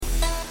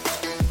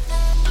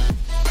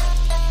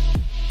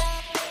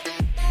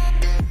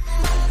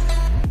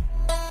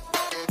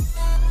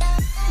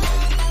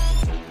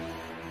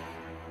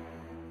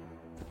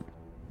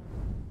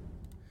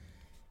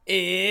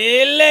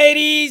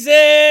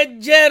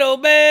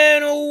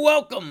gentlemen,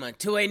 welcome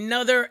to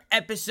another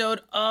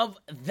episode of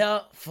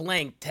The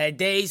Flank.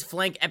 Today's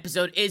Flank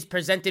episode is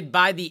presented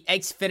by the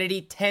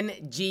Xfinity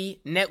 10G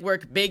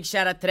network. Big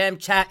shout out to them,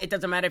 chat. It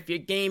doesn't matter if you're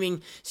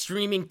gaming,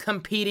 streaming,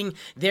 competing,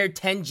 their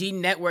 10G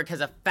network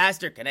has a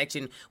faster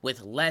connection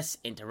with less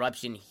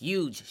interruption.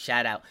 Huge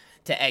shout out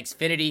to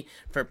Xfinity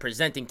for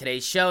presenting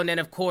today's show. And then,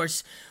 of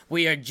course,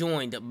 we are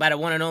joined by the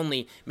one and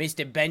only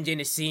Mr. Benji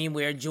Nassim.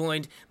 We are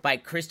joined by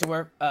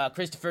Christopher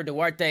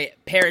Duarte,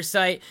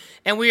 Parasite.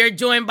 And we are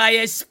joined by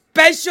a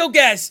special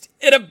guest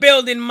in the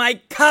building,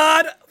 my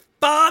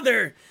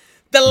godfather,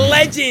 the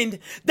legend,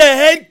 the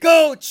head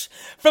coach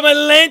from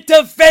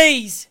Atlanta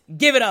FaZe.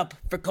 Give it up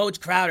for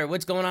Coach Crowder.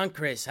 What's going on,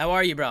 Chris? How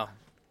are you, bro?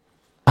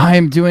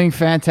 I'm doing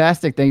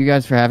fantastic. Thank you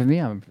guys for having me.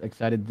 I'm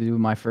excited to do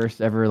my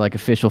first ever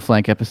official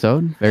Flank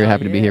episode. Very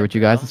happy to be here with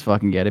you guys. Let's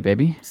fucking get it,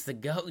 baby. It's the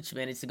coach,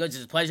 man. It's the coach.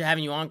 It's a pleasure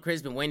having you on,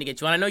 Chris. Been waiting to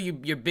get you on. I know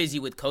you're busy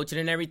with coaching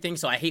and everything,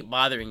 so I hate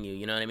bothering you.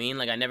 You know what I mean?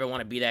 I never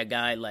want to be that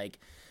guy,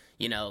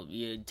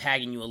 you're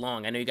tagging you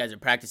along. I know you guys are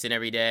practicing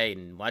every day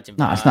and watching.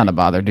 No, it's not a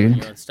bother,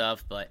 dude. And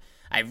stuff, but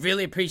I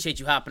really appreciate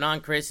you hopping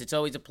on, Chris. It's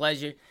always a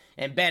pleasure.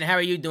 And Ben, how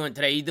are you doing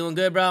today? You doing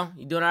good, bro?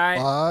 You doing all right?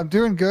 I'm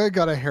doing good.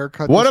 Got a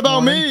haircut. What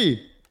about morning.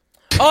 me?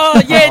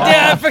 Oh,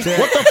 yeah, I forgot.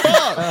 What the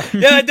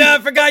fuck? I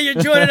forgot you're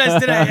joining us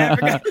today.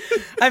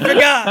 I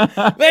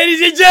forgot.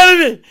 Ladies and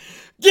gentlemen,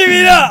 give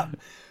it up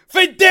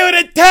for doing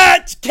a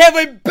touch.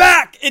 Kevin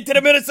back into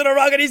the Minnesota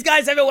Rocket. These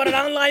guys haven't won an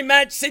online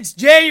match since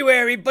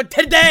January, but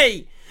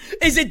today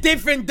is a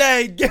different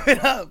day. Give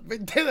it up for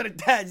doing a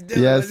touch. Dude.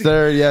 Yes,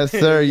 sir. Yes,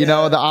 sir. You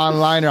know, the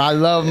onliner. I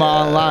love my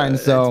online,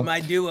 so it's my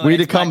duo. we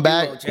to come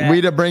back.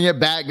 We to bring it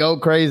back. Go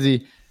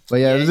crazy. But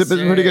yeah, Yes, this is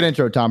a pretty good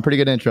intro, Tom. Pretty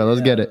good intro. Let's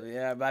get it.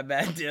 Yeah, my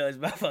bad, Dylan. It's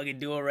my fucking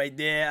duo right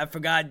there. I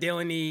forgot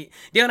Dylan.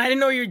 Dylan, I didn't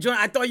know you were joining.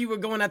 I thought you were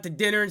going out to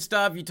dinner and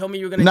stuff. You told me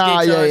you were going to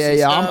ditch us and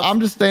stuff. I'm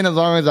just staying as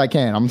long as I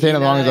can. I'm staying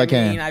as long as I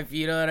can.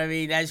 You know what I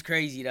mean? That's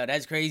crazy, though.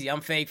 That's crazy.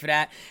 I'm fake for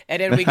that.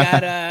 And then we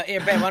got,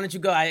 here, Ben, why don't you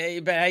go?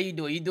 Ben, how you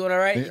doing? You doing all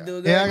right? You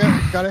doing good? Yeah,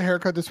 I got a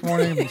haircut this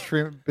morning.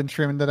 Been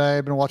streaming today.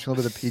 Been watching a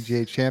little bit of the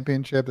PGA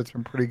Championship. That's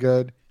been pretty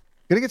good.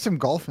 Gonna get some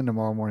golf in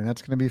tomorrow morning.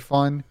 That's gonna be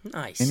fun.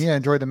 Nice. And yeah,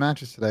 enjoy the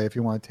matches today. If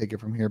you want to take it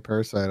from here,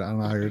 Parasite. I don't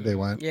know how your day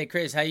went. Yeah,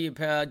 Chris, how you,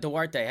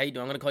 Duarte? How you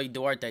doing? I'm gonna call you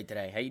Duarte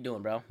today. How you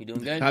doing, bro? You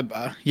doing good?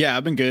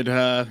 I've been good.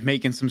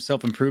 Making some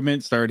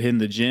self-improvement. Started hitting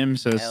the gym.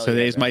 So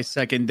today's my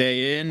second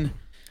day in.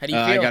 How do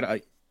you feel?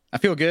 I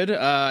feel good.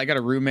 I got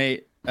a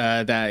roommate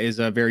that is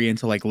very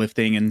into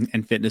lifting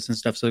and fitness and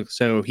stuff.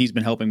 So he's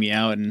been helping me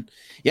out. And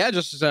yeah,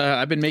 just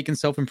I've been making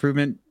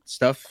self-improvement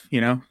stuff,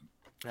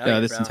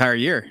 this entire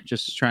year,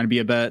 just trying to be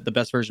the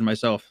best version of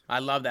myself. I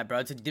love that, bro.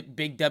 It's a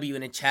big W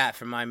in the chat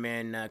from my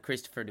man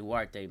Christopher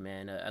Duarte,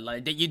 man.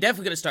 You're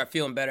definitely gonna start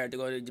feeling better to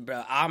go to,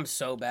 bro. I'm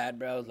so bad,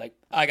 bro.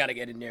 I gotta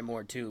get in there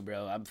more too,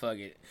 bro. I'm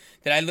fucking.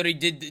 I literally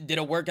did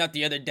a workout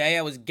the other day.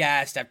 I was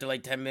gassed after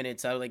 10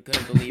 minutes. I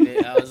couldn't believe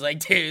it. I was like,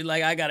 dude,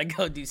 I gotta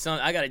go do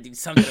something. I gotta do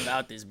something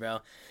about this, bro.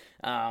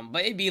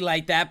 But it'd be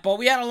like that. But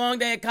we had a long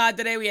day at COD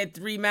today. We had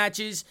 3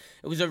 matches.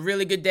 It was a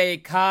really good day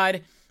at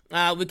COD.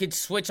 We could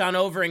switch on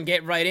over and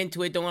get right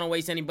into it. Don't want to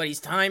waste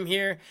anybody's time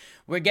here.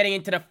 We're getting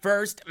into the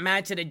first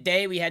match of the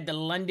day. We had the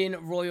London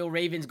Royal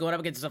Ravens going up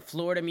against the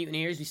Florida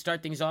Mutineers. We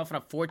start things off on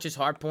a Fortress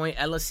Hardpoint,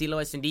 El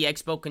Asilo S&D,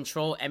 Expo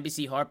Control,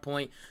 Embassy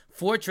Hardpoint,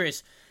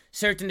 Fortress,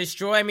 Search and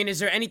Destroy. I mean, is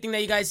there anything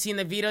that you guys see in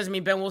the videos? I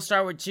mean, Ben, we'll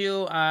start with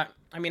you.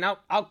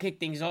 I'll kick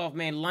things off,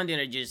 man.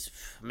 London are just,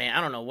 man, I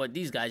don't know what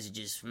these guys are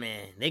just,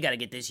 man, they got to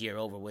get this year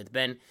over with.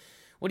 Ben,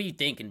 what are you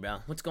thinking, bro?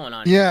 What's going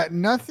on? Yeah,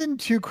 nothing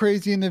too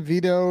crazy in the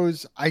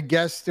videos. I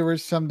guess there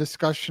was some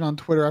discussion on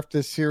Twitter after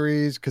the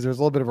series because there was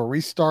a little bit of a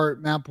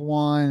restart map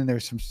 1, and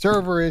there's some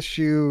server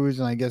issues,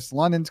 and I guess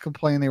London's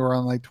complaining they were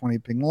on 20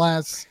 ping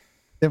less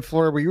than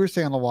Florida. But you were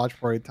saying on the watch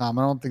party, Tom,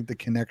 I don't think the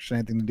connection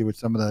had anything to do with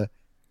some of the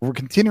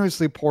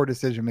continuously poor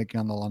decision making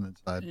on the London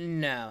side.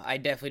 No, I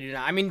definitely do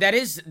not. I mean, that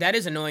is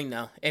annoying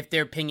though. If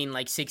they're pinging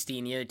 60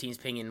 and the other team's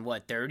pinging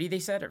 30, they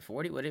said, or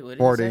 40. What did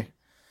 40. It say?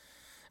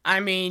 I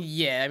mean,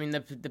 yeah. I mean,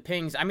 the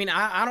pings. I mean,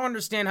 I don't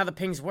understand how the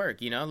pings work.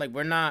 We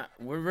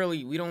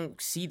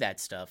don't see that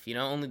stuff.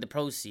 Only the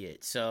pros see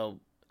it. So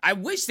I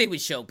wish they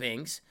would show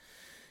pings.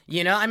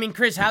 I mean,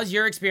 Chris, how's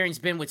your experience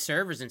been with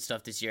servers and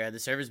stuff this year? Have the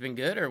servers been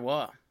good or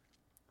what?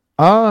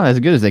 As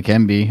good as they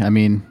can be. I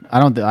mean,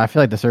 I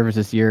feel like the servers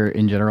this year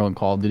in general and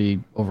Call of Duty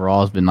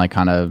overall has been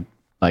kind of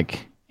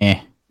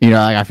eh.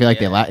 I feel like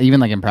they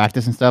even in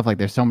practice and stuff.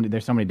 There's so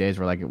many days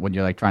where when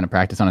you're trying to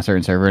practice on a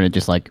certain server and it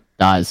just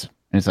dies.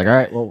 And it's all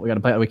right, well, we got to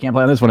play. We can't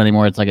play on this one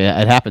anymore. It's it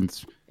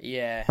happens.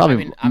 Yeah.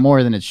 Probably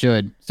more than it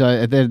should.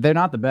 So they're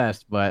not the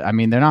best, but I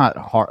mean, they're not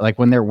hard.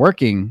 When they're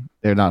working,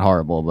 they're not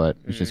horrible, but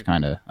it's just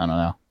kind of, I don't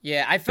know.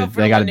 Yeah, I felt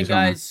for the London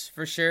guys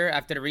for sure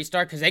after the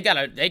restart because they got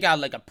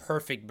a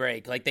perfect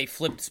break. They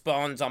flipped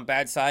spawns on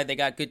bad side. They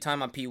got good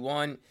time on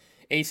P1.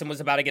 Asim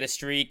was about to get a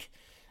streak.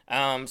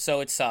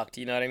 So it sucked,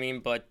 you know what I mean?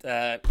 But,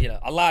 a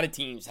lot of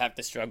teams have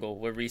to struggle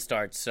with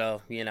restarts.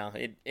 So,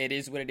 it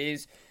is what it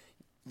is.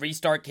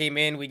 restart came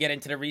in. We get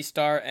into the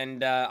restart,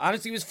 and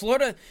honestly, it was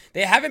Florida.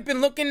 They haven't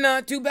been looking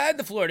too bad.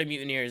 The Florida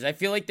Mutineers. I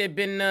feel like they've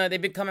been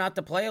coming out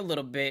to play a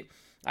little bit.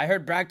 I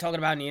heard Bragg talking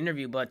about it in the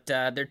interview, but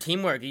their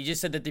teamwork. He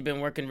just said that they've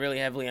been working really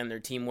heavily on their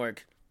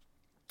teamwork.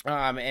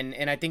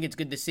 And I think it's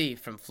good to see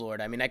from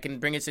Florida. I mean, I can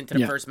bring us into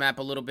the first map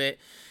a little bit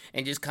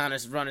and just kind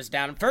of run us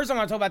down. First, I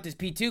want to talk about this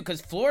P2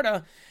 because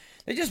Florida,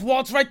 they just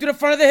waltz right through the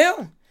front of the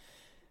hill.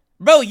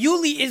 Bro,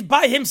 Yuli is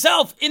by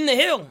himself in the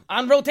hill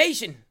on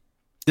rotation.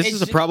 This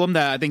is a problem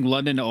that I think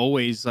London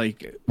always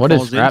what is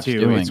falls Scraps into.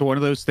 doing? It's one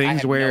of those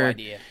things where no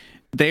idea.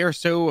 they are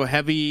so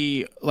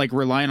heavy,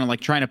 relying on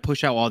trying to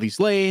push out all these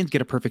lanes,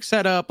 get a perfect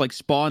setup,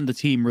 spawn the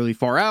team really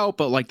far out,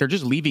 but they're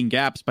just leaving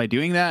gaps by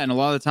doing that. And a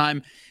lot of the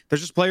time,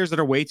 there's just players that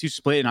are way too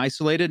split and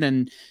isolated.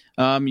 And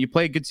you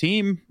play a good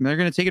team, they're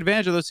going to take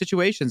advantage of those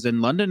situations.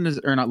 And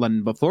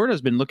Florida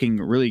has been looking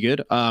really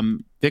good.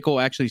 Fickle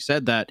actually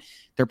said that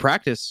their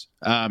practice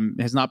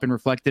has not been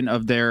reflective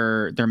of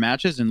their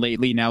matches. And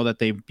lately, now that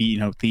they've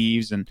beat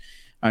Thieves and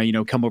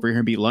come over here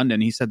and beat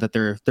London, he said that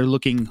they're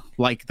looking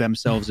like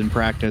themselves in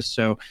practice.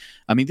 So,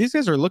 I mean, these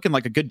guys are looking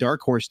like a good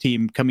dark horse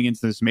team coming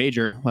into this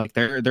major.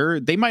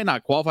 They might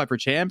not qualify for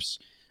champs,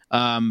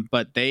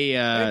 but they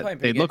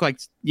look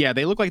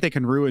like they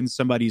can ruin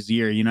somebody's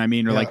year. You know what I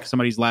mean, or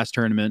somebody's last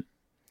tournament.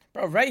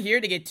 Bro, right here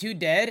to get 2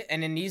 dead,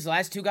 and then these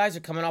last 2 guys are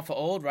coming off of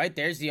old, right?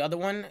 There's the other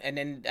one, and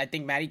then I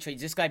think Matty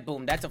trades this guy.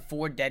 Boom, that's a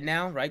 4 dead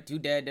now, right? 2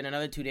 dead, then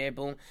another 2 dead.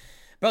 Boom.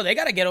 Bro, they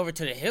got to get over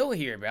to the hill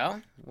here,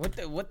 bro. What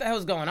the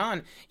hell's going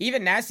on?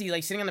 Even Nasty,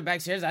 sitting on the back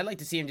stairs, I'd like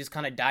to see him just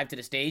kind of dive to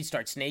the stage,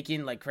 start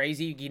snaking like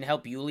crazy. You can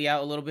help Yuli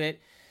out a little bit.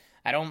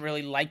 I don't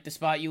really like the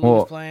spot Yuli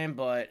was playing,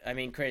 but, I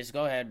mean, Chris,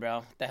 go ahead, bro.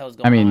 What the hell's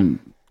going on?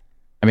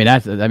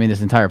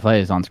 This entire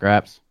play is on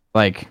Scraps.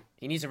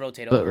 He needs to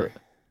rotate over.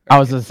 I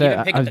was gonna say,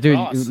 dude,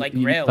 cross,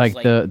 rails,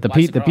 the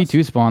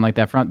P2 spawn,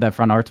 that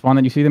front art spawn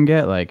that you see them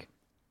get,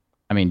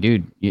 I mean,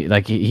 dude,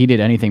 he did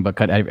anything but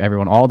cut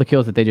everyone. All the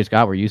kills that they just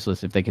got were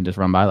useless if they can just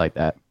run by like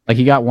that.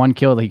 He got 1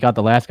 kill. He got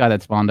the last guy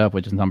that spawned up,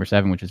 which is number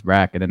 7, which is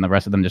Brack, and then the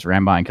rest of them just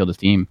ran by and killed his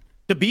team.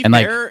 To be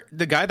fair,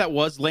 the guy that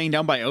was laying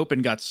down by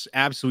open got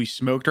absolutely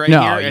smoked here,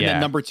 and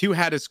then number 2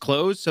 had his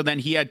clothes, so then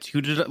he had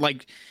 2 to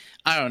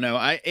I don't know.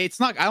 I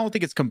don't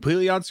think it's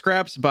completely on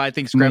Scraps, but I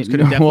think Scraps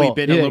could have definitely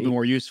been a little bit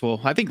more useful.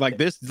 I think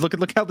this. Look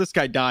how this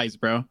guy dies,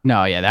 bro.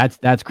 No, yeah,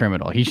 that's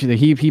criminal.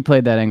 He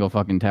played that angle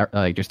fucking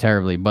just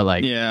terribly.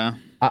 But yeah,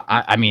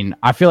 I mean,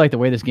 I feel like the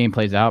way this game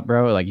plays out,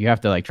 bro. You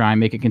have to try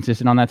and make it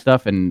consistent on that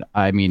stuff. And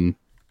I mean,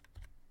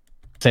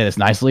 say this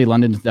nicely,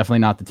 London's definitely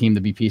not the team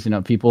to be piecing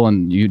up people,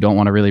 and you don't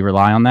want to really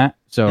rely on that.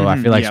 So I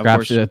feel like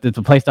Scraps, the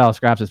playstyle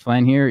Scraps is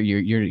playing here,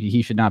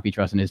 he should not be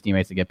trusting his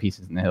teammates to get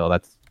pieces in the hill.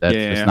 That's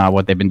just not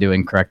what they've been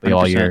doing correctly 100%.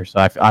 All year. So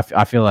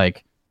I feel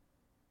like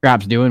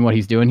Scraps doing what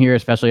he's doing here,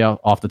 especially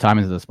off the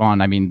timings of the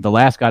spawn. I mean, the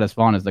last guy to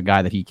spawn is the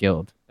guy that he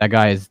killed. That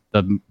guy is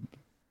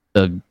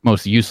the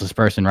most useless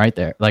person right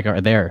there. I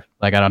don't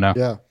know.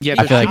 Yeah.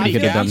 I feel like he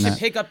could have done that. He should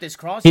pick up this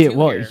cross here,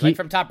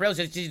 from top rails.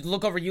 Just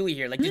look over Yuli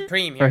here, just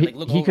pre him here.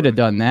 He could have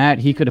done that.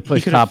 He could have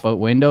pushed top boat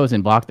windows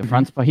and blocked the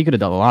front spot. He could have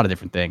done a lot of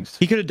different things.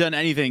 He could have done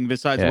anything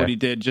besides what he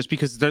did, just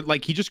because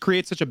he just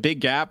creates such a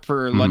big gap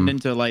for London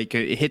to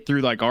hit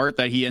through art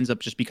that he ends up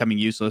just becoming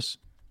useless.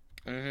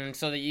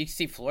 So that you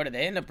see Florida,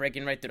 they end up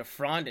breaking right through the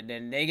front, and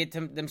then they get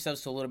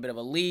themselves to a little bit of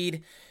a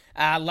lead.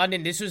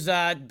 London, this was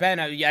Ben.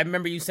 I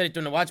remember you said it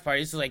during the watch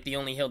party. This is the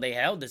only hill they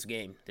held this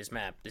game, this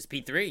map, this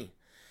P3,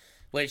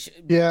 which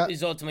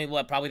is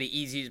ultimately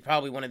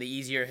probably one of the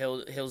easier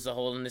hills to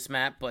hold in this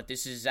map. But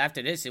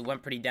after this, it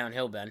went pretty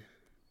downhill, Ben.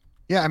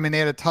 Yeah, I mean they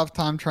had a tough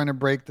time trying to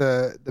break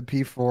the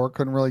P4,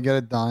 couldn't really get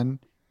it done,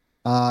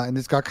 and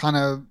this got kind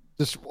of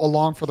just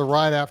along for the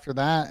ride after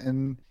that.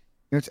 And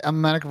it's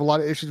emblematic of a lot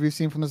of issues we've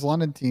seen from this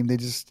London team.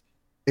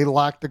 They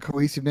lack the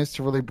cohesiveness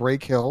to really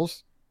break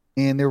hills.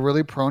 And they're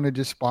really prone to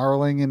just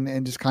spiraling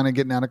and just kind of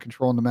getting out of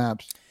control in the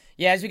maps.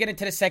 Yeah, as we get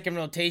into the second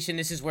rotation,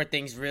 this is where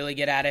things really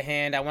get out of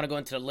hand. I want to go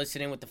into the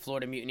listening with the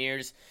Florida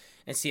Mutineers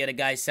and see how the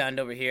guys sound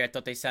over here. I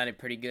thought they sounded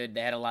pretty good. They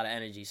had a lot of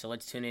energy. So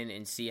let's tune in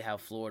and see how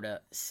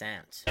Florida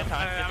sounds. Good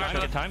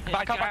time.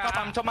 Back up.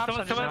 I'm top maps.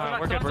 We're good.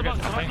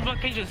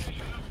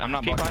 I'm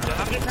not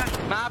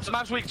blocking.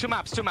 Maps weak. Two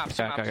maps.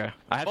 Okay.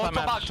 I had both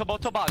maps.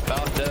 Both back.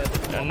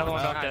 Another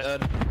one back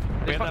dead.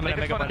 We have them in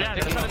a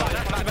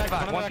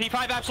back. One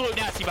P5 absolute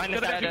nasty behind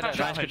the back.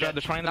 Good job.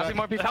 They're trying Nothing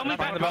more P5. Tell me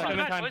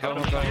back. Go.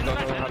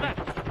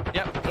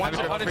 Yep. One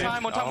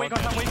time weak.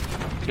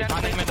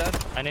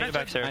 I need you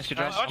backstairs. Nice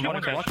job. I'm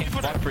holding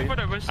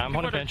pinch. I'm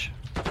holding pinch.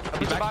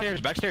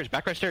 Backstairs.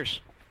 Back right stairs.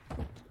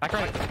 Back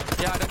right.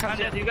 Yeah.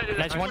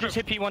 Nice. One just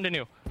hit P1 to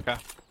new. Okay.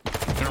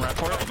 Gonna wrap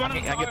for it.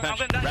 I get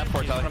pinched. Wrap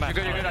for it, Tyler. You're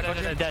good. I got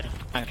you. Dead.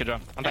 Nice. Good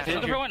job. I'm backing.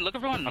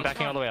 Looking for one. I'm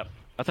backing all the way up.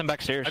 Nothing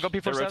backstairs. I go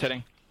P4 They're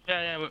rotating.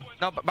 Yeah.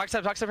 No,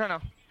 backside right now.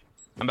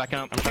 I'm backing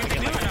up. I'm trying to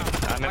get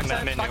I'm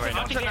in right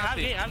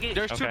now.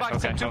 There's two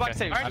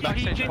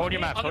backstage. Hold your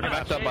maps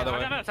up, by the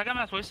way. I got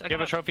maps, boys. You have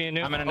a trophy in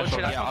new? I'm in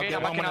initial. Yeah, I'll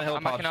get one on the hill.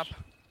 I'm backing up.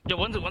 Yo,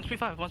 one's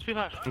P5.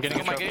 I'm getting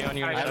a trophy on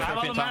you. I have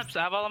all the maps.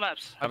 I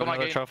have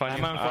another trophy on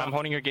you. I'm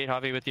holding your gate,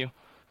 Javi, with you.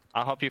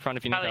 I'll help you front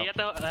if you need Tyler, help.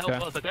 you have to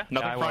help us, okay?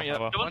 Nothing front yet.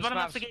 Bottom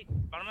left the gate.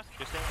 Bottom left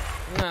the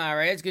gate. All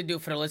right, it's gonna do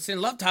it for the listen.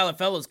 Love Tyler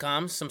Fellows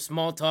comms, some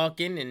small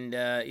talking, and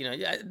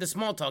the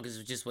small talk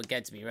is just what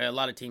gets me, right? A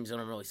lot of teams don't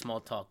really small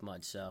talk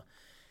much, so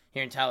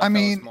hearing Tyler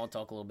Fellows small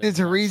talk a little bit. There's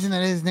a reason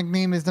that his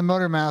nickname is the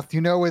Motor Mouth.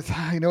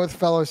 With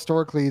Fellow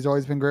historically, he's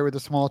always been great with the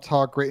small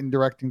talk, great in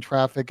directing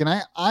traffic,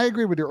 and I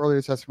agree with your earlier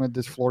assessment of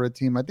this Florida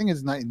team. I think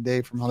it's night and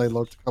day from how they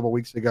looked a couple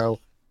weeks ago.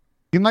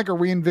 Seemed like a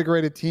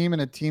reinvigorated team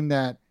and a team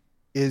that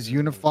is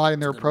unified in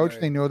their approach.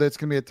 They know that it's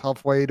going to be a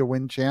tough way to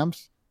win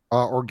champs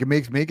or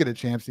make it a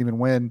champs to even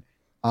win.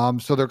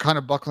 So they're kind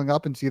of buckling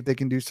up and see if they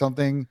can do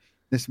something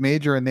this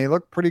major. And they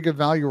look pretty good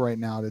value right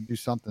now to do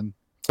something.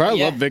 Bro, I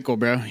love Vickle,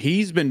 bro.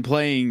 He's been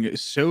playing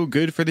so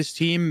good for this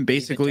team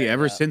basically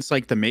ever since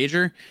like the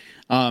major.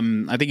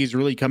 I think he's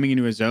really coming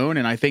into his own.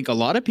 And I think a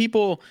lot of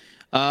people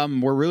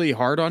were really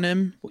hard on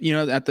him,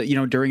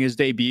 during his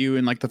debut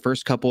in like the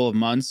first couple of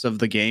months of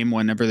the game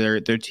whenever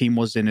their team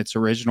was in its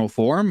original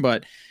form.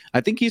 But I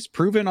think he's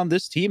proven on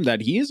this team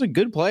that he is a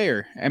good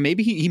player, and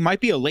maybe he might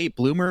be a late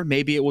bloomer.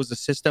 Maybe it was a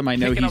system. I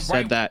know he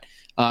said that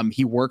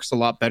he works a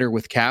lot better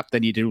with Cap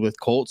than he did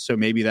with Colt, so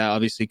maybe that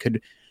obviously could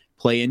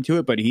play into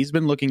it. But he's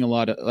been looking a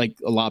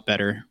lot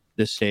better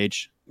this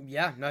stage.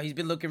 Yeah, no, he's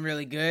been looking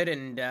really good.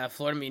 And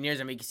Florida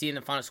Mutineers, I mean, you can see in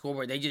the final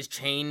scoreboard, they just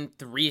chained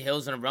 3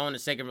 hills in a row in the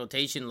second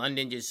rotation.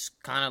 London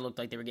just kind of looked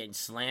like they were getting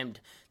slammed,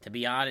 to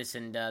be honest.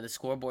 And the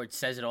scoreboard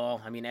says it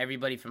all. I mean,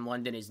 everybody from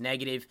London is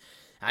negative.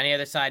 On the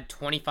other side,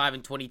 25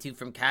 and 22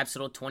 from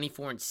Capsule,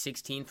 24 and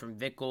 16 from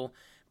Vickle,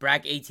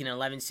 Brack 18 and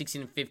 11,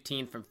 16 and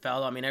 15 from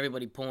Fellow. I mean,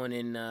 everybody pulling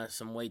in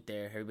some weight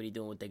there. Everybody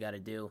doing what they got to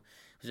do.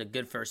 It was a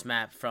good first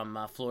map from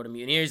Florida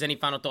Mutineers. Any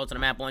final thoughts on the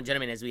map 1,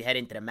 gentlemen, as we head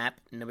into the map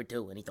number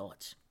 2? Any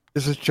thoughts?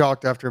 This is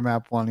chalked after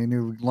map 1. He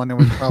knew London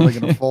was probably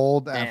going to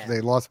fold after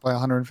they lost by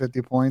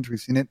 150 points. We've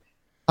seen it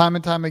time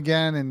and time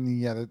again. And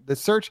the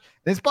search,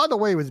 this, by the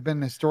way, has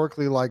been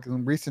historically, like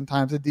in recent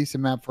times, a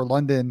decent map for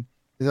London.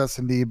 Is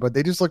S&D, but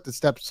they just looked a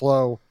step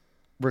slow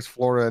versus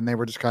Florida, and they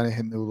were just kind of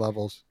hitting new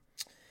levels.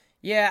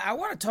 Yeah, I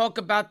want to talk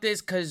about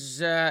this because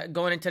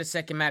going into the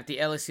second map, the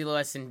LSCLO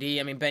S&D,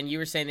 I mean, Ben, you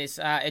were saying this,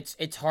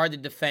 it's hard to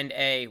defend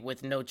A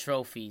with no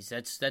trophies.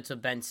 That's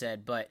what Ben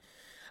said, but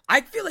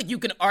I feel like you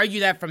can argue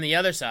that from the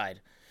other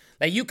side.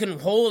 Like, you can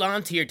hold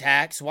on to your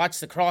tax, watch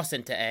the cross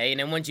into A, and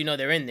then once you know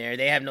they're in there,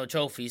 they have no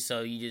trophies,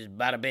 so you just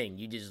bada bing.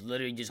 You just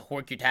literally just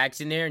hork your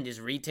tax in there and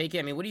just retake it.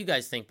 I mean, what do you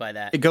guys think by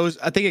that?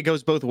 I think it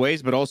goes both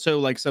ways, but also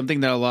like something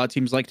that a lot of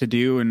teams like to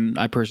do, and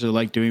I personally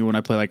like doing when I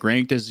play like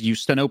ranked, is you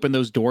stun open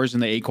those doors in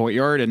the A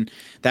courtyard, and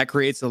that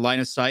creates a line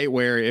of sight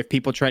where if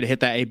people try to hit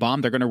that A bomb,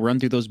 they're going to run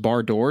through those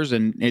bar doors,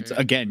 and it's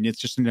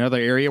just another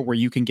area where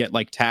you can get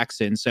like tax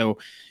in. So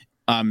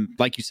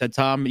like you said,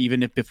 Tom,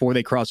 even if before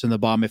they cross in the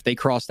bomb, if they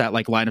cross that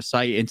like line of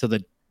sight into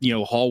the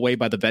hallway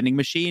by the vending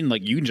machine,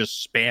 like you can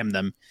just spam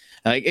them.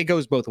 It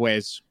goes both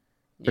ways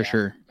for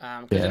sure.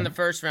 Because in the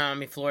first round, I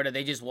mean, Florida,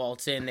 they just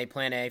waltz in, they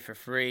plan A for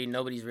free.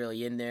 Nobody's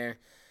really in there.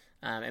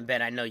 And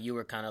Ben, I know you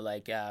were kind of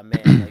like, man,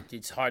 like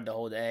it's hard to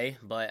hold A,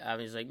 but I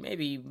was like,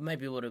 maybe you might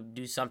be able to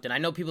do something. I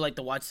know people like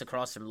to watch the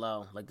cross from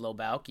low, like low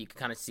balk. You can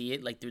kind of see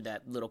it like through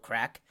that little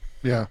crack.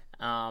 Yeah.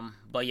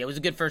 But yeah, it was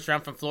a good first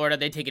round from Florida.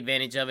 They take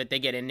advantage of it. They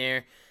get in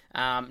there.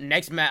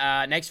 Next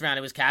round,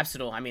 it was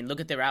Capsule. I mean, look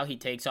at the route he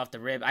takes off the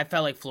rib. I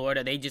felt like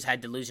Florida, they just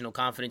had delusional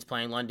confidence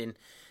playing London.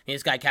 I mean,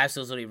 this guy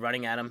Capsule's literally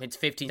running at him. It's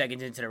 15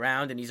 seconds into the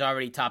round, and he's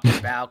already topped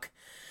his balk.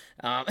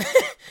 And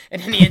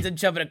then he ends up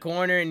jumping a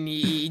corner, and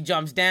he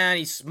jumps down.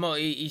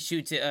 He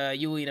shoots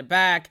Yui in the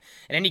back,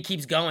 and then he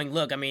keeps going.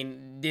 Look, I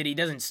mean, he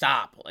doesn't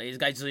stop. This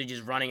guy's literally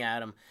just running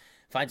at him.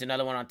 Finds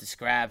another one onto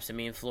scraps. I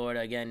mean,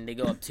 Florida, again, they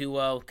go up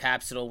 2-0.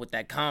 Capsule with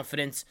that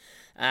confidence.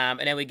 And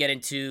then we get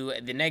into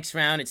the next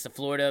round. It's the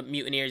Florida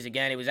Mutineers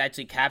again. It was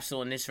actually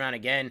Capsule in this round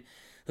again,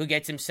 who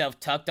gets himself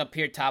tucked up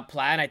here top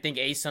plat. I think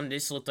Asim,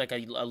 this looked like a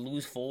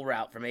loose full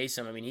route from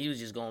Asim. I mean, he was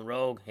just going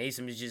rogue.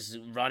 Asim is just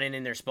running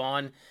in their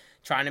spawn,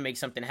 trying to make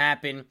something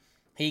happen.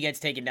 He gets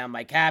taken down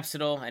by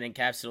Capsule, and in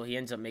Capsule, he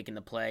ends up making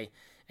the play.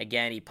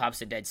 Again, he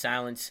pops a dead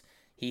silence.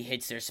 He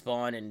hits their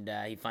spawn, and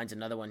he finds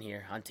another one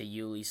here onto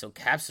Yuli. So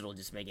Capsule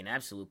just making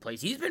absolute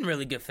plays. He's been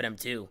really good for them,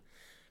 too.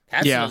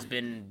 Capsule's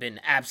been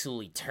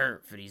absolutely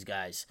turned for these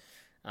guys.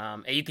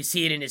 And you can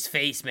see it in his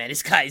face, man.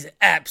 This guy's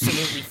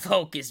absolutely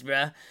focused,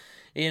 bro.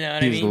 You know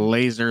what I mean? He's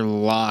laser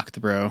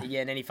locked, bro. Yeah,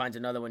 and then he finds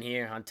another one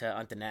here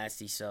onto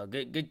Nasty. So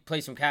good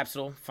plays from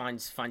Capsule.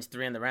 Finds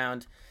 3 on the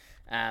round.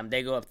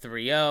 They go up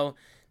 3-0.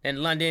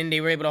 Then London,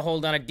 they were able to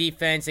hold on a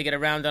defense. They get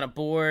around on a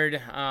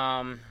board.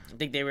 I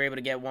think they were able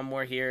to get one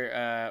more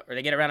here, or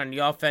they get around on the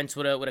offense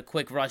with a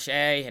quick rush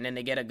A, and then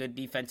they get a good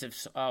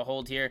defensive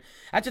hold here.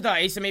 I actually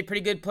thought Asa made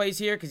pretty good plays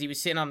here because he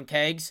was sitting on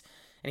kegs,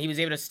 and he was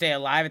able to stay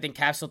alive. I think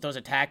Capsule throws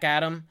a tack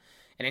at him,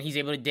 and then he's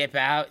able to dip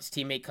out. His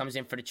teammate comes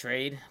in for the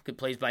trade. Good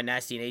plays by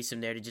Nasty and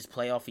Asim there to just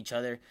play off each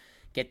other,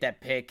 get that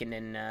pick, and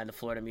then the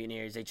Florida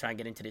Mutineers, they try and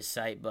get into this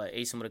site, but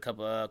Asim with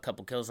a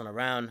couple kills on a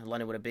round,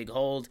 London with a big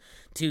hold,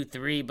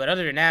 2-3. But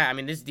other than that, I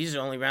mean, these are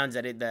the only rounds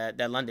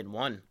that London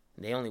won.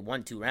 They only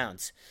won 2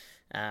 rounds.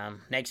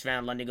 Next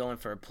round, London going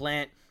for a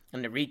plant.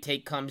 and the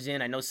retake comes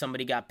in. I know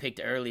somebody got picked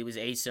early. It was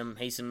Asim.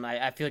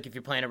 I feel like if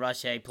you're playing a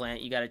rush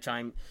eggplant, you got to try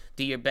and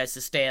do your best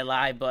to stay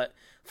alive. But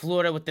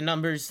Florida with the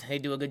numbers, they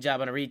do a good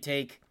job on a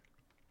retake.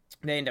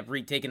 They end up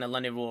retaking the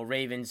London Royal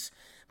Ravens.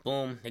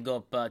 Boom, they go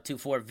up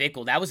 2-4.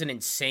 Vickle, that was an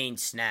insane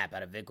snap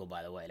out of Vickle,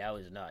 by the way. That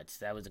was nuts.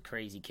 That was a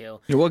crazy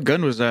kill. Yeah, what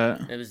gun was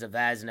that? It was the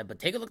Vazina. But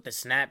take a look at the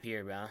snap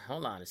here, bro.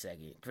 Hold on a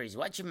second. Chris,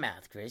 watch your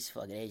mouth, Chris.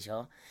 Fucking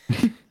H-hole.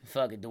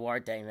 Fucking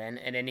Duarte, man.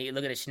 And then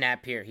look at the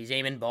snap here. He's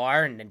aiming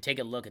bar, and then take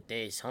a look at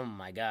this. Oh,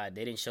 my God.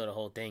 They didn't show the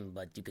whole thing,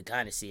 but you could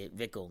kind of see it.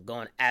 Vickle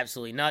going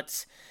absolutely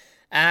nuts.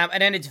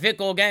 And then it's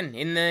Vickle again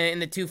in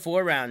the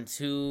 2-4 rounds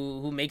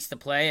who makes the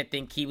play. I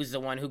think he was the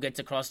one who gets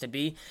across to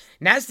B.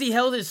 Nasty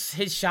held his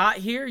shot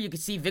here. You can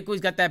see Vickle's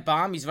got that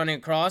bomb. He's running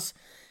across.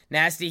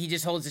 Nasty, he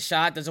just holds the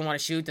shot, doesn't want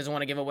to shoot, doesn't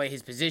want to give away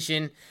his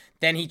position.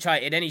 Then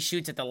he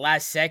shoots at the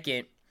last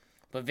second,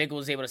 but Vickle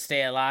was able to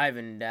stay alive,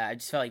 and I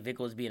just felt like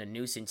Vickle was being a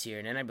nuisance here.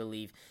 And then I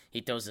believe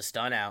he throws the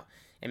stun out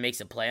and makes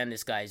a play on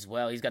this guy as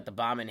well. He's got the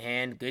bomb in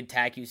hand. Good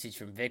tack usage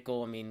from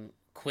Vickle. I mean,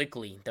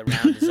 quickly the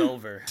round is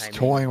over.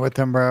 Toying with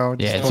him, bro.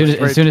 Yeah, as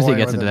soon as he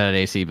gets into that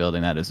AC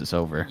building, that is just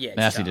over. Yeah,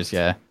 Nasty just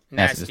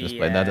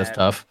played that. That's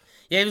tough.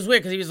 Yeah, it was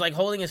weird because he was like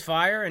holding his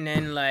fire, and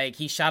then like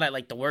he shot at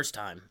like the worst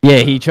time. Yeah,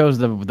 he chose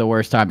the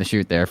worst time to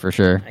shoot there for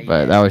sure.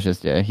 But that was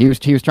just he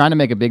was trying to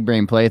make a big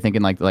brain play,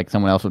 thinking like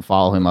someone else would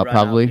follow him up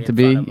probably to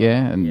be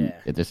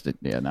it just and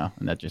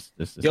that just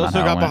this is. He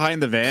also got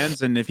behind the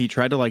vans, and if he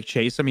tried to like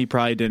chase him, he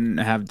probably didn't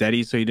have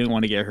Deddy, so he didn't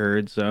want to get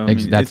heard. So I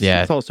mean,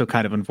 it's also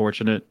kind of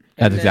unfortunate.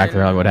 That's exactly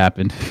what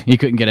happened. He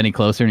couldn't get any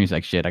closer, and he's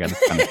like, "Shit, I got to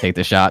kind of take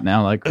the shot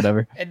now." Like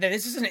whatever. And then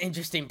this is an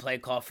interesting play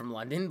call from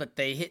London, but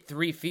they hit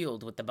 3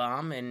 field with the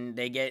bomb, and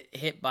they get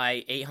hit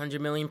by 800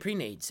 million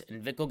pre-nades.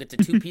 And Vickle gets a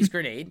 2-piece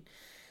grenade.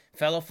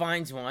 Fellow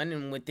finds one,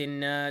 and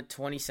within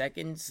 30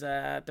 seconds,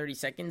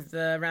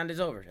 the round is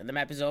over. And the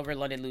map is over.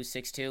 London lose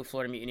 6-2.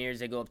 Florida Mutineers,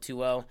 they go up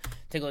 2-0.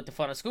 Take a look at the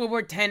final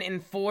scoreboard.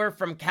 10-4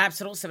 from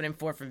Capsule,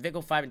 7-4 from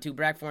Vickle, 5-2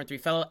 Brack, 4-3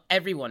 Fellow.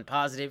 Everyone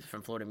positive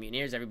from Florida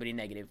Mutineers. Everybody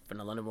negative from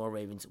the London Royal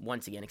Ravens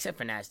once again, except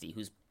for Nasty,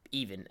 who's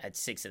even at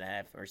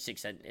 6.5 or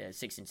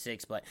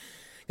 6-6. But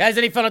guys,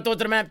 any final thoughts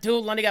on the map too?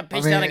 London got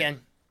paced down again.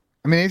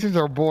 I mean, Aiden's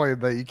our boy,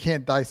 but you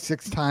can't die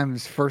 6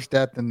 times first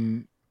death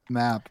in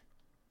map.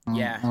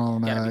 Can't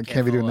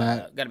be doing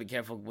that. Gotta be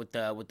careful with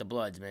the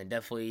bloods, man.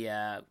 Definitely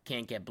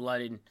can't get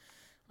blooded.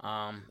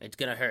 It's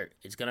gonna hurt.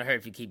 It's gonna hurt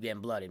if you keep getting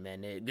blooded,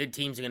 man. Good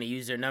teams are gonna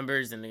use their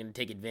numbers and they're gonna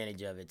take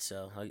advantage of it.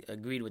 So I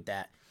agreed with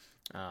that.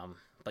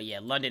 But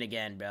yeah, London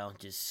again, bro.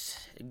 Just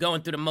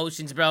going through the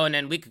motions, bro. And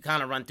then we could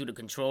kind of run through the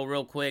control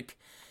real quick.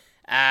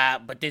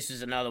 But this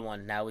was another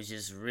one that was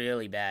just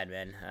really bad,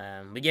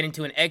 man. We get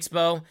into an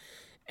expo.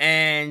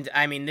 And,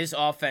 I mean, this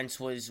offense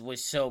was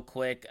so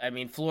quick. I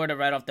mean, Florida,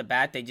 right off the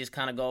bat, they just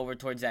kind of go over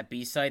towards that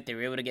B site. They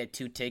were able to get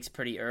 2 ticks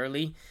pretty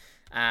early.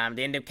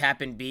 They end up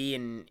capping B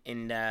and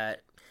getting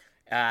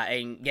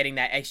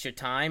that extra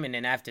time. And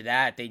then after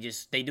that, they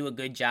do a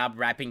good job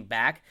wrapping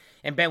back.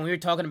 And, Ben, we were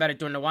talking about it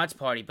during the watch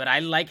party, but I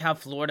like how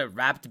Florida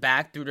wrapped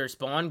back through their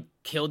spawn,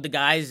 killed the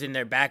guys in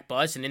their back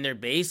bus and in their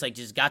base, like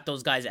just got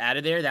those guys out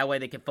of there. That way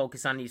they can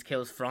focus on these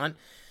kills front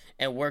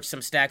and work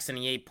some stacks on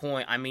the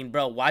 8-point. I mean,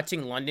 bro,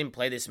 watching London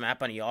play this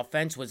map on the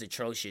offense was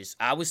atrocious.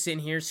 I was sitting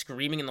here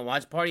screaming in the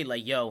watch party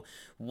like, yo,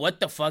 what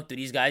the fuck do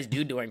these guys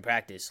do during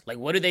practice? Like,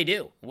 what do they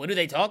do? What do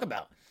they talk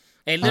about?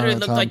 It literally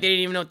looked like they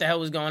didn't even know what the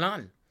hell was going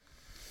on.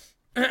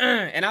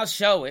 And I'll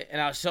show it, and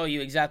I'll show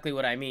you exactly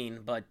what I mean.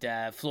 But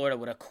Florida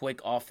with a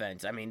quick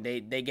offense. I mean,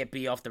 they get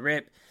B off the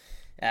rip.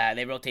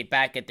 They rotate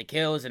back, get the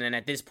kills, and then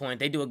at this point,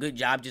 they do a good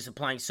job just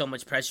applying so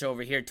much pressure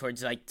over here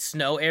towards, like,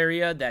 snow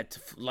area that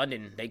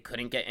London, they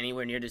couldn't get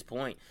anywhere near this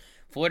point.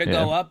 Florida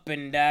go up,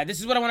 and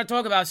this is what I want to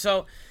talk about.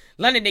 So,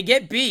 London, they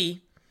get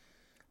B,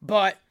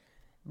 but,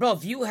 bro,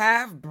 if you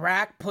have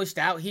Brack pushed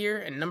out here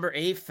and number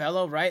 8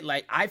 Fellow, right,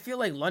 like, I feel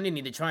like London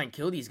need to try and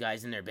kill these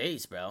guys in their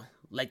base, bro.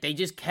 Like, they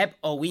just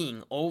kept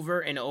OEing over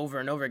and over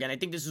and over again. I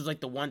think this was, like,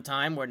 the one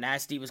time where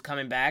Nasty was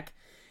coming back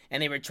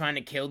and they were trying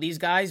to kill these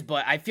guys.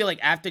 But I feel like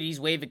after these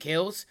wave of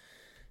kills,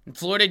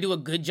 Florida do a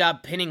good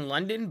job pinning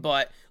London.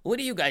 But what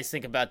do you guys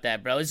think about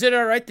that, bro? Is it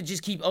all right to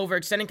just keep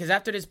overextending? Because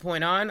after this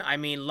point on, I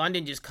mean,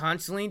 London just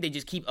constantly, they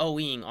just keep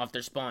OEing off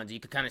their spawns. You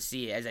can kind of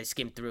see it as I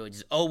skim through it.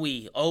 Just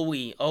OE.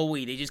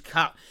 They just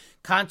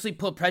constantly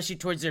put pressure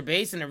towards their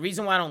base. And the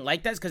reason why I don't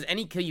like that is because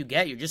any kill you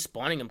get, you're just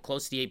spawning them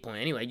close to the 8-point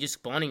anyway. You're just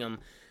spawning them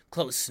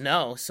close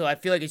snow. So I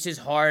feel like it's just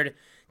hard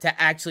to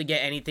actually get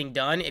anything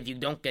done if you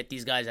don't get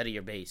these guys out of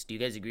your base. Do you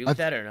guys agree with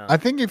that or not? I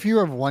think if you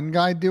have one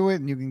guy do it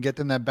and you can get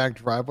them that back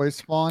driveway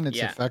spawn, it's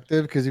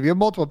effective. Because if you have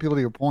multiple people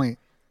to your point,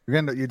 you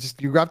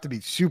have to be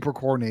super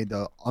coordinated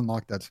to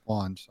unlock that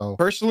spawn. So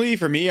personally,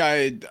 for me,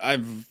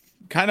 I've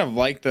kind of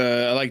like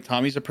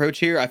Tommy's approach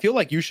here. I feel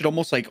like you should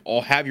almost like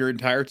all have your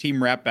entire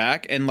team wrap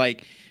back, and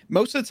like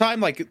most of the time,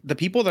 like the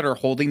people that are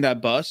holding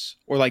that bus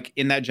or like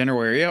in that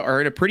general area are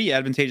in a pretty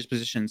advantageous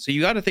position. So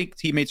you got to think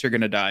teammates are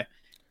going to die.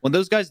 When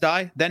those guys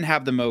die, then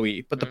have them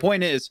OE. But the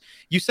point is,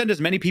 you send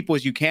as many people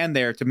as you can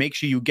there to make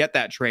sure you get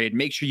that trade.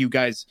 Make sure you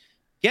guys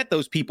get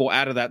those people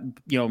out of that,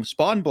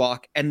 spawn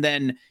block, and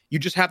then you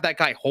just have that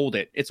guy hold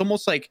it. It's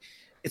almost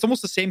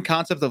the same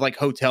concept of like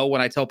hotel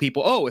when I tell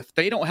people, oh, if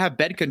they don't have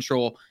bed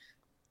control,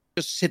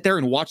 just sit there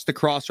and watch the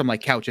cross from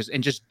like couches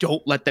and just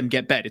don't let them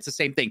get bed. It's the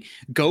same thing.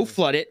 Go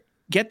flood it,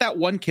 get that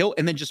one kill,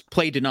 and then just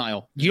play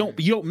denial. You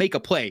don't make a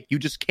play. You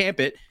just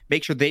camp it,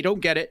 make sure they don't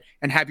get it,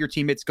 and have your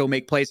teammates go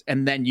make plays,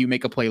 and then you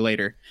make a play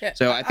later. Yeah,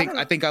 so I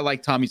think I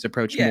like Tommy's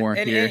approach more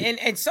here.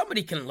 And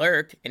somebody can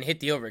lurk and hit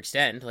the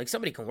overextend. Like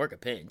somebody can work a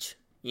pinch.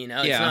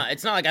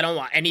 It's not like I don't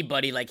want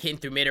anybody like hitting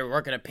through mid or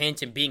working a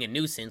pinch and being a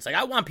nuisance. Like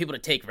I want people to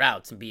take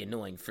routes and be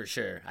annoying for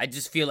sure. I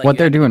just feel like what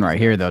they're doing right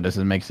here though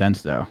doesn't make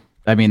sense though.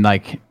 I mean,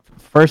 like,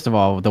 first of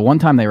all, the one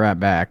time they wrap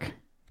back,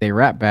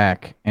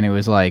 and it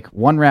was like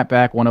one wrap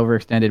back, one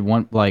overextended,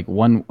 one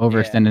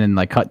overextended and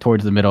like cut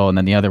towards the middle, and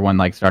then the other one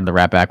like started to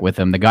wrap back with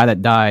him. The guy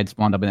that died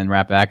spawned up and then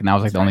wrap back, and that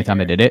was like the only time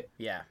they did it.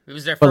 Yeah, it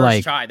was their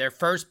first try, their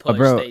first push.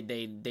 They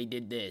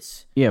did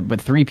this. Yeah,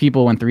 but 3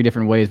 people went 3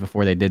 different ways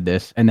before they did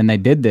this, and then they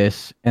did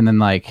this, and then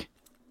like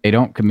they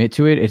don't commit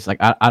to it. It's like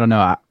I don't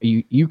know.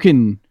 You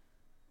can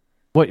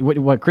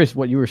what Chris,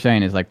 what you were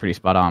saying is like pretty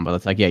spot on, but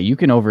it's like you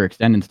can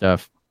overextend and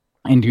stuff.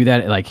 And do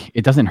that, like,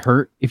 it doesn't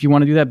hurt if you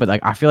want to do that, but, like,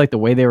 I feel like the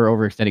way they were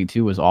overextending,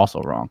 too, was also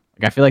wrong.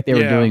 Like, I feel like they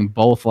were doing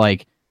both,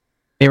 like,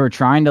 they were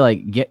trying to,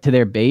 like, get to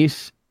their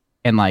base,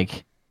 and,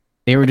 like,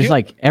 they were just,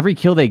 like, every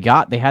kill they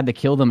got, they had to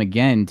kill them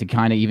again to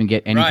kind of even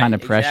get any kind of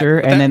pressure,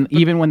 and then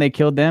even when they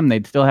killed them,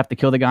 they'd still have to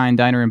kill the guy in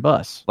Diner and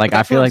Bus. Like,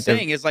 I feel like what I'm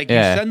saying is, like, you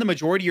send the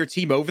majority of your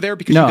team over there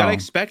because you got to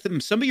expect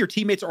them. Some of your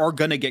teammates are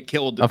going to get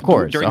killed of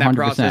course, during that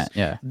process.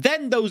 Yeah.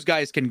 Then those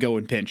guys can go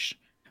and pinch.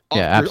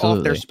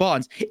 Off their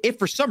spawns. If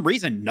for some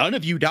reason none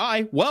of you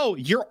die, well,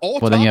 you're all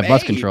top then you have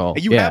bus control.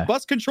 You have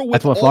bus control with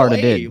that's what Florida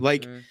did.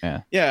 Like,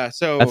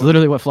 so that's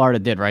literally what Florida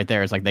did right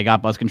there. It's like they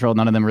got bus control,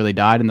 none of them really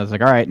died, and it's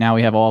like, all right, now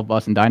we have all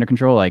bus and diner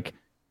control. Like,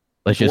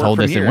 let's just hold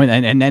this and win.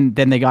 And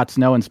then they got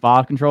snow and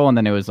spa control, and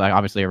then it was like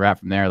obviously a wrap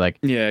from there. Like,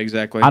 yeah,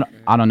 exactly.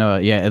 I don't know.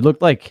 Yeah, it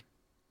looked like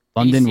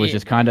London was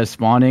just kind of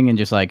spawning and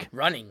just like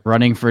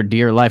running for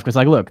dear life. Because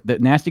like, look, the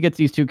Nasty gets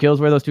these 2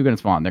 kills. Where are those 2 going to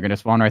spawn? They're going to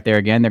spawn right there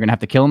again. They're going to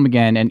have to kill them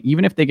again. And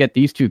even if they get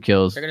these 2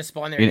 kills, they're going to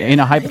spawn there in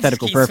a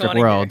hypothetical perfect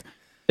world.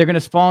 They're going to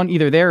spawn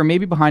either there or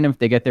maybe behind them if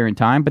they get there in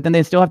time. But then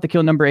they still have to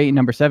kill number 8 and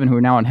number 7, who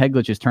are now on head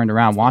glitches turned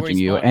around watching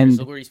you. And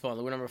look where he spawned.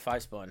 Look where number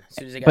 5 spawned. As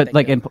soon as they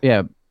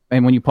got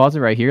and when you pause it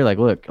right here, like,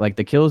 look, like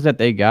the kills that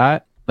they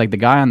got, like the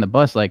guy on the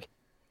bus, like.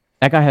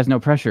 That guy has no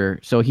pressure,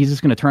 so he's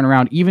just going to turn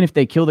around. Even if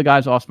they kill the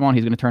guys off spawn,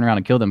 he's going to turn around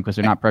and kill them because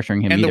they're not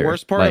pressuring him either. And the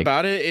worst part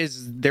about it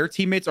is their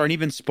teammates aren't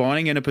even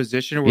spawning in a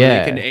position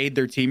where they can aid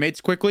their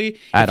teammates quickly.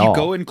 If you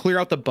go and clear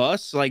out the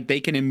bus, like they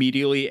can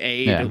immediately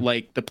aid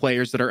like the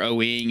players that are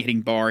OEing,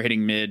 hitting bar,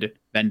 hitting mid,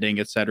 bending,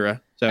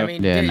 etc. So I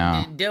mean,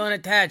 Dylan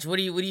Attach, what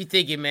are you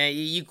thinking, man?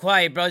 You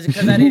quiet, bro? Is it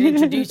because I didn't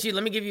introduce you?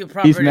 Let me give you a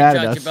proper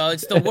introduction, bro.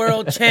 It's the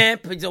world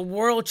champ. He's a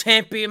world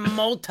champion,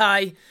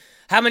 multi.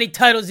 How many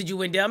titles did you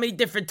win? How many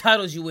different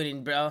titles you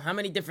winning, bro? How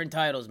many different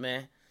titles,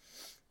 man?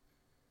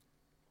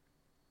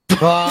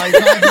 Oh, he's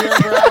not here,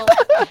 bro.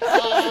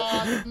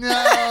 Oh,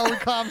 no,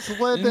 Com's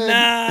slipping.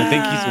 I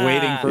think he's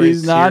waiting for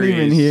He's not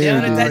even here.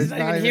 Dylan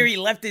not even here. He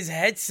left his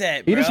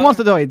headset, bro. He just wants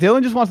to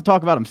Dylan just wants to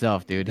talk about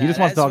himself, dude. He just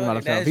wants to talk about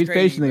himself. He's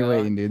patiently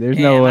waiting, dude. There's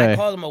no way. I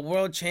called him a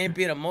world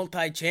champion, a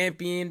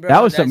multi-champion, bro.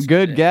 That was some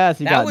good gas.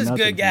 That was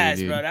good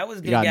gas, bro. That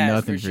was good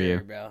gas for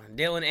sure, bro.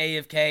 Dylan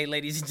AFK,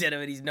 ladies and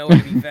gentlemen, he's nowhere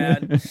to be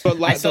found.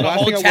 I saw the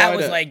whole chat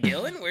was like,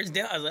 Dylan, where's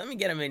Dylan? I was like, let me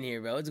get him in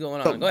here, bro. What's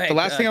going on? Go ahead. The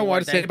last thing I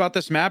wanted to say about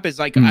this map is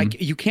like,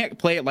 you can't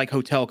play it like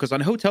Hotel, because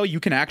on Hotel you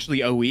can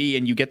actually OE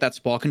and you get that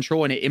spawn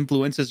control and it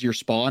influences your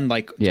spawn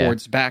like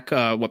towards back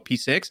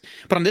P6.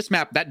 But on this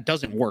map that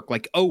doesn't work.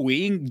 Like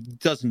OEing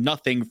does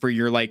nothing for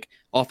your like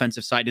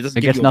offensive side. It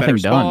doesn't give you a better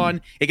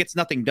spawn. It gets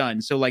nothing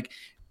done. So like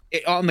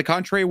on the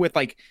contrary with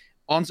like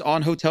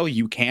on Hotel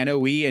you can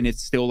OE and it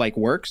still like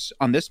works.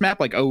 On this map,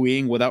 like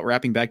OEing without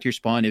wrapping back to your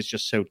spawn is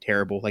just so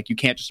terrible. Like you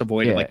can't just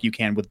avoid it like you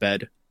can with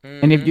bed.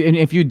 And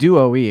if you do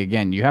OE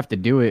again, you have to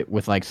do it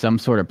with like some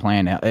sort of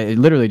plan. It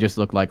literally just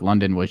looked like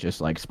London was just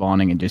like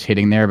spawning and just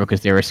hitting there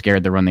because they were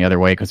scared to run the other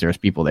way because there was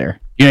people there.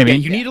 You know what I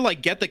mean? You need to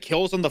like get the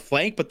kills on the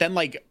flank, but then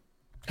like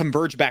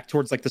converge back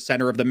towards like the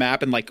center of the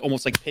map and like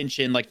almost like pinch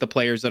in like the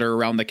players that are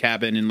around the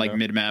cabin and like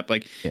mid map.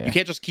 Like you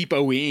can't just keep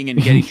OEing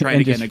and trying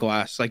to get in a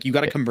glass. Like you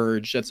got to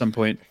converge at some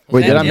point.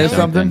 Wait, did I miss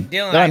something?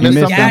 Dylan, I missed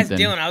something.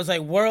 Dylan, I was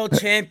like world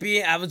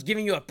champion. I was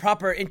giving you a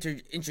proper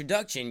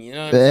introduction. You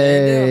know what I'm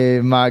saying?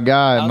 Hey, my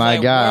guy, I'm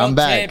back. World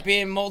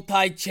champion,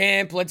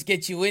 multi-champ. Let's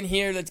get you in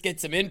here. Let's get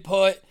some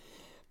input.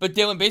 But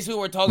Dylan, basically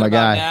what we're talking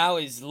about now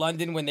is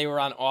London when they were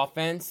on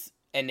offense.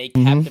 And they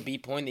capped the B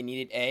point. They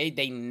needed A.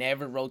 They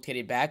never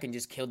rotated back and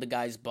just killed the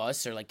guy's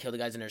bus or like killed the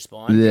guys in their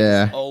spawn.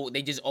 Yeah.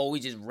 They just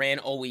always just ran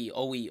OE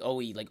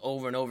like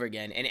over and over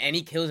again. And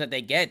any kills that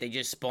they get, they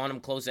just spawn them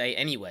close A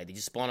anyway. They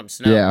just spawn them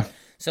snow. Yeah.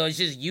 So it's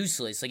just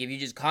useless. Like if you're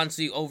just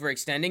constantly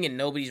overextending and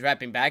nobody's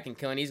wrapping back and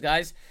killing these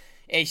guys,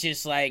 it's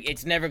just like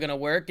it's never gonna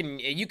work. And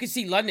you can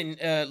see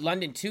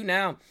London too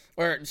now,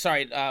 or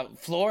sorry,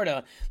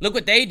 Florida. Look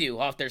what they do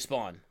off their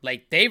spawn.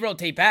 Like they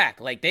rotate back.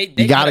 Like they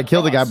You gotta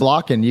kill the guy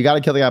blocking. You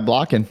gotta kill the guy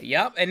blocking.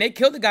 Yep, and they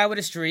killed the guy with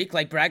a streak.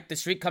 Like the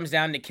streak comes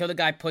down, and they kill the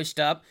guy pushed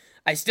up.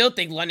 I still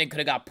think London could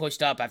have got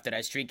pushed up after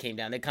that streak came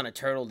down. They kind of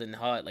turtled in the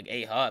hut, like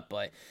a hut,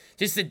 but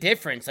just the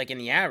difference, like in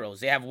the arrows.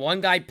 They have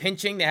one guy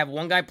pinching, they have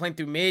one guy playing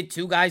through mid,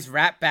 two guys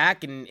wrap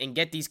back and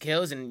get these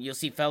kills, and you'll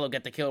see Fellow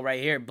get the kill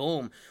right here.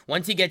 Boom.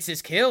 Once he gets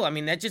his kill, I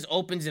mean, that just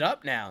opens it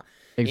up now.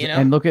 You know?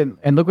 And look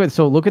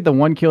at the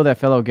one kill that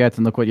Fellow gets,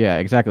 and look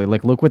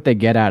what they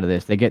get out of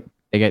this. They get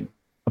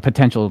a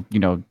potential,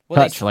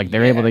 touch. Like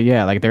they're able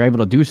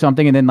to do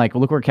something, and then like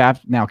look where Cap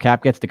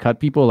gets to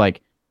cut people.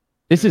 Like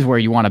this is where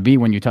you want to be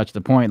when you touch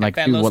the point. Like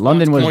dude, what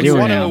London was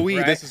doing.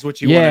 Right? This is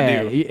what you want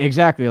to do.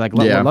 Exactly. Like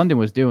what London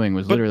was doing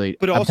was literally.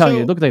 But I'm telling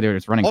you, it looked like they were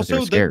just running because they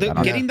were scared.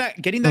 Getting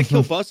that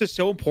kill bust is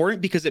so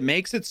important because it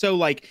makes it so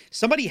like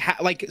somebody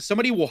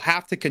will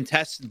have to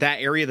contest that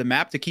area of the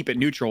map to keep it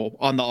neutral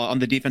on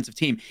the defensive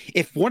team.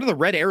 If one of the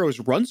red arrows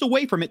runs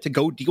away from it to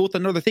go deal with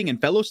another thing and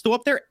Fellow's still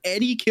up there,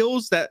 any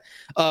kills that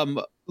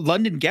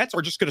London gets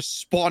are just going to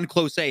spawn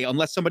close A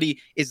unless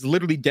somebody is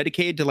literally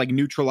dedicated to like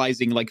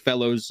neutralizing like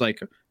Fellow's like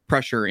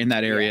pressure in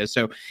that area.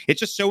 So it's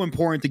just so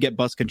important to get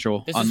bus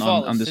control on this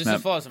map. This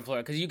is flawless in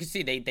Florida because you can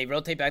see they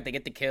rotate back, they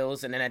get the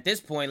kills, and then at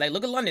this point, like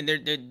look at London,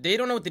 they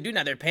don't know what to do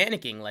now. They're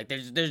panicking. Like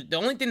there's the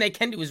only thing they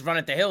can do is run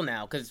at the hill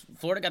now because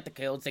Florida got the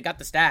kills, they got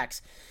the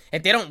stacks.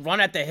 If they don't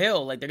run at the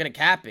hill, like they're gonna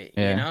cap it,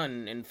 you know.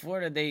 And in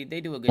Florida, they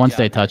do a good job. Once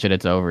they touch it,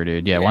 it's over,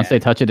 dude. Yeah, once they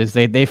touch it, is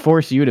they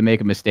force you to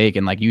make a mistake,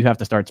 and like you have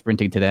to start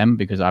sprinting to them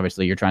because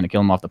obviously you're trying to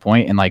kill them off the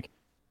point, and like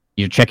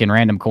you're checking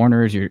random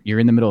corners. You're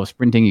in the middle of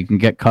sprinting. You can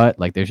get cut.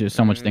 Like there's just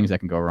so much things that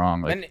can go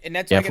wrong. Like, and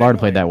that's Florida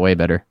played that way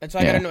better. That's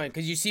why I got annoyed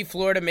because you see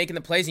Florida making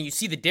the plays and you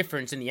see the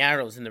difference in the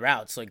arrows and the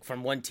routes, like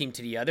from one team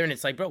to the other. And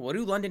it's like, bro, what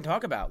do London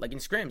talk about? Like in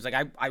scrims, like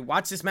I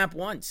watched this map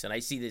once and I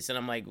see this and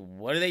I'm like,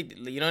 what are they?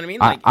 You know what I mean?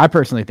 Like, I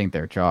personally think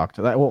they're chalked.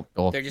 They're just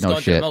going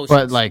through the motions.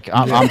 But like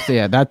I'm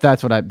saying,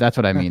 that's what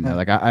I mean.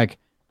 Like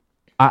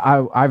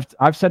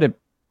I've said it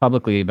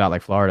publicly about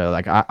like Florida.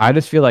 Like I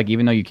just feel like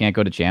even though you can't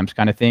go to champs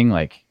kind of thing,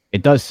 like.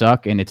 It does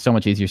suck, and it's so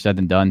much easier said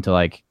than done to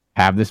like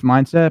have this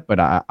mindset. But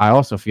I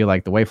also feel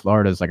like the way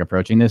Florida is like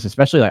approaching this,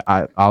 especially like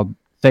I'll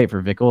say it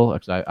for Vickle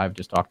because I've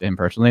just talked to him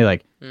personally.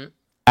 Like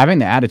having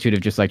the attitude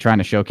of just like trying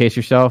to showcase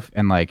yourself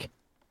and like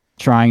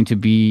trying to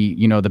be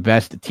the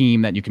best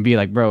team that you can be.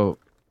 Like bro,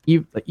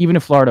 even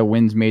if Florida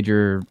wins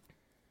Major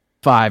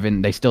 5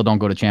 and they still don't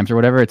go to champs or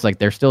whatever, it's like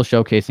they're still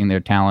showcasing their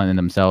talent and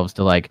themselves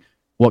to like.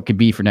 What could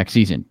be for next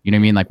season, you know what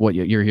I mean? Like what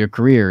your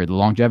career, the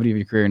longevity of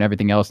your career, and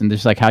everything else, and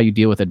just like how you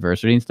deal with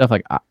adversity and stuff.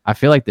 Like I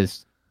feel like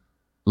this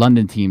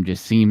London team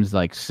just seems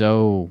like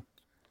so,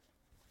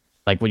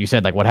 like what you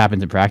said, like what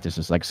happens in practice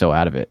is like so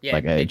out of it. Yeah,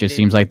 like it just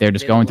seems like they're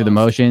just going through the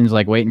motions,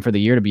 like waiting for the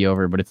year to be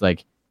over. But it's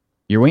like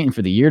you're waiting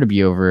for the year to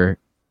be over,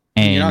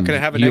 and you're not going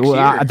to have a next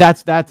year.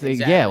 That's exactly.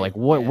 Yeah. Like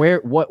what?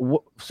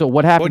 So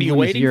what happens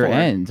when this year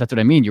ends? That's what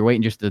I mean. You're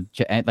waiting just to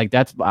like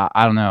that's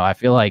I don't know. I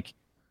feel like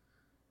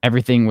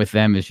everything with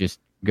them is just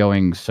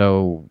going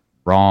so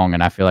wrong,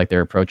 and I feel like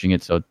they're approaching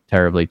it so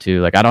terribly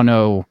too. Like I don't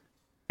know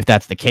if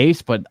that's the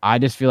case, but I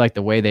just feel like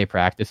the way they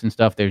practice and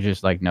stuff, they're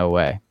just like no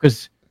way,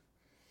 because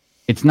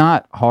it's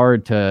not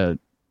hard to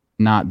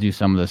not do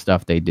some of the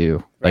stuff they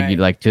do. Like you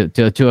like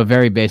to a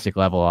very basic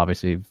level,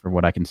 obviously, for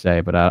what I can say,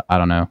 but I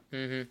don't know.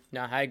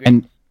 No, I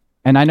agree.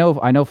 And I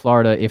know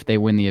Florida, if they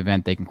win the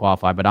event, they can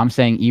qualify. But I'm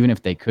saying even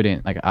if they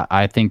couldn't, like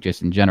I think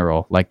just in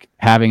general, like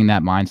having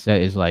that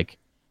mindset is like.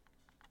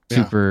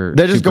 Super.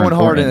 They're just going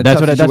hard in a tough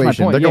situation. That's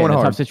my point. They're going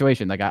hard. Tough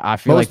situation. Like I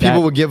feel most like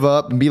people would give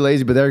up and be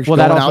lazy, but they're going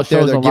out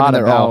there. They're giving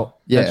their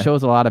all. Yeah, that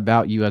shows a lot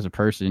about you as a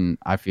person.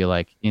 I feel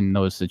like in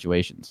those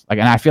situations, like,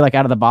 and I feel like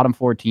out of the bottom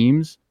 4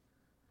 teams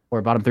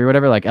or bottom 3,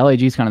 whatever, like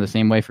LAG is kind of the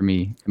same way for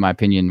me, in my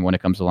opinion. When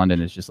it comes to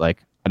London, it's just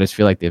like I just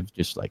feel like they've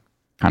just like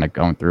kind of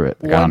going through it.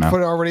 Like, I don't know. 1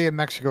 foot already in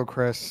Mexico,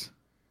 Chris.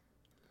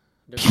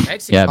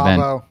 Yeah,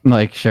 Ben.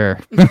 Like, sure.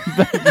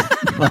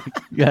 Like,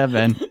 yeah,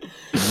 Ben.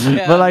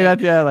 Yeah, but like that,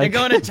 yeah. Like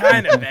they're going to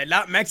China, Ben,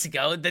 not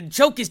Mexico. The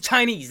joke is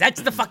Chinese.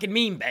 That's the fucking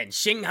meme, Ben.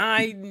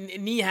 Shanghai,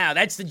 ni hao.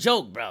 That's the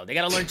joke, bro. They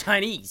gotta learn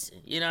Chinese.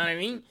 You know what I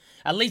mean?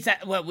 At least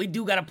we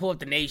do gotta pull up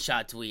the Nate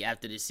tweet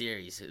after this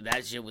series.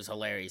 That shit was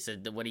hilarious.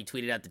 When he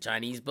tweeted out the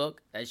Chinese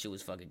book, that shit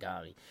was fucking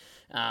comedy.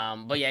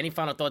 But yeah, any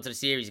final thoughts of the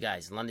series,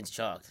 guys? London's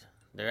chalked.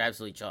 They're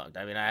absolutely chalked.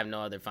 I mean, I have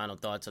no other final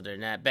thoughts other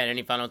than that. Ben,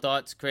 any final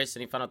thoughts? Chris,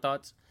 any final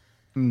thoughts?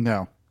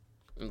 No.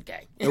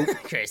 Okay.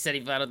 Chris,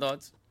 any final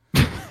thoughts?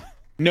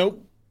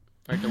 Nope.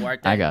 Or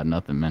Duarte? I got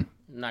nothing, man.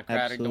 Not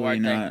Crowder, Absolutely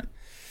Duarte. not.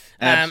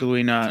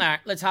 Absolutely not. All right,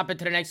 let's hop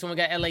into the next one. We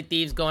got LA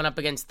Thieves going up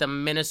against the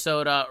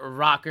Minnesota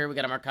Rocker. We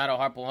got a Mercado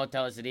Hardpoint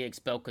Hotel as the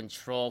Expel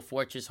Control,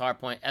 Fortress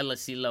Hardpoint, El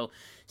Asilo,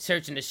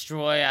 Search and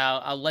Destroy.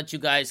 I'll let you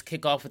guys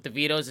kick off with the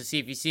vetoes to see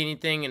if you see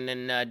anything, and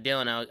then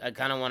Dylan, I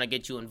kind of want to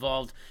get you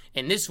involved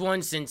in this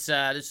one since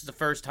this is the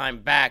first time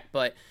back.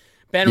 But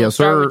Ben, we'll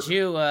start with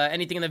you.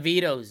 Anything in the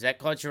vetoes that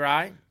caught your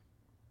eye?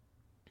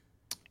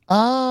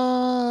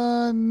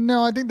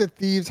 No, I think the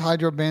Thieves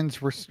Hydra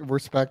bans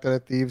respected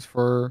at Thieves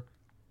for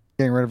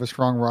getting rid of a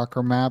strong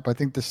rocker map. I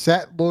think the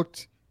set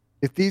looked.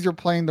 If these are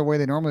playing the way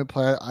they normally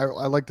play, I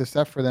like the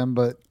set for them.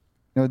 But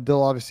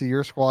Dill, obviously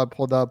your squad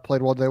pulled up,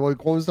 played well today.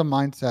 What was the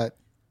mindset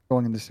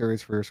going in the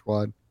series for your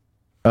squad?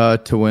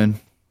 To win.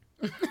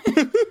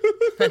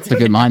 That's a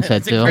good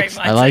mindset, Dill.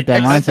 I like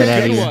that mindset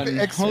out of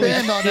you.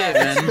 Expand on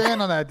that.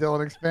 Expand on that,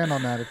 Dylan. Expand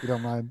on that if you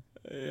don't mind.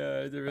 Yeah,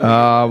 it's a really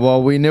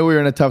Well, we knew we were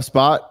in a tough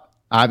spot.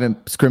 I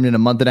haven't scrimmed in a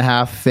month and a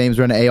half. Fame's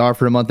run an AR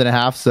for a month and a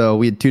half, so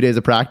we had 2 days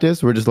of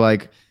practice. We're just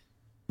like,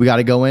 we got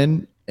to go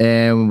in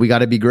and we got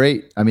to be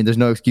great. I mean, there's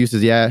no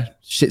excuses. Yeah,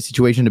 shit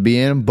situation to be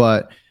in,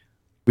 but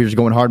we were just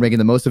going hard, making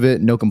the most of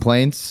it. No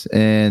complaints,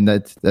 and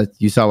that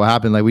you saw what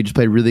happened. Like we just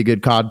played really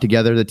good COD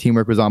together. The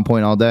teamwork was on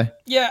point all day.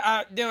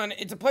 Yeah, Dylan,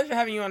 it's a pleasure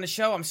having you on the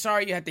show. I'm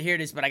sorry you had to hear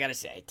this, but I gotta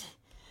say it.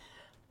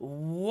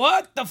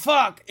 What the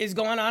fuck is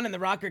going on in the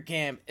Rocker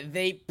camp?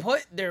 They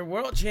put their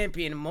world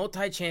champion,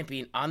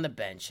 multi-champion on the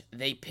bench.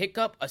 They pick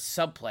up a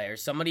sub player,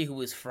 somebody who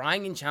was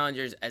frying in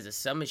challengers as a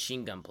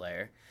submachine gun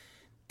player.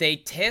 They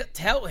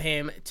tell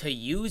him to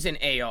use an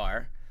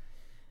AR.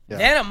 Yeah.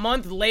 Then a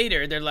month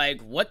later, they're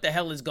like, what the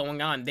hell is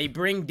going on? They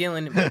bring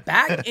Dylan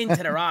back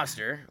into the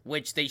roster,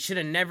 which they should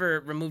have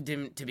never removed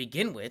him to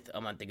begin with a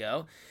month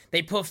ago.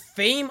 They put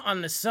Fame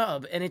on the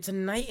sub, and it's a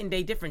night and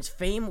day difference.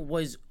 Fame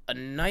was a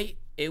night.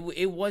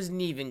 It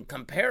wasn't even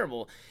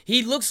comparable.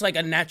 He looks like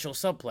a natural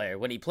sub player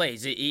when he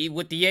plays.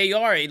 With the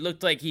AR, it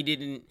looked like he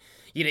didn't,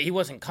 he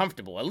wasn't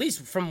comfortable. At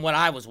least from what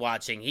I was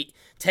watching.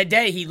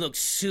 Today, he looked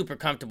super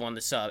comfortable on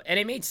the sub. And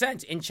it made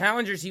sense. In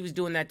Challengers, he was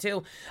doing that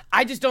too.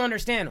 I just don't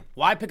understand.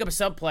 Why pick up a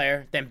sub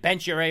player, then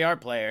bench your AR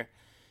player?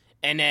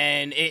 And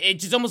then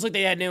it's just almost like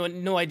they had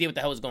no idea what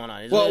the hell was going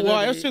on.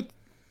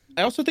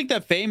 I also think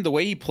that Fame, the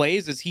way he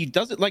plays is he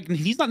doesn't like,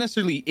 he's not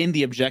necessarily in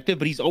the objective,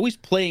 but he's always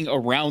playing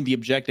around the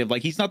objective.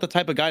 Like he's not the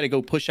type of guy to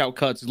go push out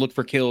cuts, look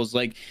for kills.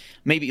 Like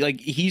maybe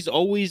like he's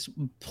always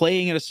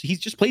playing he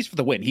just plays for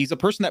the win. He's a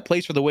person that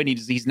plays for the win.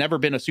 He's never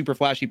been a super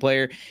flashy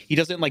player. He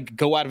doesn't like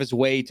go out of his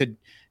way to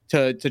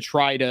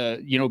try to,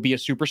 be a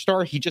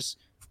superstar. He just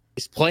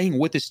is playing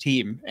with his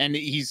team and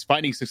he's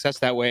finding success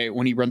that way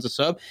when he runs a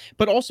sub.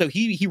 But also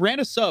he ran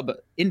a sub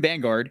in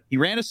Vanguard. He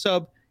ran a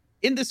sub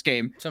in this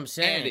game, so I'm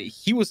saying. And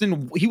he was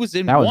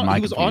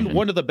on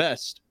one of the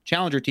best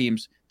challenger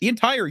teams the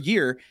entire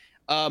year.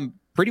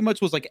 Pretty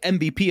much was like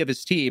MVP of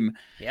his team.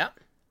 Yeah,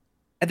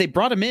 and they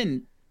brought him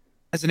in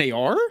as an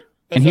AR,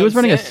 and he was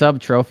running a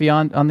sub trophy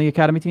on the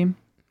academy team.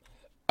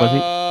 Was he?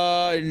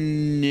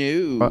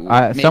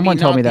 No. Someone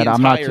told me that.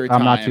 I'm not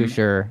too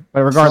sure.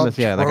 But regardless,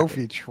 sub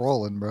trophy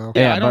trolling, bro.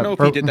 Yeah, I don't know if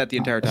he did that the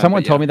entire time.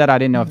 Someone told me that. I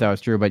didn't know if that was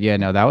true, but yeah,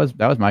 no, that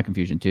was my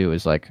confusion too.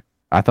 Is like.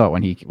 I thought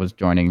when he was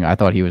joining, I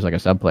thought he was like a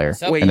sub player.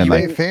 Wait, and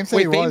then Fame's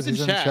in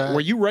chat.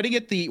 Were you running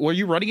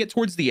it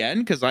towards the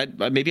end? Because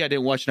maybe I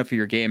didn't watch enough of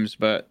your games,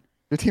 but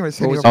your team was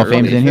Fame's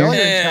in here.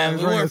 Yeah,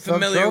 we weren't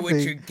familiar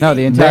with your game. No,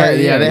 the entire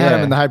they had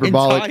him in the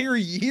hyperbolic. Entire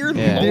year,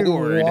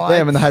 Lord. They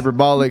have him in the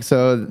hyperbolic,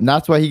 so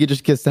that's why he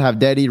just gets to have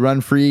Daddy run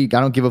free. I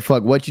don't give a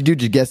fuck what you do,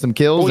 just get some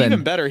kills. Well,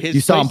 even better,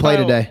 you saw him play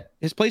today.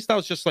 His playstyle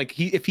is just like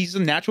if he's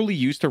naturally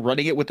used to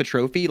running it with the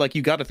trophy, like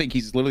you got to think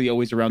he's literally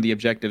always around the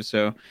objective.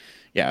 So.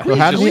 Yeah. So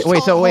how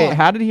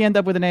did he end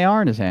up with an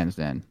AR in his hands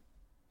then?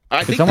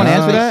 I think someone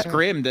answer that?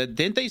 Scrimmed.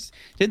 Didn't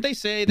they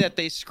say that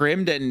they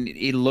scrimmed and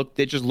it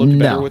just looked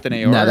better with an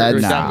AR? No,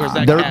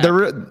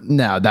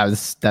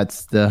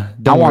 that's the.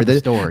 Don't worry. The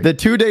story. The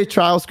 2-day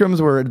trial scrims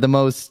were the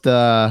most. They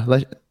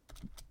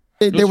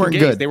weren't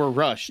good. They were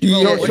rushed.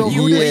 What are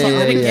you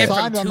gonna get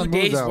from 2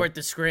 days worth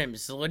of scrims?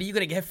 So what are you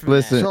gonna get from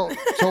that?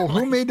 So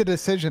who made the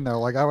decision though?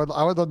 Like I would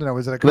love to know.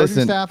 Was it a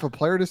coaching staff, a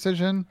player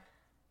decision?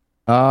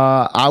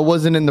 I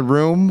wasn't in the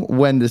room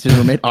when decisions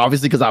were made,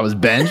 obviously, because I was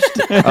benched.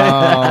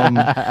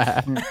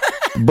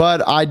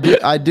 But I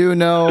do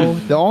know.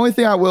 The only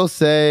thing I will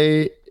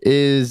say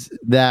is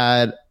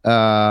that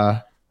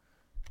there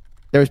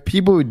was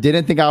people who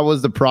didn't think I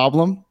was the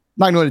problem. I'm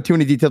not going into too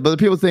many details, but the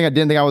people think I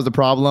didn't think I was the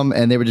problem,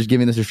 and they were just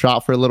giving this a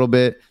shot for a little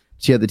bit.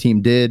 See how the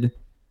team did.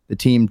 The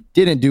team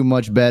didn't do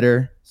much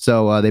better,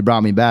 so they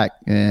brought me back,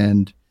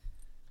 and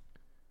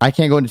I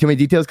can't go into too many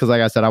details because,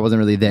 like I said, I wasn't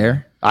really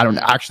there. I don't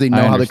actually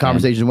know how the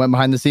conversation went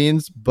behind the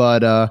scenes, but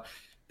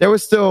there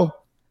was still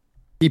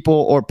people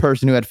or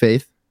person who had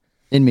faith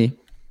in me.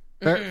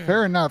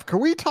 Fair enough. Can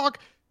we talk?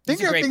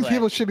 Think of things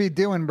people should be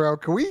doing, bro.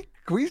 Can we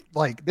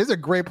like? This is a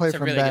great play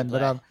from Ben,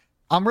 but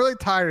I'm really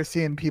tired of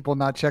seeing people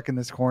not checking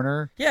this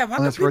corner. Yeah, why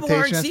come people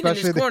aren't seeing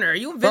this corner? Are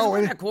you invisible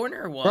in that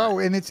corner or what? Bro,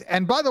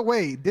 and by the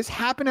way, this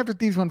happened after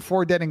Thieves went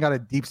 4 dead and got a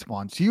deep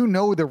spawn. So you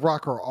know the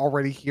Rocker are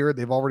already here.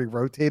 They've already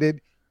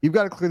rotated. You've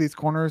got to clear these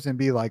corners and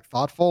be like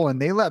thoughtful. And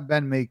they let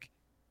Ben make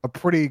a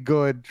pretty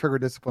good trigger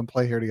discipline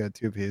play here to get a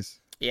 2-piece.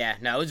 Yeah,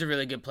 no, it was a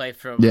really good play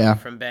from Ben.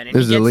 And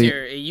he gets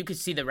here. You could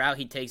see the route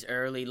he takes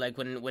early, like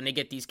when they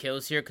get these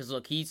kills here. Because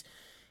look, he's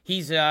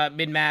He's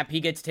mid-map. He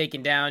gets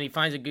taken down. He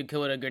finds a good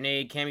kill with a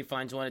grenade. Cammy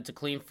finds one. It's a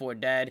clean 4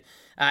 dead.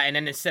 And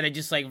then instead of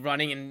just like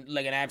running and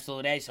like an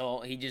absolute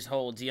asshole, he just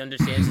holds. He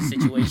understands the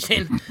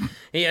situation.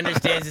 He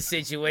understands the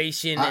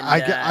situation,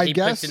 and he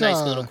puts a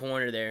nice little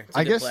corner there.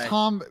 I guess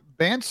Tom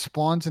Bance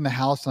spawns in the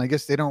house, and I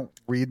guess they don't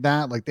read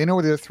that. Like they know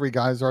where the other 3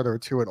 guys are. There were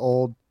 2 at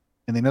old,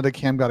 and they know that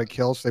Cam got a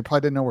kill, so they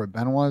probably didn't know where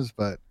Ben was.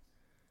 But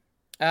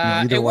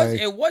it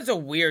was a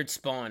weird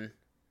spawn.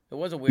 It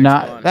was a weird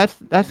spawn.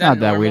 That's not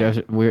that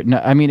weird. No,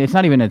 I mean, it's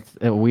not even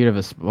a weird of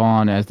a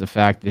spawn as the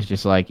fact it's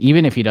just like,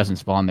 even if he doesn't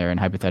spawn there and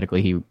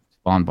hypothetically he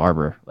spawned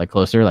Barber like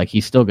closer, like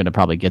he's still gonna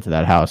probably get to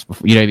that house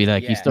before, you know what I mean?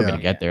 Like he's still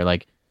gonna get there.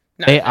 Like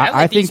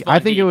I think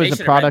it was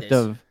a product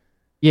of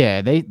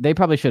they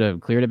probably should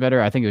have cleared it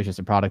better. I think it was just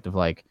a product of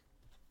like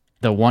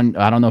the one,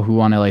 I don't know who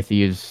on LA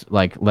Thieves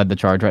like led the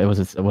charge, right? Was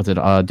it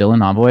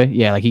Dylan Envoy?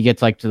 Yeah, like he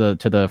gets like to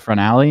the front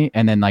alley,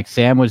 and then like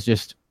Sam was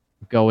just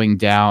going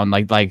down,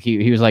 like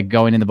he was like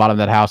going in the bottom of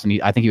that house, and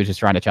I think he was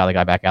just trying to chow the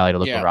guy back alley to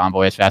look over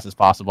Envoy as fast as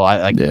possible.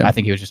 I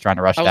think he was just trying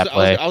to rush that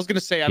play. I was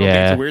gonna say I don't think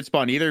it's a weird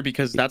spawn either,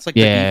 because that's like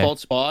the default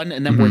spawn,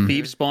 and then where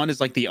Thieves spawn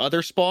is like the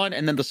other spawn,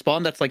 and then the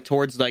spawn that's like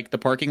towards like the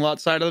parking lot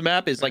side of the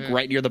map is like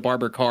right near the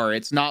Barber car.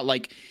 It's not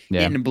like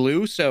in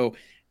blue, so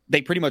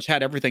they pretty much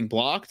had everything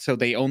blocked, so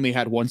they only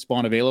had one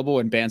spawn available,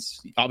 and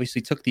Bance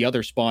obviously took the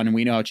other spawn, and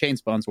we know how chain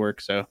spawns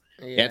work, so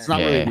it's not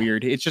really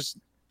weird. It's just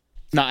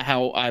not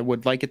how I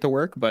would like it to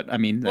work, but I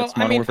mean, that's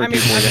Modern Warfare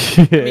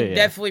 2.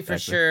 Definitely for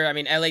sure. I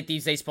mean, LA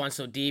Thieves, they spawn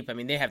so deep. I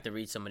mean, they have to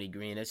read somebody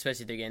green,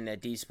 especially if they're getting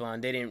that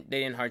despawn. They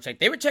didn't hard check.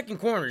 They were checking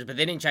corners, but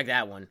they didn't check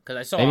that one, because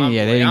I saw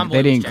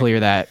they didn't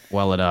clear that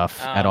well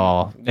enough at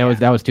all.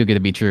 That was too good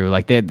to be true.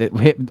 Like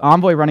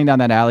Envoy running down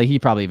that alley, he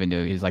probably even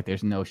knew. He's like,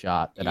 there's no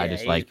shot that I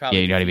just like,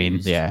 you know what I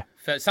mean? Yeah.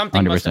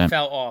 Something 100%. Must have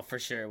fell off for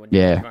sure when he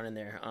was running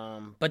there.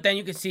 But then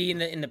you can see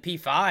in the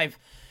P5.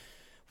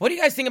 What do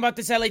you guys think about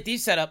this LA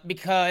Thieves setup?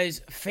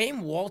 Because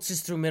Fame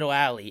waltzes through middle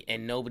alley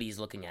and nobody's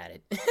looking at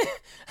it.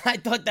 I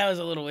thought that was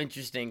a little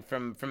interesting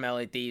from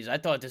LA Thieves. I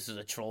thought this was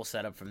a troll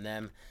setup from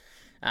them.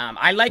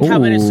 I like how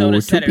Minnesota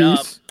set it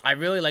up. I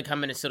really like how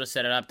Minnesota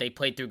set it up. They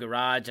played through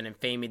garage, and then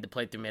Fame made the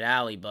play through mid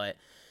alley. But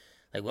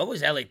like, what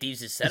was LA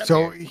Thieves' setup?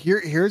 So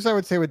here's I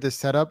would say with this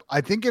setup.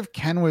 I think if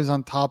Ken was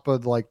on top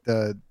of like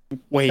the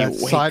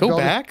go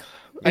back.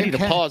 I need a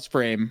pause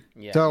frame.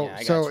 So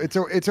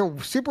it's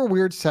a super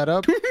weird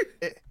setup.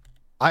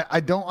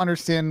 I don't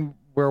understand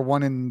where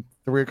 1 and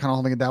 3 are kind of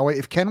holding it that way.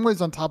 If Ken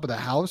was on top of the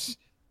house,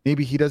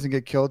 maybe he doesn't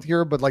get killed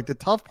here. But like the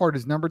tough part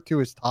is number 2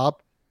 is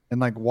top,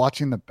 and like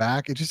watching the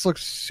back, it just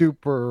looks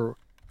super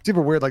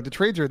weird. Like the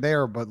trades are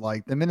there, but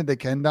like the minute they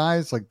Ken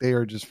dies, like they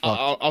are just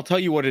fucked. I'll tell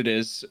you what it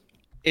is.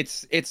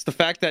 It's the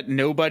fact that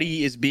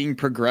nobody is being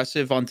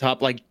progressive on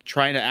top, like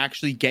trying to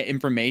actually get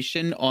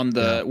information on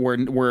the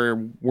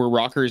where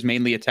Rocker is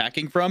mainly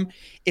attacking from.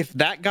 If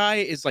that guy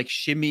is like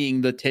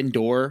shimmying the tin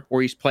door,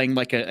 or he's playing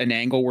like an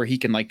angle where he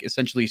can like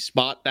essentially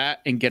spot that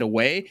and get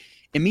away,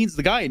 it means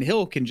the guy in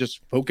Hill can just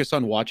focus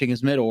on watching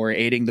his middle or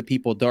aiding the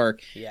people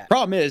dark.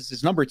 Problem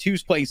is number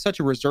 2's playing such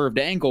a reserved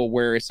angle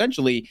where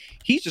essentially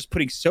he's just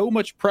putting so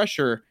much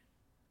pressure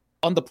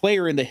on the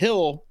player in the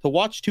Hill to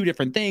watch 2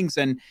 different things.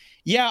 And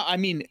I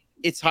mean,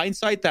 it's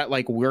hindsight that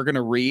like we're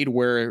gonna read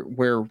where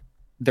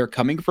they're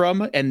coming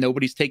from, and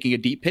nobody's taking a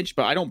deep pinch.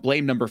 But I don't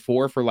blame number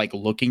 4 for like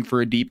looking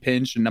for a deep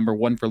pinch and number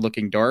 1 for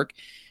looking dark.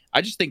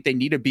 I just think they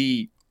need to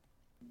be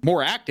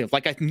more active.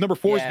 Like number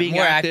 4 is being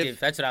more active.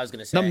 That's what I was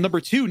gonna say.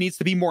 Number 2 needs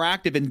to be more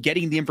active in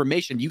getting the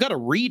information. You got to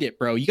read it,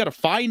 bro. You got to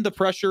find the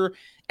pressure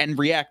and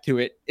react to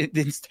it.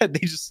 Instead, they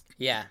just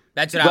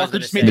that's what I was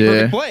gonna say. Rocker just made the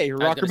perfect play.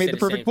 Rocker made the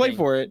perfect play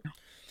for it.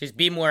 Just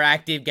be more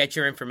active, get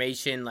your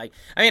information. Like,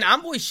 I mean,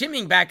 Envoy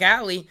shimmying back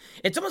alley.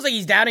 It's almost like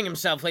he's doubting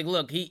himself. Like,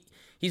 look,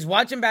 he's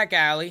watching back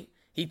alley.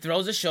 He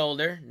throws a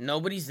shoulder.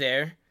 Nobody's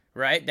there,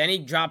 right? Then he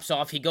drops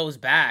off. He goes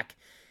back.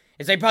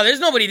 It's like, bro, there's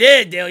nobody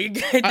there, Dale. You're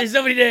good. There's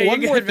nobody there.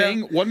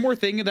 One more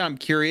thing that I'm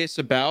curious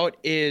about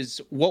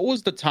is what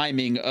was the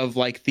timing of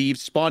like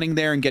Thieves spawning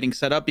there and getting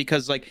set up?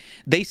 Because like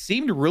they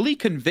seemed really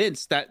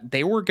convinced that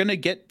they were gonna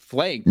get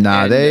flanked.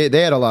 Nah, they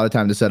had a lot of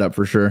time to set up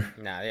for sure.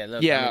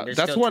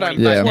 That's what I'm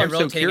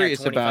so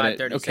curious about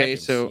it. Okay,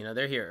 seconds. So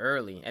they're here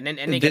early, and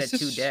they get a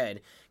 2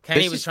 dead.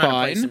 Kenny was trying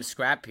to play some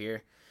scrap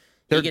here.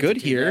 They're good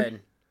here.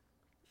 Dead,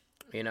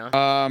 you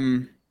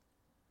know.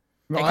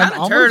 They kind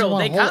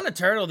of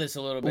turtle this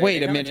a little bit.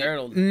 Wait a minute.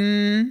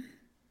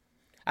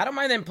 I don't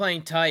mind them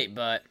playing tight,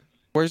 but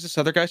where's this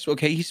other guy?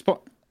 Okay, he's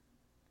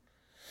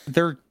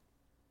they're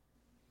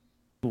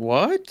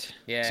what?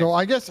 Yeah. So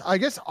I guess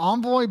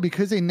Envoy,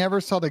 because they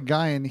never saw the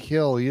guy in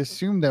Hill, he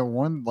assumed that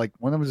one of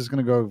them was just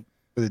gonna go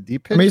for the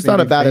deep pitch. I mean, it's not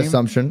a bad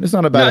assumption. It's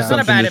not a bad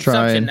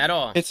assumption at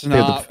all. It's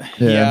not.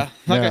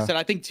 Like I said,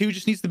 I think 2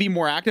 just needs to be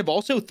more active.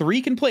 Also,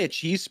 3 can play a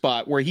cheese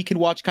spot where he can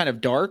watch kind of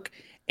dark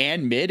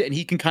and mid, and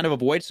he can kind of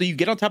avoid. So you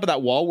get on top of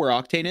that wall where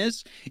Octane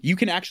is, you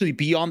can actually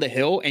be on the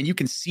hill and you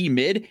can see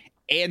mid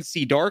and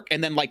see dark.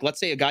 And then, like, let's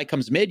say a guy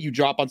comes mid, you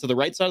drop onto the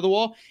right side of the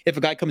wall. If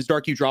a guy comes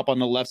dark, you drop on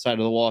the left side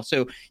of the wall.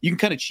 So you can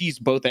kind of cheese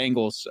both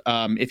angles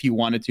if you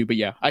wanted to. But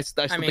yeah, I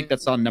still think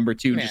that's on number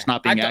 2, just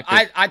not being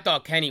active. I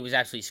thought Kenny was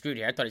actually screwed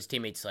here. I thought his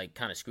teammates like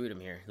kind of screwed him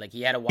here. Like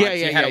he had to watch.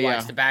 He had to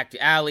watch the back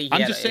alley.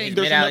 I'm just saying,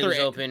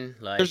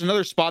 there's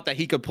another spot that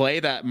he could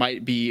play that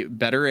might be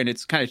better, and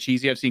it's kind of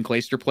cheesy. I've seen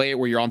Clayster play it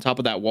where you're on top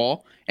of that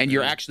wall and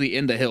you're actually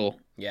in the hill.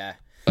 Yeah.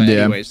 But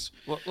anyways,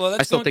 well,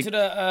 let's go to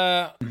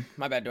the.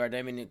 My bad, Duarte.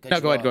 I mean,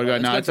 no, go ahead.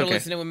 No, it's okay.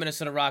 Listening with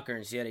Minnesota Rocker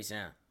and see how they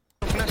sound.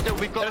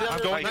 We've got.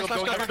 I'm going.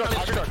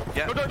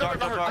 Yeah, dark,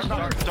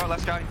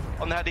 last guy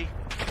on the heady.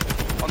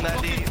 On the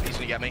heady, he's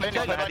gonna get me. On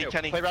the heady,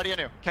 Kenny. Play ready on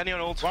you. Kenny on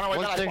ult. Run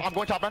away, I'm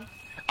going top man.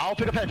 I'll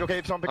pick up hedge, okay?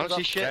 If someone picks up.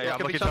 I shit. Yeah,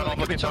 I'm looking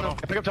tunnel.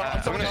 Pick up tunnel.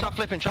 I'm gonna start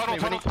flipping. Tunnel. I'm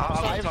telling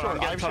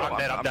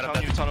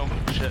you tunnel.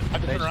 Shit.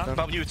 I'm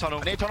telling you tunnel.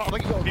 I need tunnel.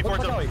 Before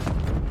tunnel.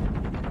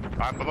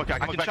 I can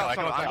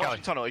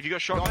back tunnel. If you go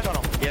short,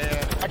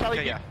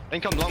 yeah.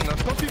 Income long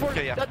though.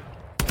 Okay, yeah.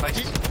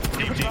 Nice. Deep.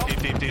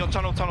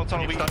 Tunnel. Tunnel. 2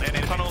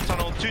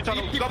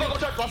 tunnel.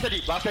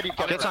 Last heady.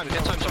 Get time.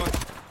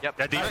 Yep.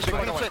 Yeah, deep.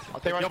 One more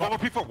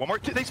P4. One more.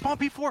 They spawn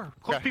P4.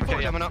 Close P4.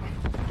 Okay, coming up.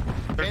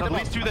 There's at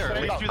least 2 there.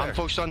 I'm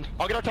full stun.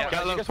 I'll get our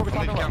tunnel. You guys focus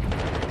on the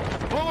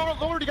tunnel.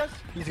 Lower, you guys.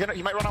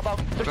 He might run out.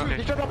 He's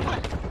trying to up.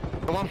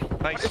 Come on.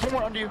 Nice. It's one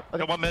more under you. I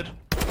got one mid.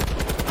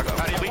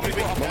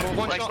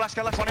 Last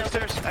guy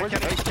upstairs.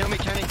 Kill me,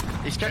 Kenny.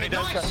 He's Kenny.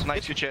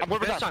 Nice, good shit.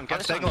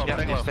 Stay low.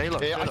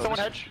 I saw one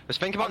hedge. Let's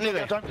think about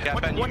neither. Yeah,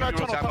 Ben, you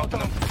tunnel.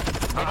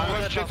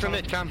 I'm straight from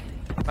mid, Cam.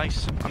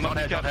 Nice. I'm on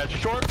hedge.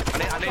 Short. I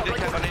need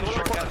the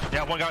short.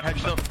 Yeah, one guy on hedge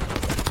still.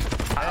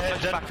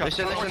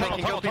 Listen, they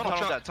can go people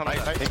tunnel.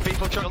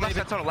 People tunnel.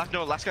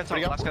 Last guy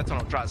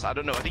tunnel. Draz, I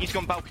don't know. I think he's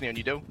gone balcony and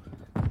you do.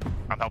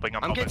 I'm helping.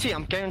 I'm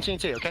guaranteeing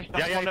T, okay?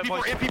 Yeah.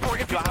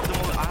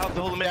 P4. I have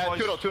the whole mid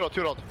boys. Two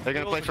ult. They're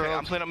gonna play for.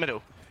 I'm playing up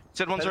middle.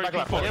 Said one's already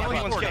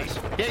P4. One's gate.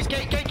 Yeah, he's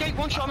gate.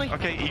 One shot me.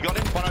 Okay, you got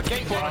him. One on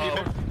gate.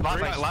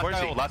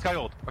 Last guy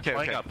old. Okay.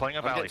 Playing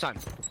up alley. Time.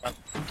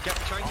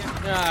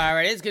 All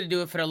right, it's gonna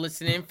do it for the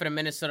listening for the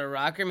Minnesota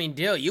Rocker. I mean,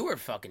 Dill, you were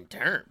fucking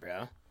turned,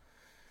 bro.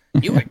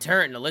 You were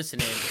turned to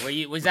listening.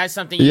 Was that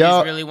something you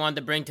just really wanted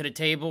to bring to the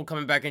table,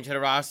 coming back into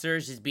the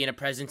rosters, just being a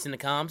presence in the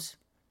comms?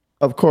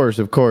 Of course.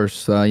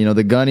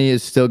 The gunny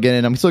is still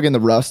I'm still getting the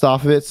rust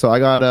off of it, so I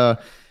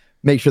gotta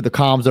make sure the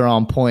comms are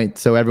on point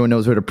so everyone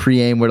knows where to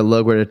pre-aim, where to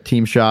look, where to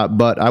team shot.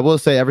 But I will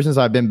say, ever since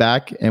I've been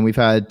back and we've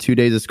had 2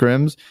 days of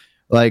scrims,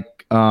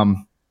 like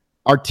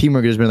our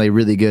teamwork has been like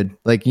really good.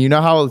 Like, you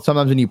know how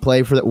sometimes when you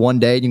play for that one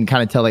day, you can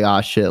kind of tell like, ah,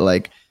 shit,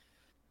 like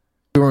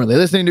we weren't really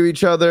listening to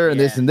each other and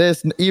this and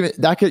this. And even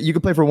that you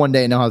could play for one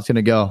day and know how it's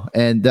gonna go.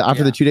 And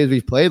after the 2 days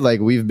we've played, like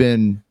we've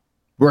been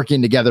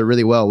working together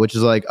really well, which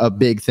is like a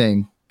big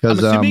thing. I'm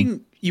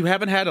assuming you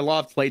haven't had a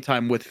lot of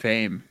playtime with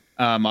Fame,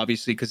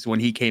 obviously, because when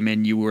he came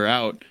in, you were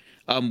out.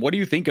 What do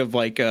you think of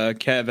like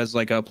Kev as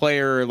like a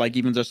player? Like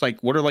even just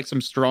like what are like some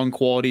strong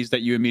qualities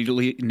that you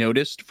immediately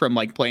noticed from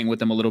like playing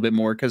with him a little bit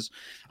more? Because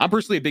I'm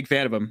personally a big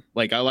fan of him.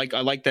 Like I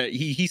like that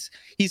he's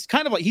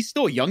kind of like he's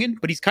still a youngin,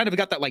 but he's kind of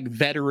got that like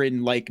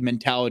veteran like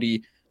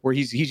mentality where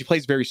he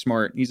plays very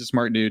smart. He's a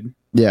smart dude.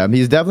 Yeah,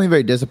 he's definitely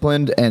very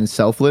disciplined and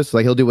selfless.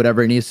 Like he'll do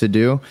whatever he needs to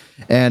do,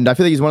 and I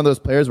feel like he's one of those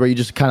players where you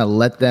just kind of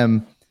let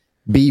them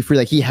be free.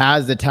 Like he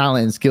has the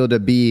talent and skill to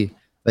be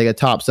like a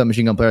top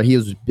submachine gun player. He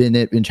has been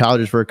in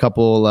Challengers for a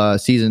couple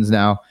seasons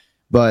now,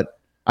 but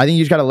I think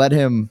you just got to let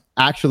him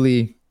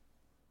actually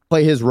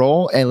play his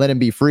role and let him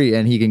be free,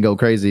 and he can go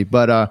crazy.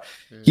 But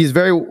he's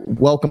very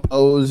well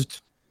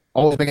composed,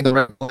 always making the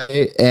right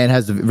play, and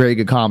has very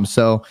good comms.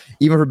 So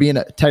even for being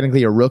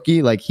technically a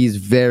rookie, like he's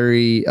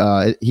very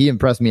he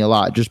impressed me a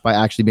lot just by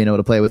actually being able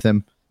to play with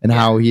him and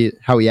how he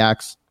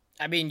acts.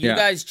 I mean, you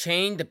guys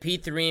chained the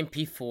P3 and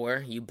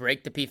P4. You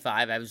break the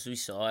P5, as we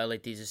saw.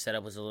 Like these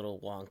setup was a little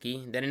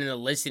wonky. Then in the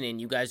listening,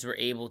 you guys were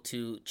able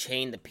to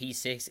chain the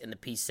P6 and the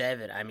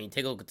P7. I mean,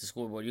 take a look at the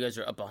scoreboard. You guys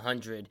are up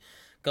 100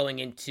 going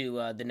into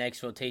the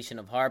next rotation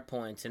of hard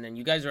points. And then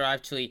you guys are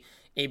actually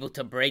able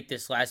to break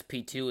this last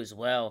P2 as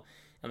well.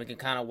 And we can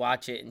kind of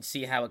watch it and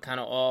see how it kind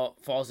of all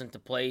falls into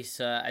place.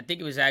 I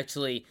think it was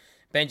actually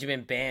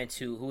Benjamin Bance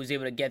who was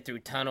able to get through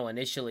tunnel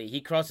initially.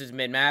 He crosses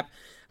mid-map.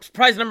 I'm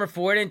surprised number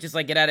 4 didn't just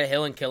like get out of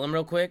hill and kill him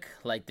real quick,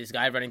 like this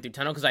guy running through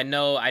tunnel, because I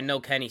know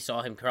Kenny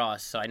saw him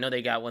cross, so I know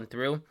they got one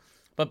through.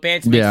 But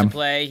Bance makes the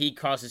play. He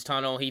crosses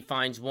tunnel. He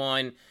finds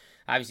one.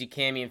 Obviously,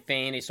 Cammy and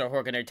Fane, they start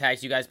horking their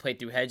attacks. You guys played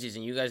through hedges,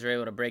 and you guys were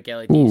able to break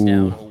LADs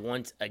down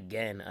once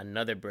again.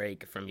 Another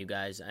break from you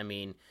guys. I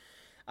mean,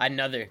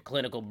 another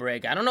clinical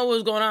break. I don't know what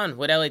was going on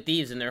with LA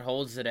Thieves and their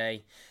holds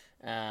today,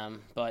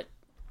 but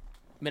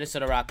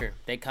Minnesota Rocker,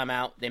 they come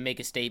out, they make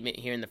a statement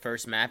here in the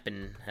first map,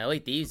 and LA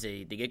Thieves,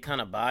 they get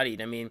kind of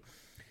bodied. I mean,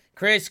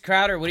 Chris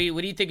Crowder, what do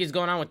you think is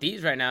going on with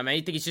Thieves right now, man?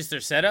 You think it's just their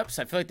setups?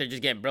 I feel like they're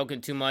just getting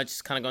broken too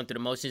much, kind of going through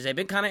the motions. They've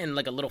been kind of in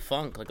like a little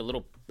funk, like a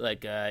little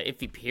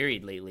iffy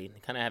period lately. They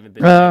kind of haven't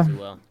been too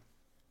well.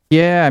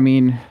 Yeah, I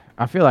mean,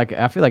 I feel like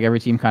every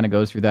team kind of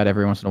goes through that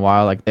every once in a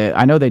while. Like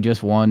I know they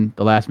just won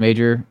the last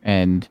major,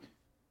 and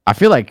I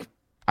feel like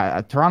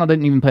Toronto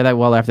didn't even play that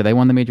well after they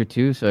won the major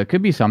too. So it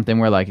could be something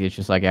where like it's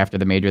just like after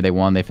the major they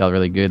won, they felt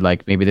really good.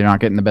 Like maybe they're not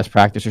getting the best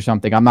practice or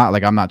something. I'm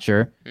not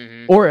sure.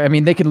 Mhm. Or I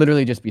mean, they could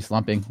literally just be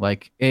slumping.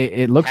 Like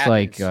it looks Happens.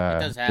 like It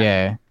does happen.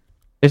 yeah.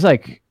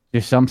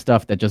 There's some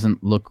stuff that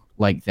doesn't look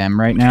like them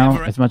right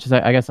now, as much as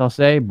I guess I'll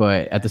say.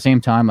 But at the same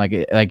time,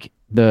 like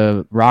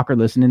the rocker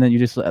listening that you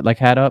just like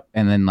had up,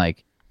 and then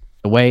like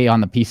the way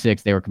on the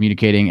P6 they were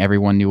communicating,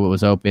 everyone knew it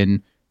was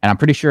open. And I'm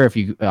pretty sure if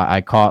you,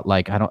 I caught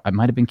like I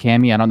might have been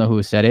Cammy. I don't know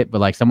who said it, but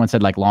like someone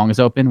said like long is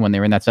open when they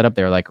were in that setup.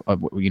 They were like,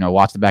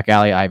 watch the back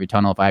alley. I have your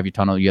tunnel. If I have your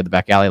tunnel, you have the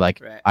back alley.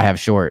 Like Right. I have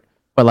short.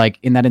 But like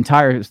in that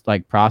entire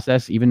like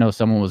process, even though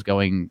someone was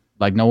going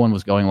like no one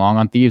was going long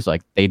on Thieves,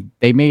 like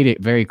they made it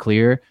very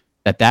clear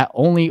that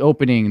only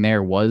opening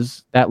there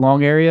was that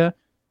long area.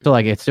 So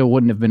like it still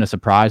wouldn't have been a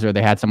surprise, or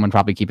they had someone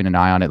probably keeping an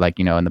eye on it, like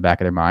in the back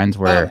of their minds.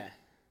 Where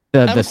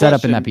the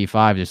setup in that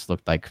P5 just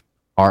looked like.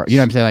 You know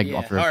what I'm saying?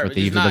 Like for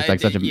Thieves, it looked like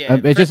such a.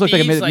 It just looked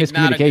like a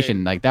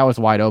miscommunication. Like that was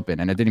wide open,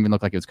 and it didn't even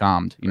look like it was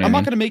calmed. You know, I'm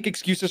not going to make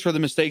excuses for the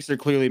mistakes they're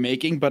clearly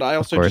making, but I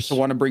also just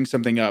want to bring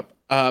something up.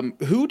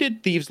 Who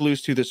did Thieves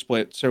lose to this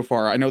split so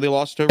far? I know they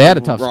lost to had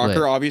a tough Rocker.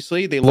 split.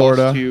 Obviously, they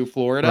Florida. lost to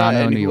Florida,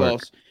 Toronto, and New who York.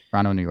 else?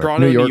 Toronto, New York.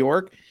 Toronto, New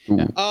York.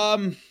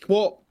 Yeah.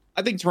 Well,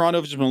 I think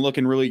Toronto's just been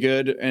looking really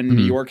good, and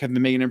New York have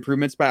been making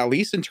improvements. But at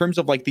least in terms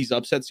of like these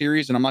upset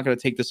series, and I'm not going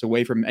to take this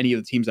away from any of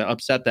the teams that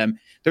upset them.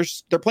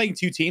 They're playing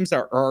two teams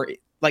that are.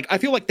 Like, I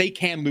feel like they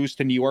can lose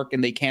to New York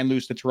and they can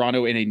lose to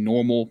Toronto in a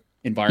normal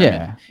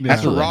environment. Yeah,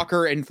 as for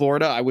Rocker and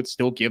Florida, I would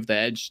still give the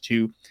edge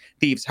to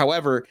Thieves.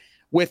 However,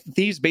 with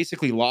Thieves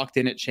basically locked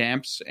in at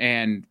champs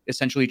and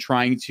essentially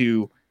trying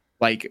to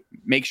like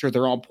make sure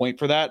they're on point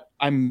for that,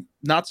 I'm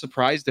not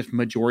surprised if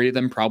majority of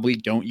them probably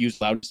don't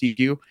use loud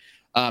CQ.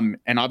 And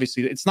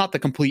obviously, it's not the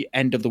complete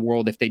end of the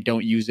world if they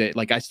don't use it.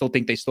 Like, I still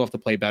think they still have to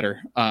play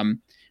better.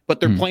 But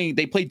they're playing.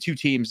 They played two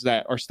teams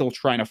that are still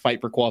trying to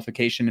fight for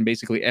qualification, and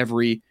basically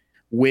every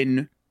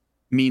win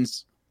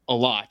means a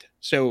lot.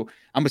 So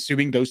I'm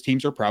assuming those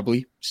teams are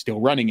probably still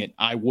running it.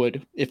 I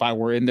would if I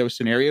were in those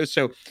scenarios.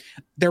 So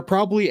they're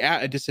probably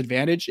at a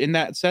disadvantage in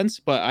that sense,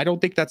 but I don't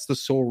think that's the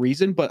sole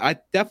reason. But I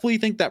definitely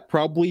think that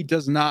probably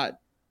does not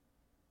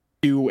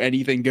do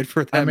anything good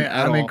for them.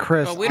 I mean,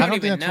 Chris, Well, we don't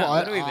even know.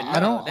 I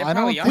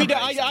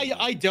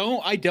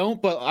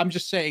don't. But I'm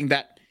just saying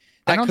that.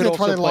 I don't could think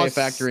also play a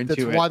factor into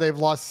that's it. why they've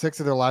lost 6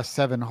 of their last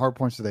 7 hard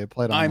points that they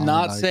played on. I'm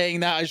not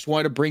saying that. I just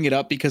wanted to bring it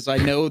up because I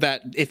know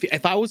that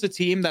if I was a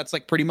team that's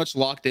like pretty much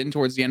locked in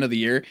towards the end of the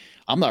year,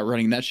 I'm not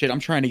running that shit.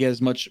 I'm trying to get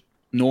as much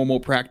normal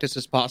practice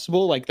as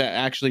possible, like that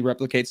actually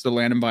replicates the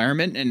LAN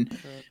environment. And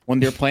when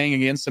they're playing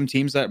against some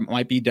teams that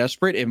might be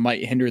desperate, it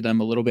might hinder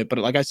them a little bit. But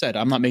like I said,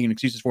 I'm not making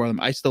excuses for them.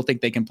 I still think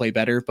they can play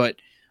better, but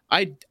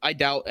I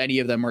doubt any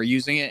of them are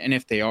using it. And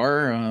if they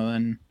are,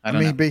 then I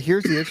don't know. But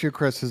here's the issue,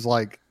 Chris, is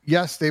like,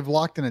 yes, they've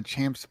locked in a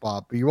champ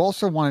spot, but you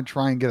also want to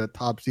try and get a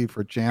top seed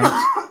for champs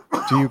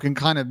so you can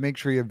kind of make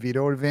sure you have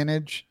veto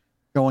advantage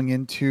going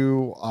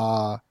into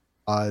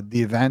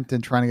the event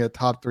and trying to get a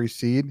top 3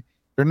 seed.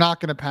 They're not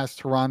going to pass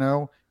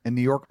Toronto, and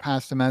New York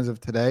passed them as of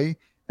today.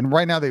 And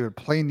right now they would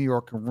play New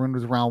York and win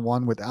round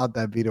 1 without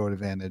that veto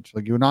advantage.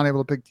 Like, you're not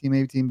able to pick team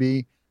A, team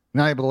B.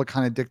 You're not able to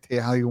kind of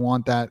dictate how you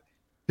want that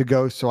to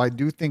go. So I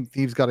do think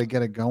Thieves got to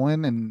get it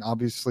going, and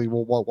obviously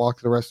we'll walk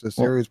through the rest of the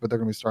series, but they're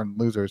going to be starting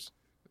losers.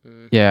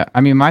 Yeah,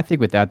 I mean, my thing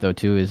with that though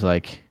too is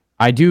like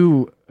I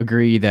do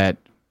agree that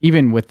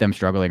even with them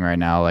struggling right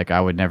now, like I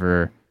would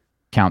never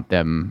count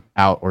them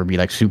out or be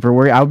like super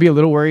worried. I would be a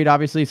little worried,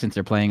 obviously, since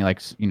they're playing like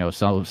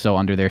so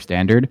under their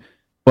standard.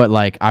 But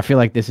like I feel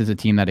like this is a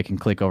team that it can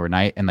click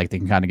overnight and like they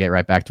can kind of get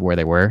right back to where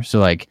they were. So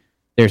like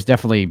there's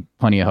definitely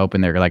plenty of hope in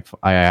there. Like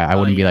I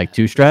wouldn't be like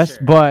too stressed.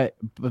 Sure.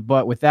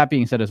 But with that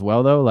being said as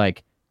well though,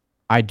 like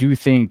I do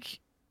think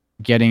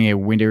getting a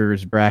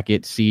winners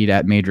bracket seed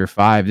at Major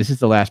 5, this is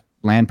the last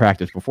LAN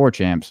practice before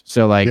champs.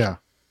 So like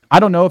I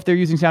don't know if they're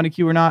using Sound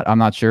EQ or not. I'm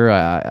not sure.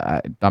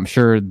 I'm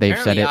sure they've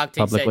Apparently, said it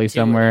publicly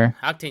somewhere.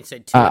 Octane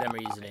said 2 of them are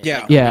using it.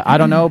 Yeah, I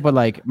don't know, but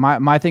like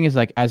my thing is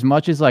like as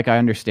much as like I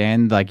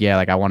understand like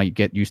like I want to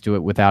get used to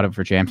it without it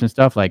for champs and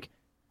stuff, like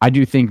I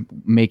do think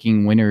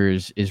making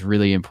winners is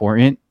really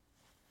important.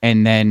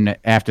 And then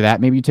after that,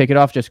 maybe you take it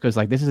off just because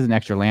like this is an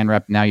extra LAN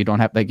rep. Now you don't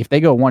have like if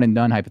they go 1 and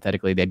done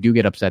hypothetically, they do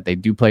get upset. They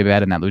do play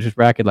bad in that losers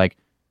bracket. Like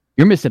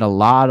you're missing a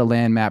lot of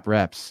LAN map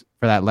reps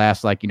for that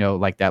last like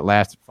that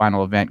last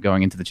final event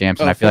going into the champs,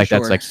 and I feel like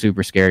that's like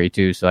super scary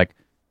too. So like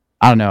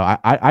I don't know.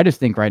 I just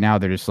think right now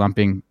they're just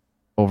slumping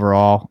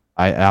overall.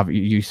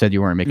 You said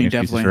you weren't making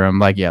excuses for them.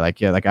 Like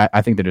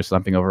I think they're just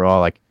slumping overall.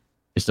 Like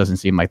it just doesn't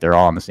seem like they're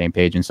all on the same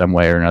page in some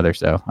way or another.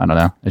 So I don't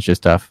know. It's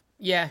just tough.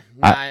 Yeah,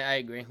 I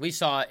agree. We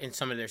saw it in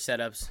some of their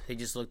setups. They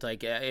just looked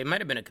like it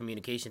might have been a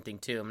communication thing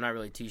too. I'm not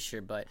really too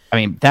sure, but I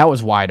mean that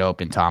was wide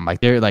open, Tom.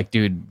 Like they're like,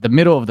 dude, the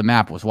middle of the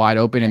map was wide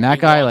open, and that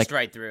guy like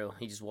right through.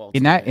 He just walked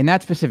in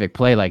that specific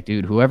play. Like,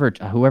 dude, whoever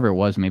it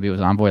was, maybe it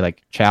was Envoy,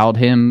 like chowed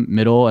him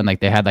middle, and like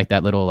they had like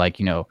that little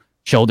like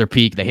shoulder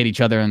peek. They hit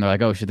each other, and they're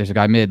like, oh shit, there's a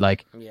guy mid.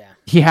 Like,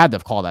 he had to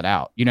call that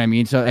out. You know what I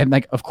mean? So, and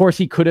like, of course,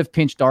 he could have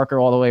pinched darker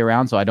all the way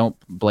around. So I don't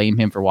blame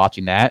him for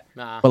watching that.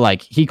 But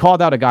like, he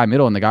called out a guy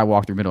middle, and the guy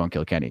walked through middle and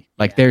killed Kenny.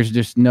 Like, there's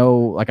just no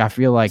like. I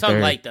feel like it's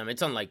unlike them.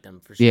 It's unlike them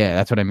for sure. Yeah,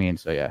 that's what I mean.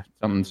 So yeah,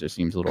 something just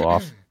seems a little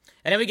off.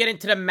 And then we get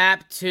into the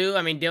map too.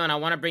 I mean, Dylan, I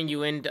want to bring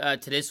you in to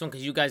this one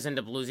because you guys end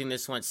up losing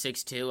this one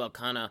 6-2. I'll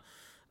kind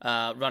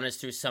of run us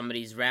through some of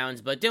these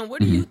rounds. But Dylan, what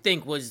do you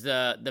think was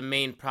the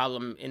main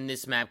problem in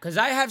this map? Because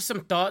I have some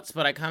thoughts,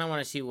 but I kind of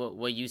want to see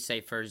what you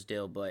say first,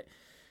 Dylan. But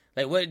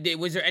like,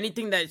 was there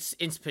anything that's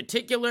in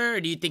particular,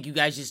 or do you think you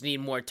guys just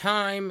need more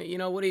time? You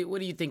know, what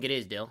do you think it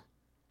is, Dylan?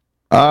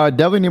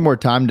 Definitely need more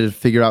time to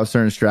figure out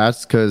certain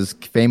strats because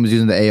Fame was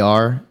using the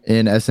AR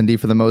in S&D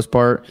for the most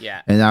part.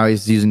 Yeah. And now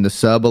he's using the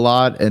sub a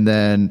lot. And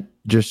then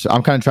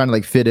I'm kind of trying to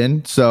like fit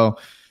in. So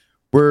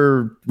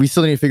we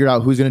still need to figure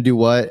out who's going to do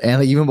what.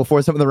 And like, even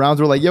before some of the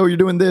rounds, we're like, yo, you're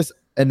doing this.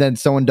 And then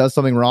someone does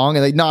something wrong.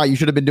 And like, nah, you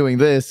should have been doing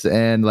this.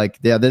 And like,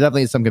 yeah, there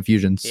definitely is some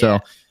confusion. Yeah.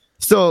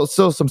 So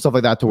still some stuff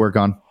like that to work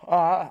on.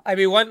 I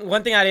mean,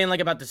 one thing I didn't like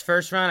about this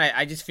first round,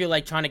 I just feel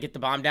like trying to get the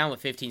bomb down with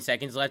 15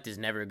 seconds left is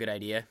never a good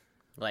idea.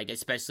 Like,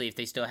 especially if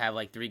they still have,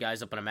 like, 3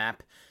 guys up on a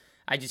map.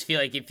 I just feel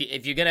like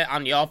if you're going to,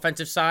 on the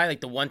offensive side,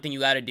 like, the one thing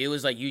you got to do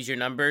is, like, use your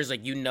numbers.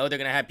 Like, you know they're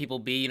going to have people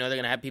B. You know they're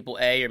going to have people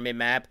A or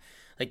mid-map.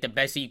 Like, the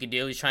best thing you could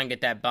do is try and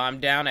get that bomb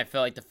down. I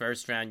felt like the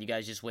first round, you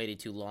guys just waited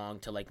too long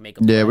to, like, make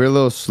a play. Yeah, we're a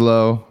little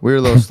slow. We were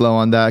a little slow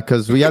on that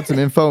because we had some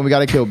info and we got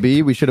to kill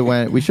B. We should have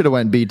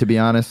went B, to be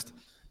honest.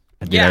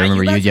 Yeah, I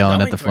remember you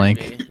yelling at the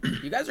flank.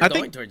 You guys are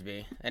going towards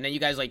B, and then you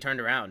guys, like,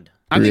 turned around.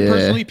 I think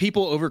personally,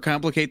 people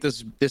overcomplicate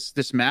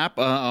this map.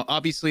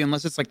 Obviously,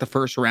 unless it's like the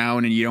first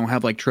round and you don't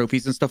have like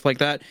trophies and stuff like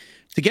that.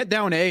 To get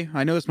down A,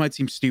 I know this might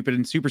seem stupid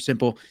and super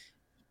simple.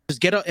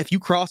 Just if you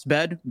cross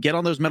bed, get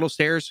on those metal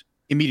stairs,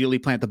 immediately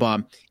plant the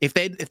bomb. If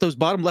those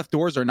bottom left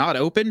doors are not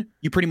open,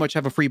 you pretty much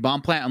have a free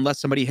bomb plant unless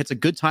somebody hits a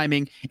good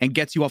timing and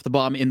gets you off the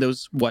bomb in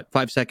those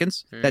 5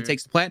 seconds that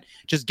takes the plant.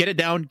 Just get it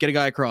down, get a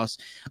guy across.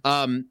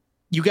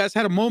 You guys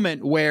had a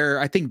moment where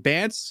I think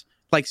Bance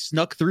like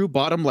snuck through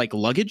bottom like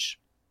luggage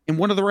in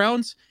one of the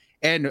rounds,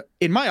 and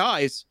in my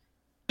eyes,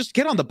 just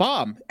get on the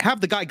bomb. Have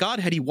the guy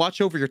Godheady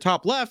watch over your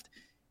top left.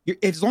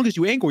 As long as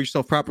you angle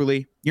yourself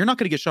properly, you're not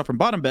going to get shot from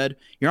bottom bed.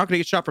 You're not going to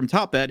get shot from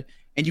top bed,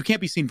 and you can't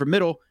be seen from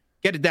middle.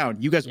 Get it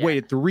down. You guys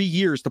waited 3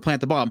 years to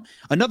plant the bomb.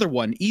 Another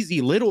one, easy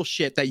little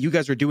shit that you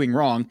guys are doing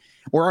wrong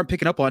or aren't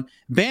picking up on.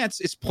 Bance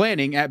is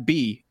planning at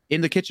B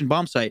in the kitchen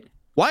bomb site.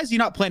 Why is he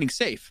not planning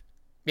safe?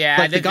 Yeah,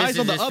 like the guys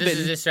on the oven. This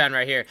is this round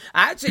right here.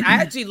 I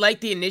actually like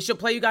the initial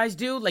play you guys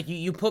do. Like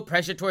you put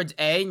pressure towards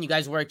A and you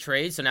guys work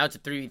trades, so now it's a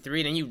 3v3,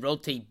 and then you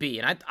rotate B.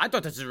 And I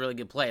thought this was a really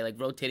good play, like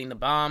rotating the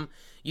bomb,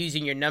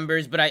 using your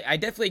numbers. But I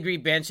definitely agree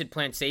Ben should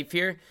plant safe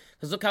here.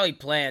 Because look how he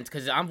plants.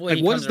 Because I'm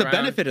like, what is the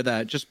benefit of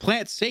that? Just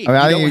plant safe.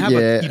 I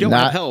mean, you don't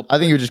have help. I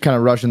think you're just kind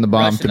of rushing the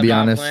bomb, to be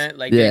honest.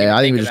 Like, yeah,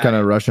 I think we're just kind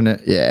of rushing it.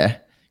 Yeah.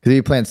 Because if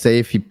he plants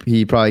safe,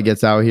 he probably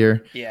gets out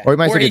here. Yeah. Or he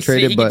might still get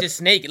traded, but he can just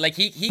snake it. Like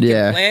he can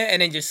plant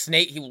and then just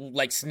snake. He will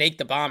like snake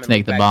the bomb. And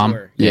snake the bomb.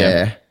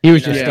 Yeah. He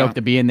was just stoked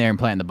to be in there and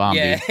plant the bomb.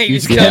 Yeah, dude. he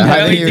was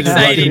excited. He's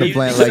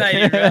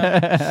excited,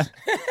 bro.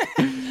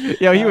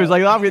 Yo, he was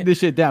like, "I'm getting this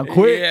shit down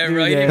quick." Yeah,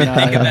 bro. He didn't even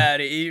think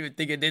about it. He even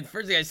think it did.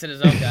 First thing I said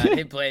is, "Oh God,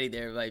 hit planting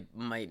there." Like,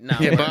 might not.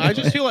 Yeah, but I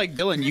just feel like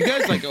Dylan, you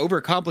guys like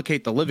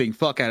overcomplicate the living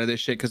fuck out of this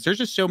shit because there's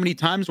just so many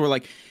times where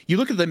like you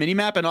look at the mini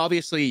map and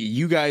obviously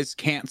you guys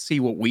can't see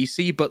what we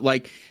see, but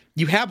like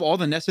you have all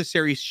the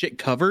necessary shit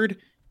covered.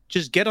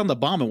 Just get on the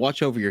bomb and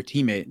watch over your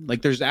teammate.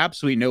 Like, there's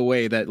absolutely no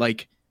way that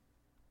like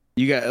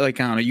you got like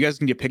I don't know. You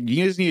guys need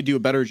to do a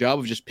better job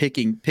of just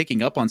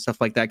picking up on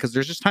stuff like that because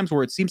there's just times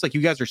where it seems like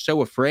you guys are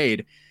so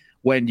afraid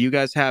when you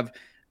guys have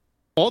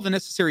all the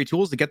necessary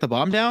tools to get the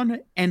bomb down,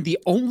 and the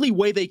only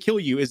way they kill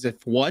you is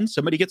if one,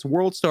 somebody gets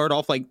world starred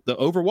off like the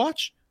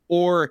Overwatch,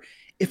 or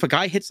if a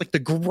guy hits like the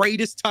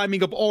greatest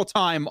timing of all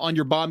time on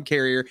your bomb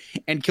carrier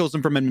and kills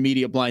him from an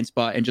immediate blind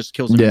spot and just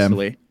kills him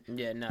instantly.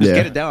 Yeah, no. Just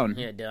get it down.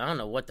 Yeah, dude, I don't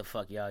know what the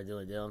fuck y'all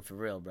doing, Dylan, for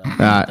real, bro.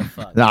 Nah,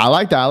 I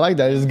like that.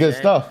 This is good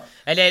stuff.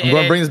 And then, I'm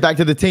going to bring this back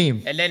to the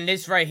team. And then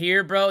this right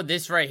here, bro,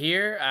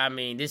 I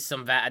mean, this is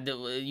some,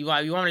 you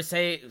want me to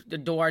say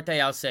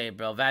Duarte, I'll say it,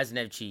 bro.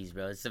 Vaznev cheese,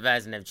 bro. It's the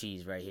Vaznev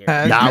cheese right here.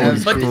 That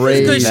was but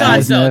great. This is good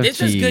shots, though.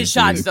 This is good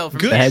shots, though.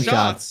 Good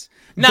shots.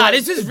 Nah,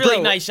 this is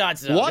really nice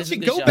shots, though. Watch it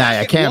go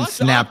back. Cam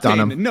snapped on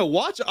him. No,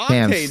 watch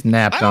Octane. Cam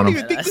snapped on him.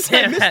 I don't even think this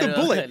guy missed a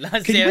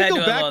bullet. Can you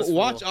go back?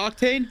 Watch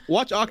Octane.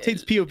 Watch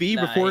Octane's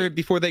POV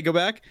before they go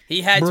back.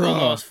 He had to have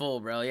lost full,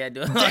 bro. Yeah,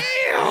 dude.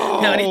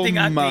 Damn. Anything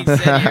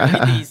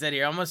he said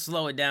here. I'm gonna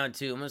slow it down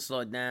too. Let's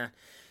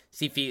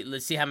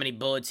see how many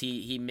bullets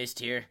he missed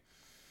here.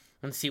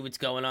 Let's see what's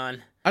going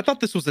on. I thought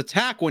this was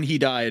attack when he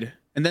died.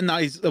 and then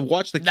I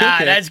watched the kill Nah,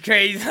 cam. that's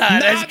crazy.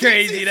 That's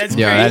crazy. That's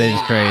Yo, crazy. that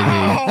is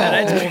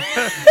crazy.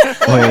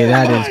 Oh. Wait,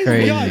 that is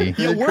crazy.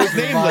 Yeah, where's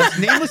Nameless?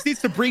 Nameless needs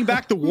to bring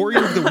back the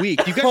Warrior of the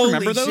Week. You guys Holy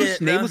remember those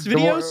shit, man. Nameless The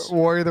videos?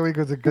 Warrior of the Week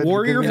was a good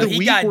Warrior of good the He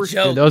Week got were-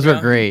 joked, Those were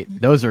bro.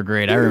 great. Those were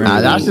great. I remember.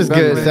 Nah, that's just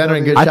good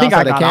centering good I shots think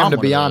I out of got Cam, on to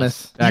one be of those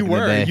honest. back You in the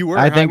were, day. you were.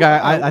 I think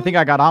I- I think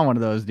I got on one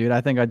of those, dude.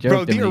 I think I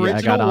Bro, joked the I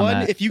original got on one.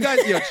 that. If you guys,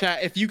 chat.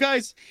 If you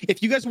guys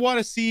want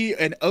to see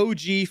an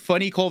OG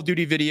funny Call of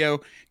Duty video,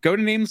 go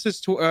to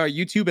Nameless's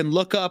YouTube and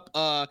look up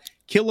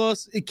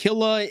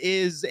Killa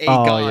is a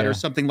god or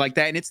something like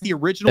that, and it's the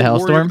original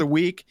Warrior of the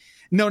Week.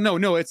 No,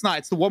 it's not.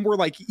 It's the one where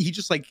like he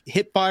just like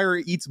hip fire,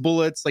 eats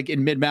bullets like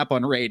in mid map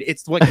on raid.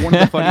 It's like one of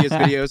the funniest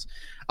videos.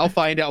 I'll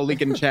find it. I'll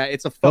link it in chat.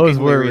 It's a fucking Those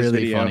were hilarious really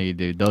video. funny,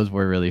 dude. Those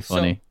were really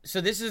funny. So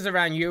this is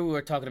around you we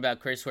were talking about,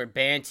 Chris, where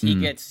Bant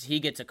he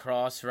gets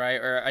across, right?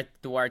 Or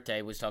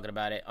Duarte was talking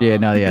about it. Yeah,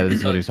 this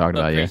is what he was talking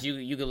about. Chris, Yeah,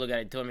 you could look at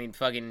it too. I mean,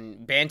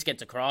 fucking Bant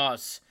gets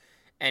across,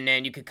 and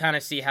then you could kind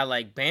of see how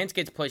like Bant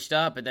gets pushed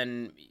up, and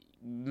then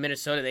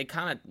Minnesota they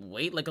kind of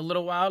wait like a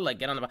little while, like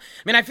get on the. I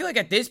mean, I feel like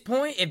at this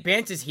point, if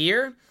Bant is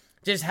here,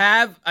 just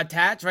have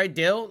attach right,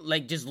 Dill,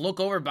 like just look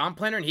over bomb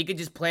planner, and he could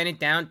just plant it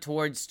down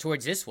towards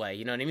this way.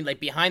 You know what I mean?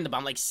 Like behind the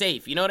bomb, like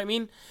safe. You know what I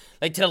mean?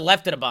 Like to the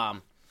left of the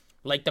bomb.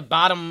 Like the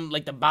bottom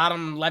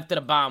left of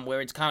the bomb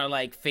where it's kind of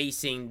like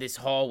facing this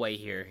hallway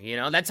here, you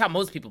know? That's how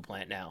most people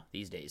plant now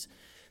these days.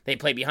 They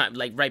play behind,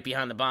 like right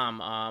behind the bomb,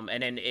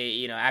 and then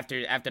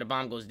after the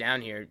bomb goes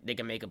down here, they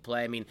can make a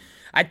play. I mean,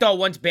 I thought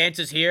once Bance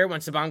is here,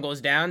 once the bomb goes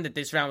down, that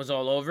this round was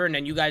all over, and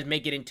then you guys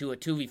make it into a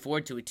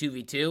 2v4 to a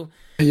 2v2.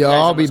 Yo,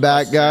 I'll be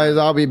back, guys.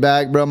 I'll be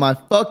back, bro. My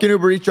fucking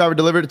Uber Eats driver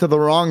delivered it to the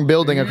wrong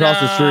building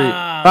across the street.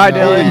 Bye,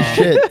 Dylan. Holy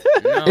shit!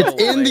 No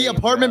It's in the way,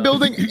 apartment bro.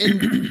 building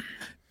in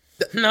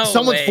No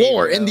someone's way,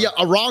 floor bro. in the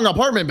wrong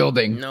apartment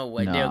building. No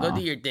way, No. Dale. Go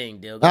do your thing,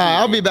 Dale. Go do your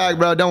I'll be thing. back,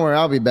 bro. Don't worry,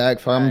 I'll be back.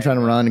 Fuck, I'm trying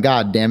to run.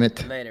 God damn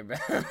it. Later, bro.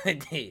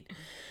 Indeed.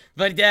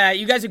 But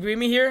you guys agree with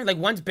me here? Like,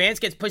 once Bance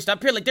gets pushed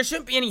up here, like, there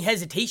shouldn't be any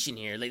hesitation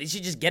here. Like, they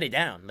should just get it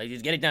down. Like,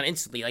 just get it down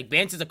instantly. Like,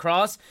 Bance is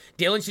across.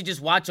 Dylan should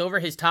just watch over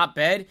his top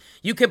bed.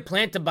 You can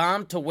plant the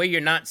bomb to where you're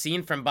not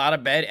seen from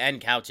bottom bed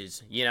and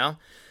couches, you know?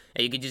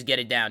 And you can just get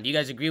it down. Do you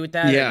guys agree with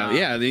that?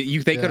 Yeah. They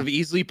could have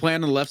easily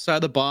planned on the left side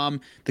of the bomb.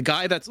 The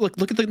guy that's look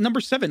at the number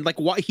 7. Like,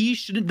 why he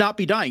should not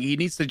be dying. He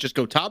needs to just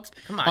go top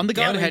on the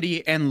god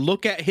heady and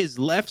look at his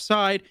left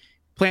side,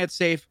 plant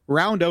safe,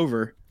 round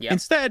over. Yep.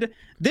 Instead,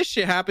 this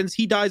shit happens.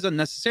 He dies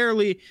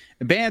unnecessarily.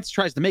 Vance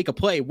tries to make a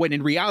play when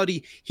in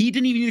reality he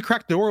didn't even need to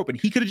crack the door open.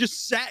 He could have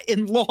just sat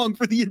in long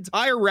for the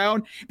entire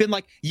round, been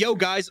like, "Yo,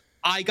 guys,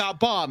 I got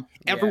bomb.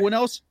 Everyone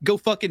else, go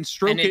fucking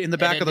stroke it in the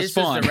back of the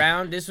spawn."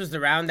 This was the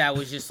round that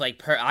was just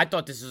like, I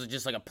thought this was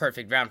just like a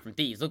perfect round from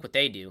Thieves. Look what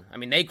they do. I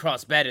mean, they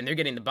cross bed and they're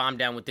getting the bomb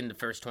down within the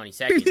first 20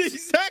 seconds.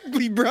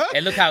 Exactly, bro.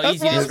 And look how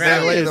easy this They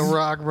round lay is. the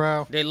rock,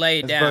 bro. They lay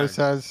it As down. Bo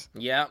says.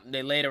 Yeah,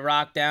 they laid a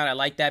rock down. I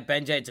like that,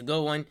 Benja. It's a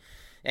good one.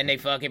 And they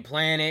fucking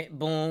plan it,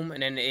 boom,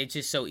 and then it's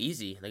just so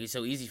easy. Like, it's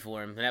so easy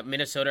for him. And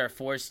Minnesota are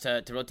forced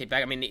to rotate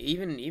back. I mean,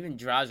 even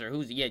Draz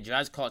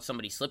Draz caught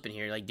somebody slipping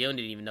here. Like, Dylan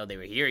didn't even know they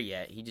were here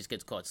yet. He just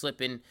gets caught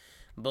slipping,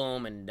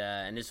 boom, and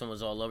this one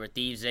was all over.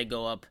 Thieves, they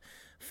go up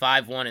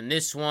 5-1 in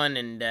this one,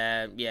 and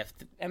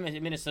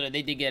Minnesota,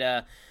 they did get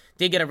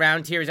a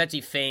round here. It's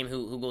actually Fame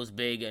who goes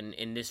big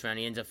in this round.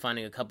 He ends up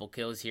finding a couple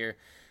kills here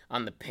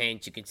on the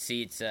pinch. You can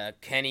see it's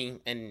Kenny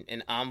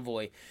and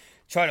Envoy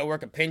try to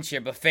work a pinch here,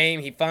 but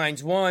Fame, he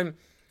finds one.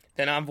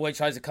 Then Envoy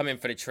tries to come in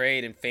for the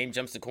trade, and Fame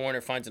jumps the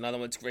corner, finds another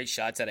one. It's great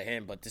shots out of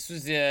him. But this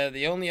was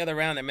the only other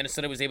round that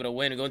Minnesota was able to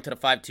win and go into the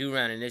 5-2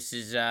 round, and this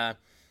is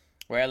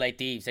where LA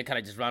Thieves, they kind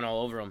of just run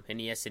all over them in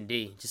the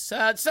S&D. Just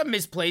some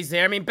misplays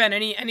there. I mean, Ben,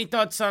 any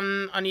thoughts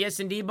on the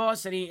S&D,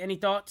 boss? Any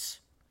thoughts?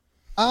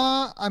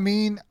 I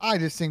mean, I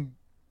just think,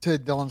 to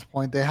Dylan's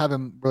point, they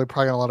haven't really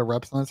probably got a lot of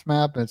reps on this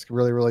map, and it's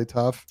really, really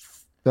tough.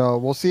 So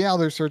we'll see how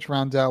their search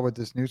rounds out with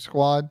this new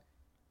squad.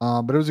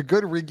 But it was a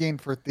good regain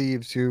for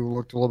Thieves, who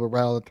looked a little bit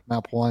rattled at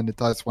map 1 to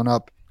tie this one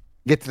up.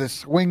 Get to the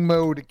swing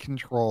mode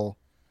control.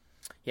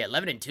 Yeah,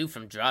 11-2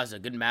 from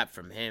Draza. Good map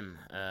from him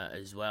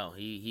as well.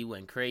 He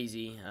went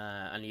crazy.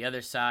 On the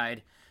other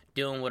side,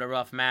 Dylan with a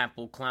rough map.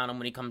 We'll clown him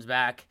when he comes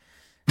back.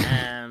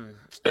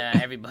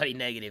 Everybody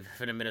negative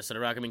for the Minnesota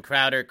Rock. I mean,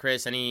 Crowder,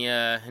 Chris, any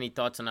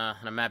thoughts on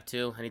a map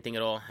 2? Anything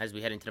at all as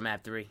we head into the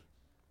map 3?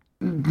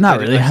 Not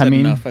really.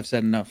 I've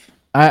said enough.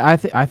 I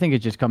think it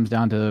just comes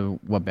down to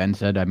what Ben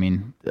said. I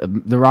mean,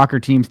 the Rocker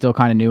team's still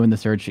kind of new in the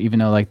search, even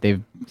though like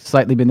they've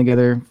slightly been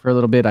together for a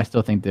little bit. I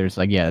still think there's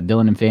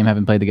Dylan and Fame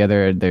haven't played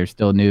together. They're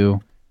still new.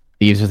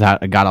 Thieves has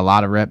got a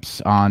lot of reps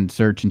on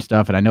search and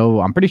stuff, and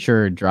I'm pretty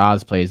sure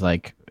Draws plays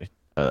like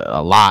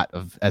a lot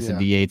of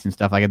SMD8s and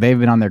stuff. Like they've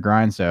been on their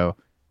grind. So,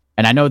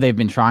 and I know they've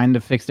been trying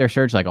to fix their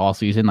search like all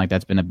season. Like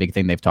that's been a big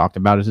thing they've talked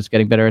about, is just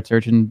getting better at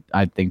search. And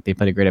I think they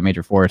played great at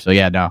Major 4. So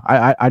yeah, no,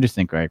 I just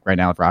think right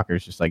now with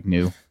Rockers just like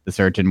new the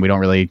search, and we don't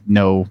really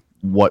know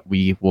what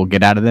we will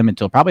get out of them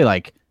until probably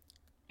like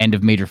end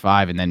of Major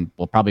 5, and then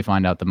we'll probably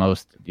find out the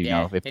most. You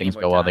know, if things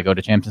go well, they go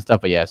to champs and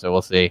stuff. But yeah, so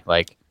we'll see.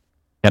 Like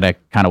gotta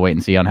kind of wait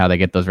and see on how they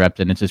get those reps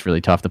in. It's just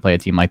really tough to play a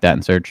team like that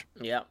in Surge.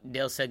 Yeah,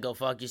 Dale said, "Go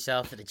fuck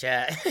yourself" in the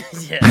chat.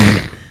 Yeah,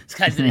 this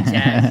guy's in the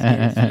chat.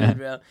 Yeah, food,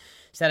 bro.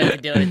 Shout out to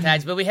Dale in the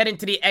tags. But we head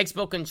into the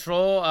Expo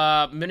Control,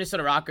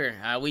 Minnesota Rocker.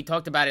 We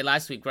talked about it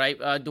last week, right,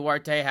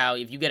 Duarte? How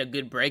if you get a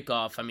good break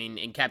off, I mean,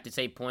 and Captain's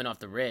 8-point off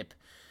the rip,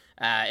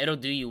 it'll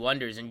do you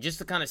wonders. And just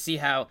to kind of see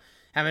how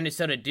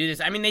Minnesota do this,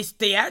 I mean,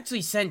 they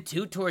actually sent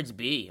 2 towards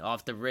B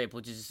off the rip,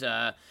 which is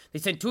they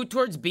sent 2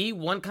 towards B,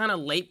 one kind of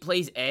late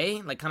plays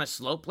A, like kind of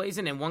slow plays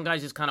in, and one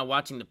guy's just kind of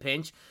watching the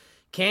pinch.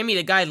 Cammy,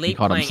 the guy late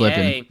playing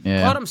A,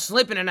 caught him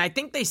slipping, and I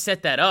think they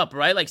set that up,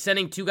 right? Like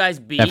sending 2 guys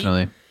B.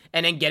 Definitely.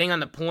 And then getting on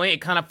the point,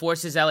 it kind of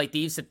forces LA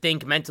Thieves to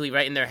think mentally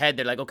right in their head.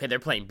 They're like, okay, they're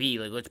playing B.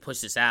 Like, let's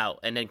push this out.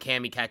 And then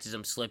Cammy catches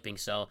them slipping.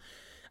 So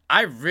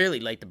I really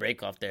like the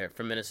break off there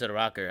from Minnesota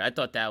Rocker. I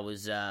thought that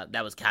was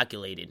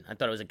calculated. I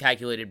thought it was a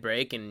calculated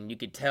break, and you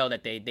could tell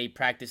that they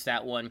practiced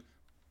that one.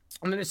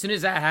 And then as soon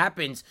as that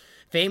happens,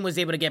 Fame was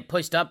able to get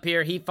pushed up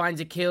here. He finds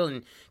a kill,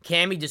 and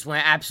Cammy just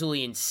went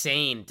absolutely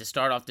insane to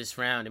start off this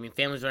round. I mean,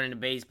 Fame was running the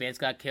base. Bance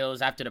got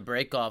kills after the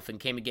break off, and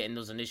Cammy getting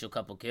those initial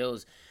couple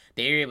kills.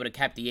 They were able to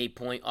cap the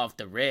 8-point off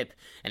the rip,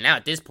 and now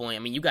at this point, I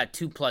mean, you got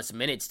 2+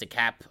 minutes to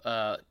cap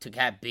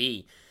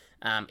B.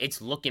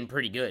 It's looking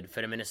pretty good for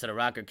the Minnesota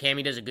Rocker.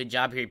 Cammy does a good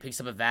job here. He picks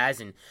up a Vaz,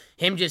 and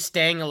him just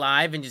staying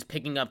alive and just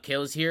picking up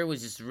kills here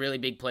was just really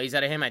big plays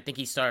out of him. I think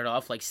he started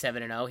off like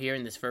 7-0 here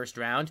in this first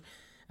round,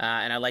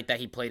 and I like that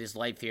he played his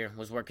life here.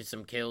 Was working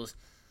some kills,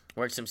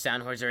 worked some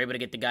sound horns. They're able to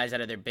get the guys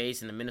out of their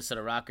base, and the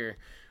Minnesota Rocker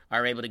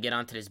are able to get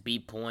onto this B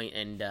point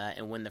and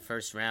win the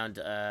first round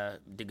to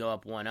go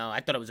up 1-0. I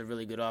thought it was a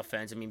really good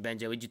offense. I mean,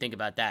 Benjo, what'd you think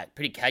about that?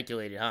 Pretty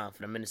calculated, huh,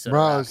 for the Minnesota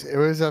Rockers? It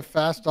was a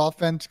fast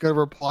offense. Good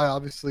reply,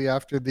 obviously,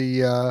 after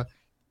the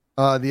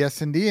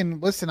S&D.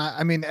 And listen,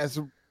 I mean, as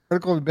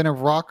critical has been of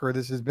Rocker,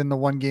 this has been the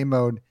one game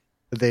mode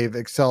that they've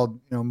excelled,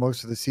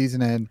 most of the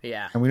season in.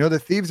 Yeah. And we know the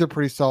Thieves are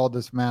pretty solid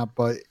this map,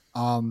 but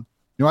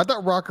I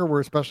thought Rocker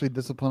were especially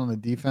disciplined on the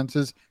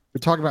defenses. We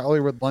talked about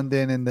earlier with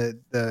London and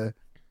the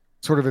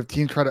sort of if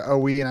teams try to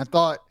OE, and I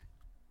thought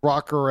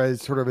Rocker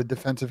as sort of a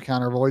defensive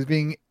counter of always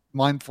being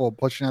mindful of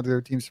pushing out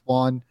their team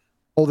spawn,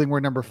 holding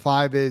where number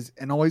 5 is,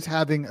 and always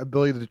having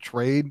ability to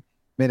trade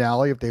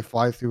mid-alley if they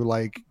fly through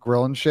like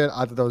grill and shit.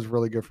 I thought that was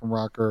really good from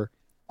Rocker,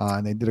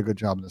 and they did a good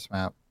job in this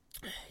map.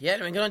 Yeah,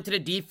 I mean, going to the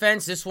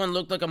defense, this one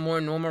looked like a more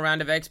normal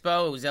round of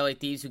Expo. It was LA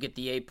Thieves who get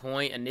the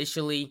 8-point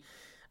initially.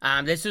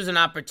 This was an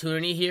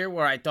opportunity here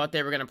where I thought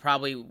they were going to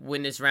probably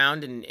win this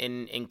round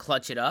and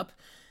clutch it up.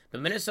 But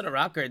Minnesota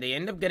Rocker, they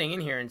end up getting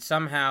in here and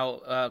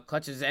somehow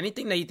clutches.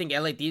 Anything that you think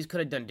LA Thieves could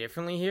have done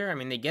differently here? I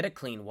mean, they get a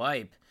clean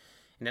wipe.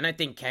 And then I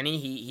think Kenny,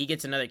 he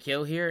gets another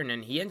kill here, and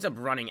then he ends up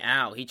running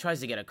out. He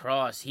tries to get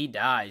across. He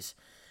dies.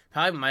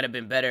 Probably might have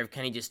been better if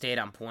Kenny just stayed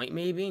on point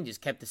maybe and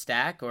just kept the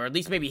stack. Or at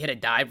least maybe hit a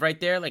dive right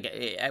there, like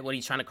at what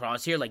he's trying to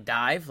cross here, like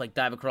dive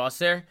across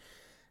there.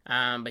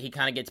 But he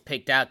kind of gets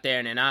picked out there.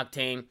 And then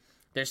Octane,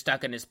 they're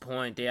stuck on this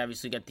point. They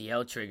obviously got the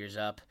L triggers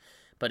up.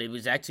 But it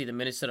was actually the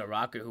Minnesota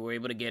Rocker who were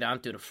able to get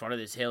onto the front of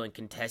this hill and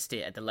contest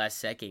it at the last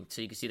second.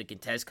 So you can see the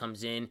contest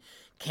comes in.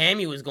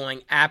 Cammy was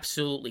going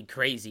absolutely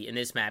crazy in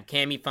this map.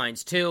 Cammy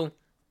finds 2.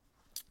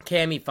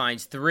 Cammy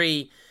finds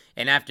 3.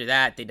 And after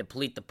that, they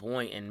deplete the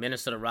point. And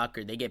Minnesota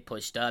Rocker, they get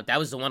pushed up. That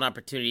was the one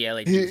opportunity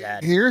LA Thieves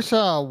had. Here's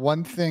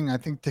one thing I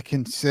think to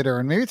consider.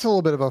 And maybe it's a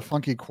little bit of a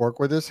funky quirk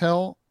with this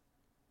hill.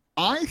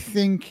 I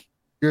think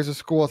there's a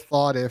school of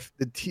thought if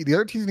the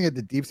other team's going to get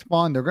the deep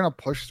spawn, they're going to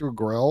push through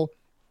grill.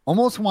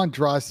 Almost want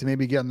Dross to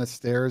maybe get on the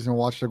stairs and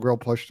watch the grill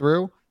push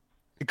through.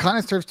 It kind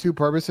of serves 2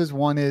 purposes.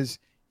 One is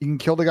you can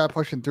kill the guy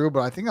pushing through, but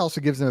I think it also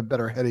gives them a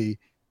better heady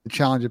to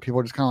challenge if people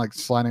are just kind of like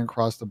sliding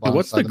across the bottom.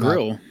 What's the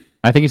grill?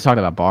 I think he's talking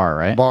about bar,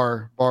 right?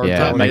 Bar.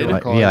 Yeah,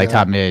 like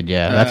top mid.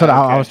 Yeah, that's what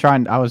I was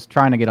trying. I was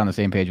trying to get on the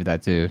same page with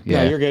that too.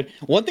 Yeah, no, you're good.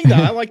 One thing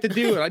that I like to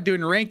do, and I do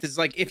in ranked, is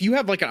like if you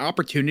have like an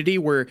opportunity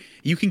where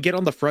you can get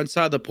on the front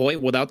side of the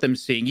point without them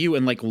seeing you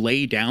and like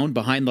lay down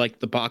behind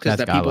like the boxes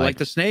that people like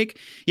to snake.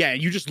 Yeah,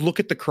 and you just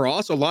look at the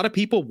cross. A lot of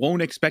people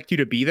won't expect you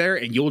to be there,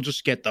 and you'll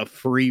just get the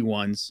free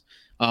ones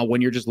when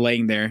you're just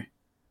laying there.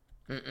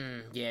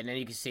 Yeah, and then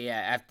you can see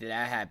after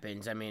that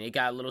happens, I mean, it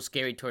got a little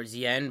scary towards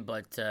the end,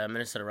 but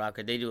Minnesota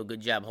Rocker, they do a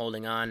good job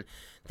holding on.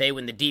 They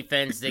win the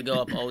defense. They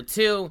go up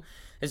 0-2.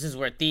 This is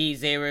where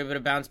Thieves, they were able to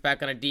bounce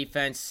back on a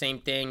defense. Same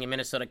thing. And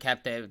Minnesota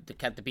kept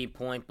the B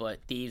point, but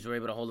Thieves were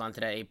able to hold on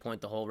to that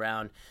 8-point the whole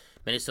round.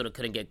 Minnesota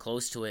couldn't get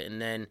close to it.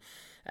 And then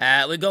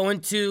we go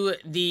into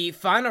the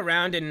final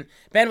round, and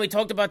Ben, we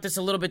talked about this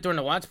a little bit during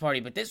the watch party,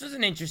 but this was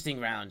an interesting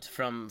round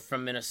from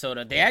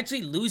Minnesota. They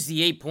actually lose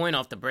the 8-point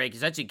off the break.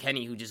 It's actually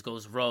Kenny who just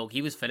goes rogue.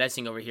 He was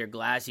finessing over here.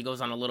 Glass, he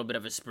goes on a little bit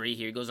of a spree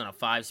here. He goes on a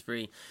 5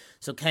 spree.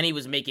 So Kenny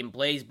was making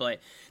plays,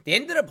 but they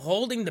ended up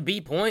holding the B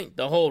point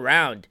the whole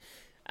round.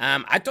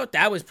 I thought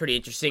that was pretty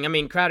interesting. I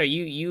mean, Crowder,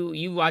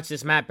 you watch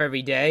this map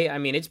every day. I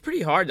mean, it's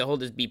pretty hard to hold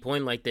this B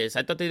point like this.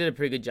 I thought they did a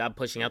pretty good job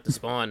pushing out the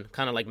spawn,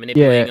 kind of like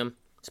manipulating them.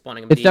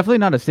 Spawning them it's deep. Definitely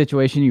not a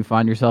situation you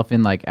find yourself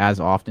in like as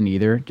often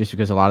either, just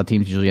because a lot of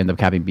teams usually end up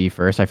capping B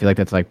first. I feel like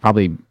that's like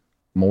probably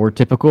more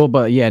typical.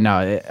 But yeah,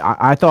 no,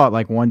 I thought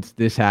like once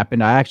this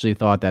happened, I actually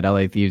thought that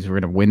LA Thieves were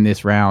gonna win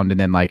this round, and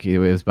then like it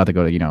was about to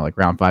go to like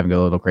round 5 and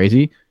go a little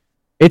crazy.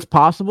 It's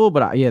possible,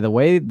 but yeah, the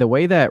way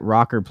that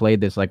Rocker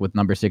played this, like with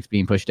number 6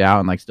 being pushed out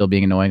and like still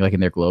being annoying, like in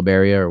their globe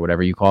area or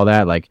whatever you call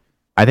that, like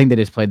I think they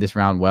just played this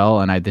round well,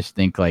 and I just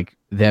think like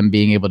them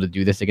being able to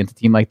do this against a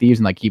team like Thieves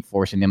and like keep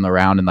forcing them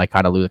around and like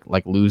kind of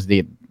lose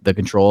the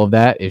control of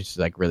that is just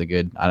like really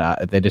good.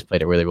 They just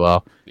played it really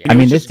well. Yeah, I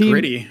mean, this team,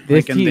 gritty.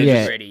 this like,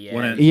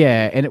 team,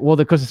 yeah, and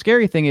because the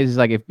scary thing is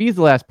like if B's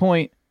the last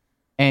point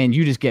and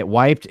you just get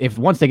wiped, if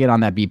once they get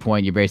on that B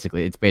point,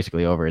 it's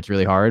basically over. It's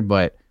really hard,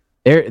 but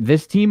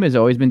this team has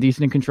always been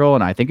decent in control,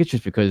 and I think it's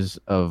just because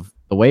of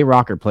the way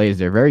Rocker plays.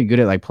 They're very good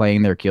at like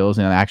playing their kills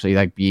and actually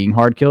like being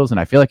hard kills, and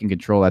I feel like in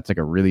control that's like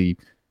a really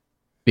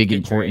big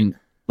important.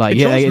 Like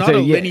Control's not a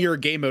linear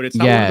game mode. It's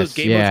not one of those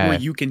game modes where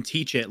you can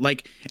teach it.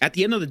 Like at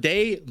the end of the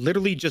day,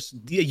 literally just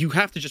you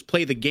have to just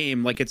play the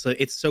game like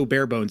it's so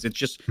bare bones. It's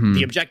just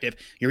the objective.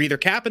 You're either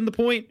capping the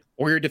point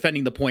or you're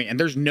defending the point, and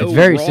there's no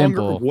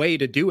wrong way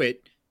to do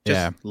it.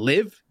 Just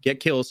live, get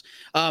kills.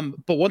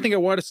 But one thing I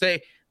want to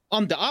say,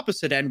 on the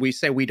opposite end, we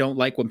say we don't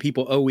like when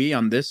people OE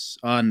on this,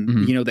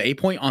 the A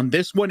point. On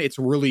this one, it's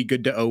really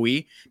good to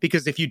OE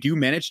because if you do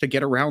manage to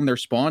get around their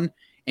spawn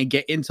and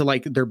get into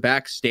like their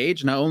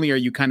backstage, not only are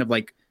you kind of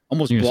like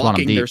almost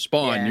blocking their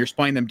spawn, you're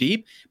spawning them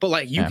deep, but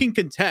like you can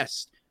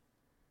contest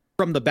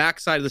from the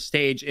backside of the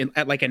stage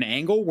at like an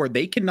angle where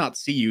they cannot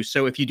see you.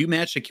 So if you do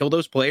manage to kill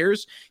those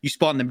players, you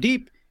spawn them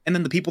deep, and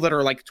then the people that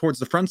are like towards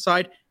the front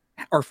side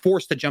are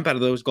forced to jump out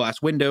of those glass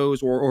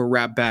windows or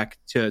wrap back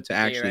to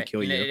actually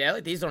kill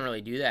you. These don't really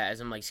do that. As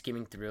I'm like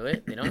skimming through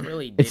it, they don't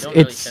really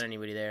send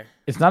anybody there.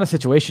 It's not a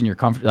situation you're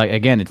comfortable. Like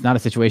again, it's not a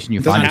situation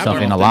you find yourself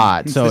in a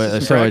lot.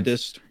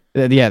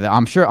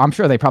 I'm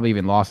sure they probably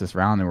even lost this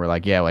round and were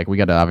like, yeah, like we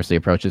got to obviously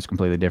approach this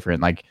completely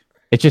different. Like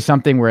it's just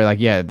something where like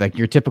like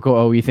your typical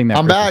OE thing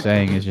that Chris was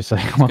saying is just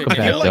like welcome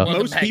back. Like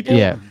most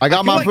people, I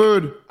got my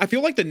food. I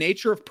feel like the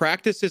nature of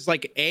practice is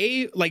like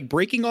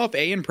breaking off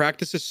A in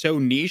practice is so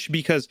niche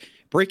because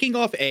breaking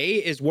off A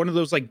is one of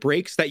those like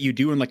breaks that you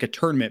do in like a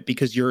tournament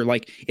because you're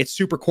like it's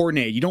super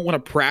coordinated. You don't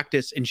want to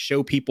practice and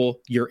show people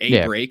your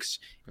A breaks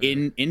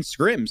in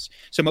scrims.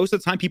 So most of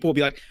the time people will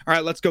be like, all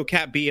right, let's go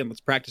cap B and let's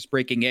practice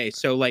breaking A.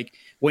 So like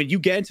when you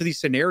get into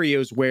these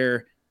scenarios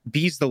where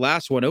B's the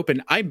last one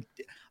open,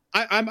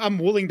 I'm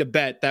willing to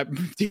bet that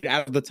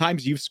out of the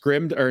times you've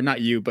scrimmed, or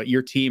not you, but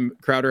your team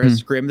Crowder has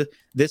scrimmed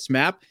this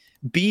map,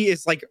 B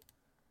is like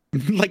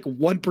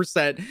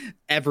 1%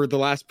 ever the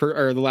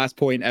last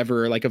point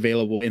ever like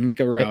available in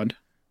a round.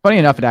 Funny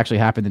enough, it actually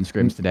happened in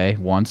scrims today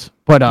once,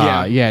 but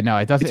no,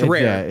 it doesn't. It's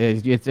rare.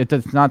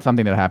 It's not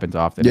something that happens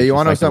often. Yeah, you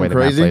want to know something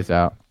crazy? Plays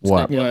out.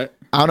 What? I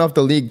don't know if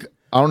the league.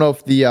 I don't know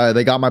if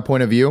they got my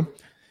point of view,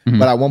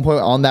 but at one point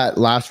on that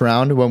last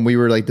round when we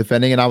were like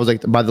defending, and I was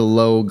like by the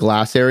low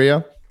glass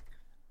area.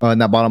 In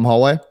that bottom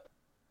hallway,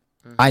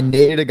 I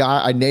naded a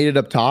guy. I naded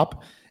up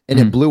top, and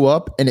it blew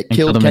up, and it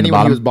killed Kenny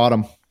when he was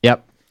bottom.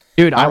 Yep,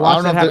 dude. I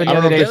watched that happen the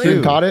other day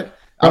too. Caught it.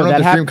 I don't know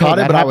if the stream caught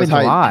it, but I was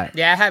hyped.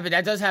 Yeah,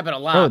 that does happen a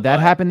lot. Oh,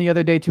 that happened the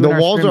other day too. The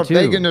walls are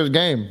fake in this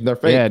game. They're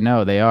fake. Yeah,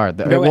 no, they are.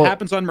 It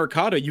happens on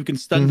Mercado. You can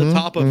stun the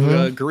top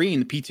of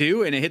green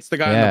P2, and it hits the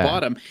guy on the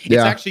bottom. It's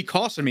actually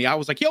costing me. I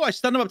was like, yo, I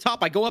stunned him up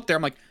top. I go up there.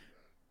 I'm like,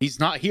 he's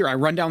not here. I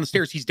run down the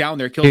stairs. He's down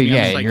there. Kills me.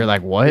 Yeah, you're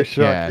like, what?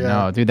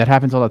 No, dude, that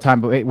happens all the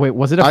time. But wait,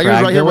 was it a frag?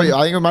 Right here.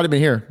 I think it might have been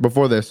here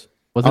before this.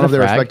 Was it a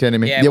frag?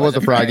 Yeah, it was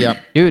a frag. Yeah,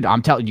 dude,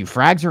 I'm telling you,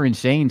 frags are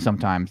insane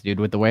sometimes, dude.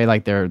 With the way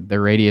like their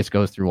radius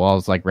goes through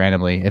walls like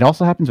randomly. It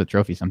also happens with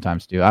trophies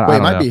sometimes, dude.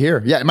 It might be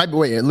here. Yeah, it might be.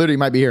 Wait, it literally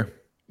might be here.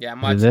 Yeah,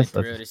 I'm watching it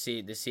through to see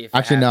if.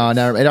 Actually, no,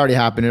 never. It already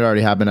happened.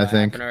 I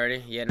think.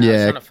 Already? Yeah, no, I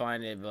was trying to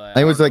find it, but I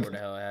think it was like where the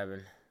hell it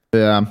happened.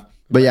 Yeah.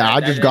 But yeah,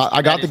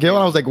 I got the kill,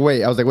 and I was like,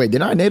 wait,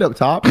 didn't I nade up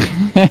top?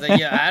 I was like,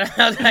 yeah,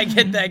 how did I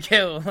get that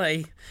kill?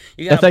 Like,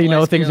 that's how you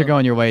know things are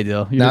going your way,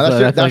 Dill.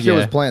 That shit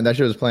was planned. That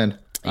shit was planned.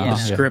 Yeah,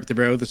 script,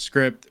 bro. The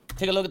script.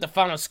 Take a look at the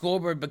final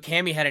scoreboard. But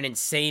Cammy had an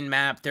insane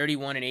map,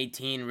 31 and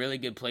 18. Really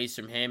good plays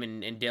from him,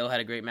 and Dale had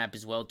a great map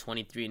as well,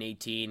 23 and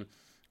 18.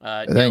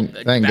 Thank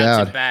bouncing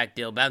God. back,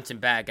 Dale, bouncing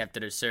back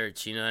after the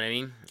search. You know what I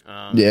mean?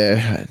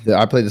 Yeah,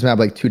 I played this map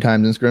like 2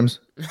 times in scrims.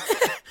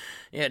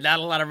 Yeah, not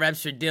a lot of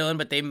reps for Dylan,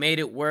 but they made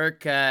it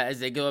work as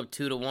they go up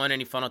 2-1.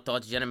 Any final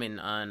thoughts, gentlemen,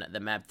 on the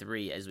map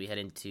 3 as we head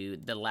into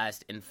the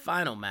last and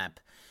final map,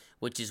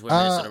 which is where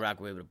Minnesota Rock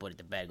were able to put it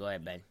to bed. Go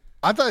ahead, Ben.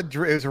 I thought it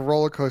was a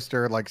roller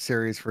coaster like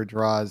series for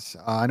draws.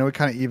 I know we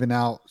kind of even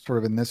out sort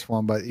of in this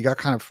one, but you got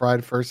kind of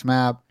fried first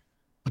map,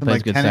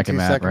 like 10 second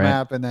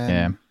map, and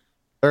then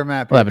third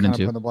map 11 and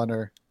 2 in the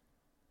blender.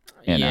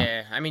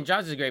 Yeah, I mean,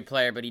 Josh is a great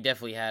player, but he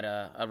definitely had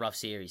a rough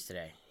series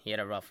today. He had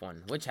a rough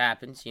one, which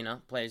happens,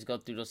 players go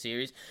through those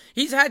series.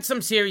 He's had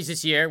some series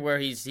this year where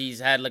he's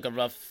had like a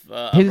rough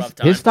time.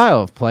 His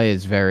style of play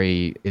is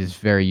very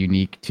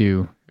unique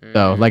too.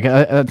 So like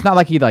it's not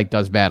like he like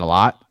does bad a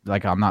lot.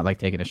 Like I'm not like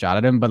taking a shot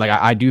at him, but like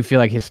I do feel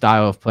like his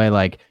style of play,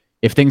 like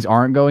if things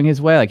aren't going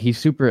his way, like he's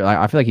super. Like,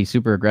 I feel like he's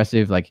super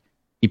aggressive. Like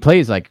he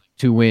plays like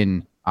to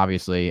win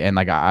obviously, and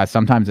like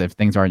sometimes if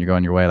things aren't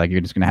going your way, like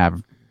you're just gonna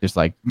have just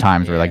like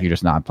times where like you're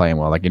just not playing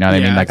well, like you know what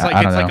I mean? Like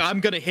I don't know. I'm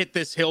gonna hit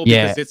this hill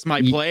because it's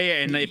my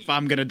play, and if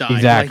I'm gonna die,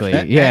 exactly,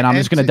 and I'm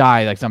just gonna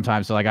die like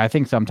sometimes. So like I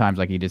think sometimes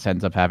like he just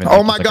ends up having.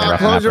 Oh my god!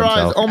 Close your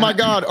eyes! Oh my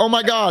god! Oh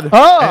my god!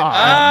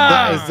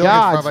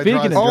 God!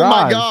 Speaking of oh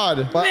my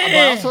god! But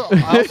I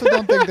also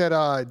don't think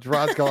that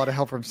Drad's got a lot of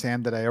help from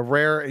Sam today. A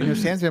rare,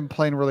 Sam's been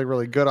playing really,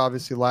 really good.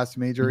 Obviously, last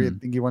major, I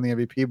think he won the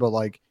MVP, but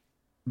like.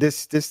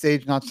 This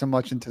stage, not so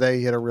much. And today,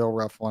 he had a real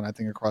rough one, I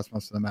think, across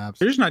most of the maps.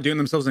 They're just not doing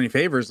themselves any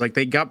favors. Like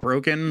they got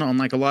broken on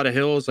like a lot of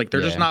hills. Like they're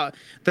just not.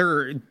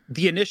 They're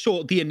the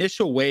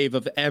initial wave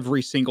of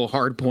every single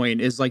hard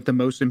point is like the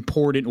most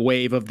important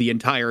wave of the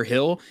entire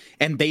hill,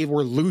 and they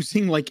were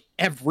losing like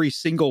every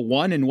single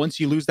one. And once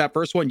you lose that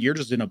first one, you're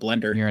just in a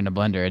blender. You're in a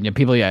blender, and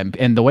people,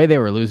 and the way they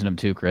were losing them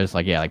too, Chris.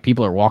 Like like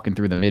people are walking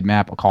through the mid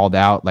map called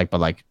out, like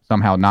but like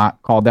somehow not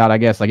called out. I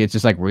guess like it's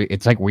just like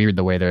it's like weird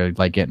the way they're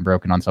like getting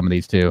broken on some of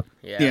these too.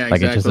 Yeah,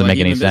 like exactly. it just doesn't make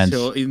any sense.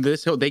 In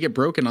this hill, they get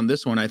broken on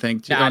this one, I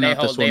think. Nah,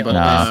 not this one, but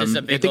I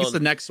think it's the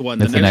next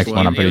one. It's the next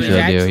one. I'm pretty sure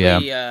they do.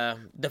 Yeah.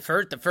 The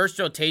first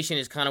rotation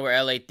is kind of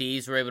where LA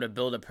Thieves were able to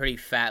build a pretty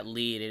fat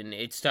lead, and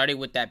it started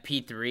with that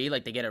P3.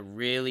 Like they get a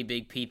really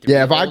big P3.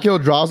 Yeah, if I kill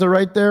Draza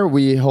right there,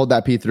 we hold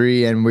that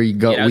P3 and we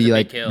go. We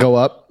like go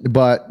up.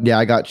 But yeah,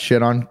 I got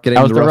shit on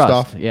getting the rust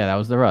off. Yeah, that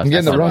was the rust. I'm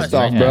getting the rust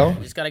off, bro. You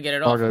just gotta get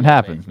it off. It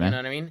happens, man. You know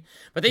what I mean?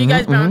 But then you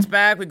guys bounce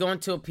back. We go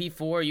into a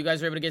P4. You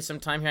guys were able to get some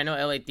time here. I know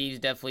LA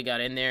Thieves definitely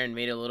got in there and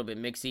made it a little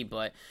bit mixy,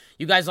 but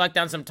you guys locked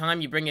down some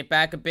time. You bring it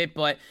back a bit,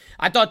 but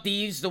I thought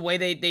Thieves, the way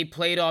they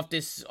played off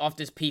this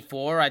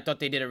P4, I thought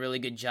they did a really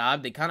good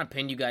job. They kind of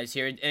pinned you guys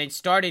here, and it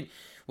started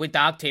with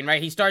Octane,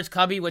 right? He starts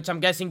Cubby, which I'm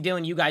guessing,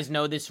 Dylan, you guys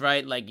know this,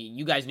 right? Like,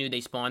 you guys knew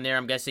they spawned there,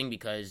 I'm guessing,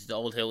 because the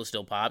old hill is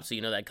still popped, so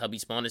you know that Cubby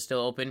spawn is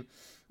still open.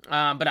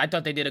 But I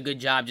thought they did a good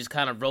job just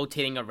kind of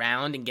rotating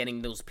around and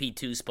getting those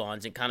P2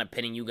 spawns and kind of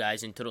pinning you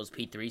guys into those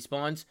P3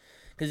 spawns.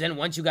 Because then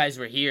once you guys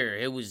were here,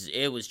 it was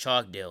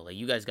chalk deal. Like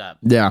you guys got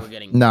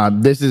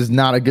this is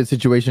not a good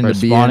situation to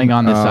be spawning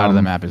on this side of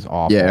the map is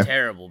awful. Yeah, it's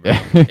terrible, bro.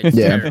 It's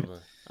terrible.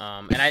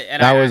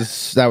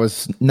 That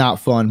was not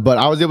fun. But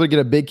I was able to get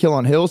a big kill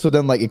on hill, so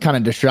then like it kind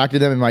of distracted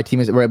them, and my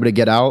teammates were able to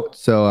get out.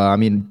 So I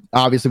mean,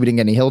 obviously we didn't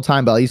get any hill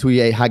time, but at least we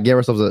gave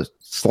ourselves a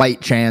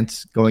slight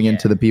chance going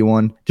into the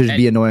P1 to just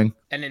be annoying.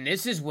 And then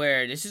this is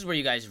where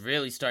you guys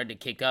really started to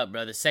kick up,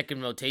 bro. The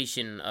second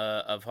rotation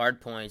of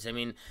hard points. I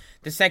mean,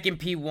 the second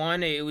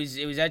P1, it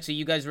was actually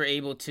you guys were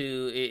able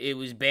to. It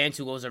was Bant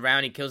who goes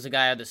around, he kills the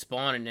guy at the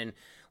spawn, and then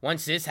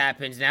once this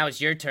happens, now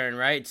it's your turn,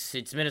 right?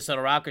 It's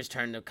Minnesota Rockers'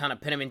 turn to kind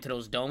of pin them into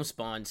those dome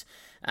spawns,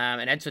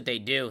 and that's what they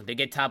do. They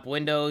get top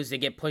windows, they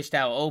get pushed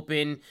out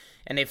open,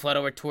 and they flood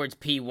over towards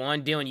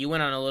P1. Dylan, you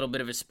went on a little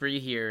bit of a spree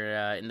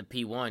here in the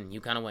P1.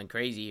 You kind of went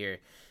crazy here.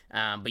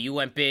 But you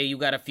went big, you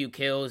got a few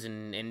kills,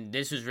 and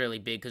this was really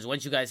big, because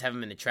once you guys have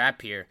them in the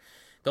trap here,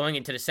 going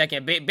into the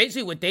second,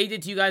 basically what they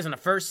did to you guys on the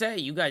first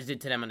set, you guys did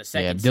to them on the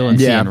second set.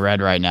 Dylan's seeing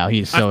red right now.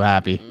 He's so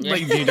happy.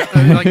 Like, dude,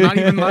 like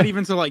not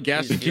even to like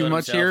gas you too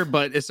much here,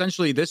 but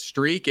essentially this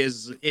streak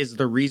is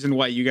the reason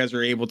why you guys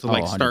are able to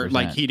like start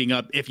like heating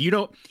up. If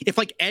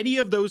like any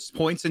of those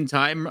points in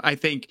time, I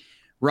think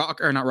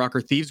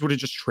Thieves would have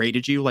just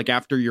traded you like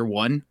after your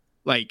one.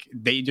 Like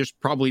they just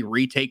probably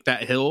retake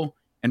that hill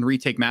and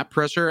retake map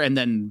pressure, and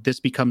then this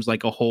becomes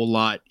like a whole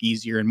lot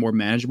easier and more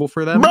manageable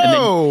for them.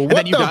 Bro, and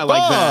then you die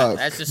like that.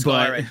 That's the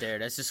scar right there.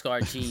 That's the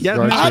scar cheese. Yeah,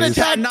 out of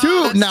tack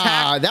too.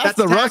 Nah, that's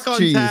the rust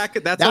cheese.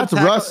 That's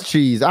rust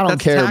cheese. I don't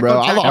care, bro.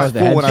 I lost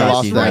full when I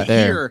lost that.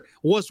 Here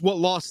was what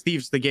lost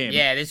Thieves the game.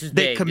 Yeah, this was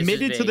big. They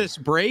committed to this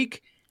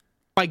break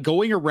by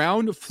going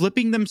around,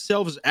 flipping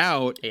themselves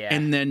out,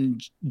 and then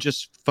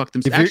just fuck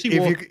themselves.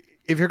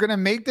 If you're gonna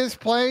make this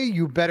play,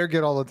 you better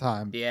get all the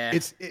time. Yeah,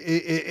 it is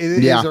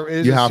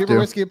a super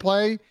risky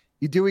play.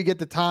 You get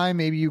the time.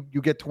 Maybe you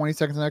get 20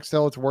 seconds on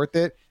Excel. It's worth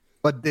it.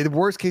 But the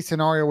worst case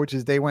scenario, which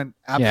is they went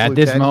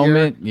absolutely at this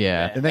moment,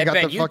 and they got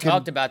Ben, the you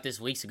talked about this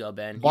weeks ago,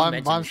 Ben.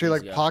 Bomb straight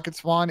like pocket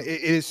spawn. It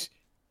is.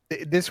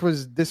 This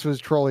was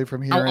trolley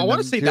from here. I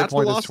want to say that's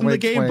what lost in the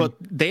game, but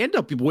they end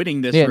up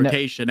winning this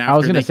rotation. I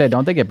was gonna say,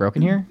 don't they get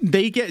broken here?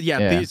 They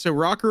get so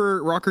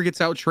Rocker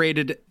gets out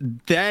traded,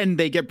 then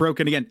they get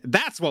broken again.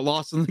 That's what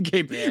lost in the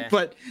game. Yeah.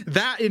 But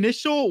that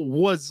initial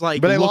was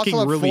like, but they looking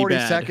lost really 40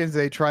 bad. seconds.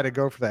 They try to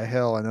go for that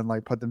hill and then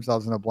like put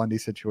themselves in a blendy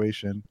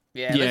situation.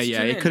 Yeah.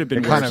 It could have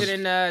been worse.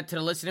 To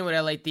the listening with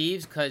LA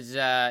Thieves, because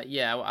I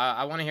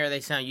want to hear how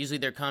they sound. Usually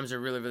their comms are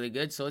really, really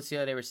good. So let's see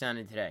how they were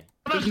sounding today.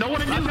 There's no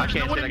one in you. Nice.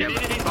 Attach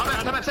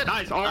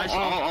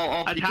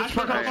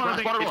for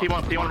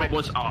P1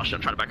 was. Oh shit!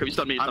 I'm trying to back up. You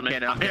stunned me.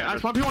 I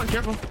spawn P1.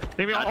 Careful.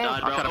 Maybe I'm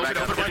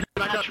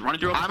running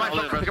through. I might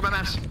pick up my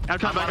mass. I'm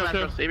trying to back up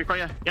too.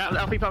 Yeah,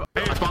 LP pop.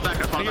 Spawn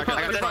back. I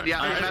got spawned.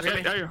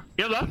 Yeah.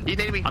 You left. You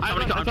needed me.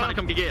 I'm trying to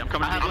come get. I'm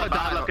coming. I'm gonna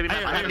die left. Give me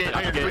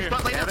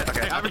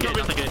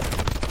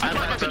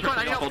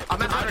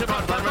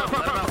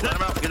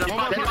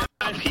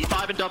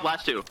P5 and dub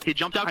last two. He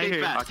jumped out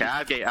gate fast. Okay, I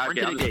have gate.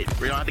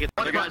 We don't have to get.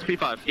 Other guys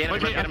P5. Get him.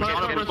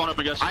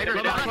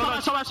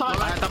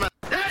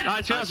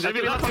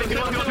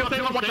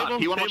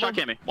 He won one shot,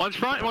 Cammy. One's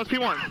front and one's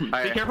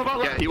P1. Be careful about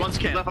left. Yeah, he wants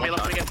Cam. Left on me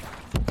again.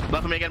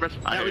 Left on me again, Bruce.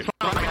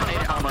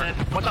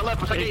 One shot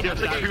left. One shot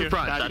eight.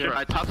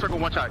 Front. Top circle,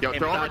 one shot. Yo,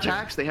 throw over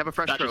attacks. They have a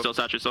fresh throw.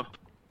 Statue still.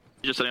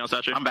 He's just sitting on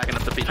statue. I'm backing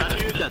up the feet.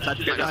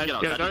 Statue. Get out.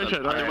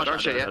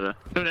 Don't shit, yeah.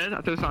 Tune in.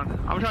 After this on.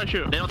 I'm trying to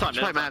shoot. They don't time.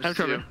 Try match.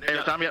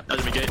 Time, yeah.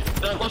 Doesn't be gate.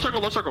 Low circle,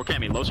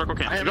 Cammy. Low circle,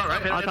 Cammy. You got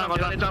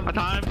right. On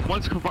time.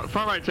 One's front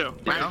right, too.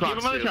 Keep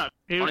him on the trap.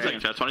 20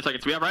 seconds, chat. 20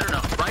 seconds. We have right or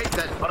no? Right?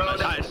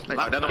 Nice. Yeah,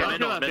 I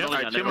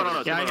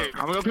hear you.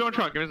 I'm gonna go P1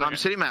 truck. I'm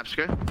city maps,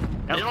 okay?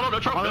 No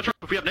trophy.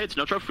 We have nades.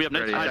 No trophy. We have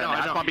nades. I know.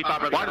 Right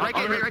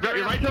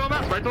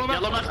to the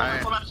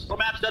maps. Low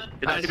maps, dead.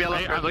 I'm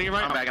looking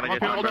right. I'm back.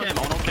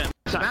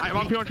 I'm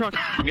on P1 truck.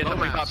 I'm getting the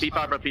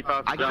P5, bro.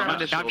 P5. I'm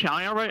challenging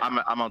out right.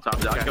 I'm on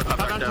top. I can go top.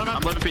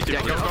 I'm living P2.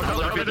 Yeah, go.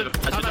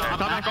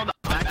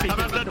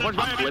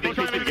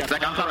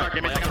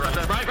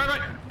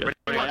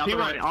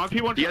 Right. On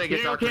P1. Yeah,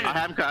 get dark.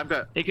 I'm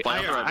good. I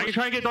can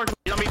try and get dark.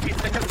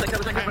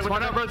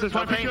 One out, bro. There's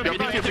one P2.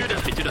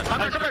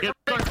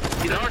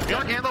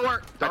 Dark and the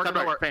work.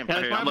 Dark work. I'm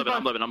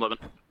living.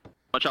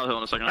 Watch out hill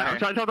in a second. I'm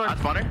trying to tell dark.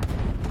 That's funny.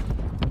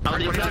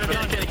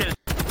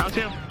 How's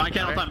him? I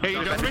can't on time. Hey,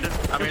 you got me?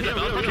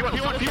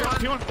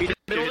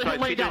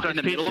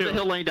 Middle of the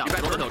hill laying down. All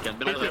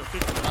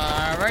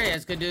right,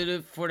 that's good to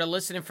do for the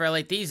listening for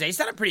LA Thieves. They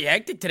sounded pretty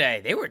hectic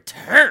today. They were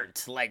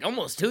turned, like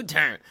almost too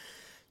turned.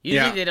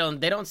 Usually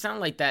they don't sound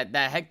like that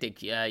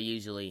hectic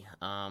usually.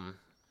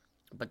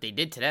 But they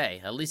did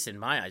today, at least in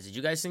my eyes. Did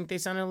you guys think they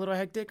sounded a little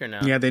hectic or no?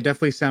 Yeah, they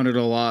definitely sounded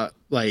a lot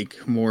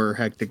like more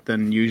hectic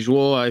than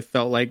usual. I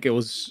felt like it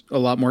was a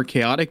lot more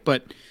chaotic,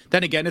 but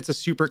then again, it's a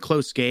super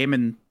close game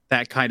and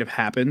that kind of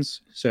happens.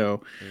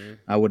 So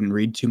I wouldn't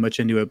read too much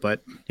into it,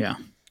 but yeah.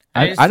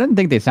 I didn't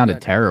think they sounded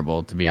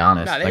terrible, to be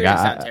honest. No, they didn't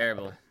sound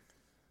terrible.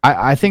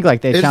 I think like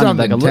they sounded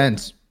like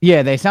intense.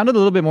 Yeah, they sounded a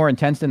little bit more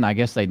intense than I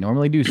guess they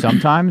normally do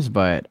sometimes,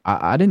 but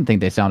I didn't think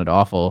they sounded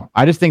awful.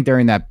 I just think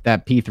during that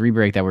P3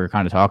 break that we were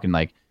kind of talking,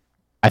 like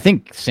I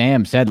think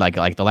Sam said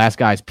like the last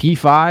guy's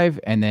P5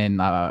 and then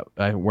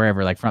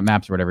wherever like front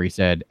maps or whatever he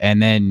said,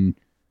 and then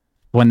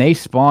when they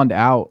spawned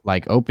out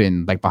like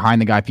open like behind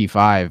the guy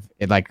P5,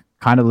 it like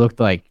kind of looked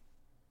like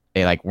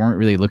they like weren't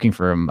really looking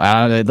for him.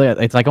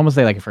 It's like almost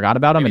they like forgot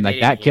about him. Maybe and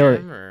like that kill.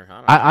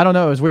 I don't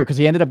know. It was weird because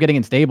he ended up getting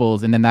in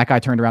stables, and then that guy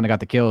turned around and got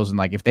the kills. And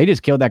like if they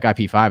just killed that guy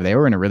P5, they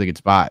were in a really good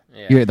spot.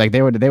 Yeah. Like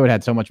they would have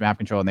had so much map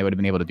control, and they would have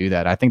been able to do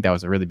that. I think that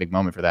was a really big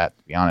moment for that.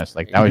 To be honest,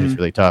 like that was just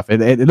really tough.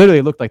 It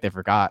literally looked like they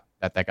forgot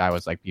that guy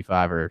was like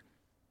P5, or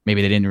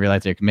maybe they didn't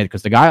realize they were committed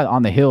because the guy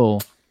on the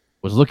hill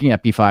was looking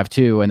at P5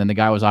 too, and then the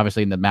guy was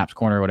obviously in the maps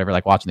corner or whatever,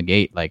 like watching the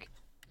gate, like.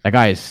 That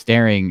guy is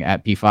staring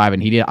at P5,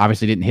 and he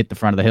obviously didn't hit the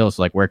front of the hill,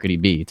 so like where could he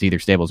be? It's either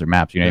stables or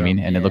maps, you know what I mean?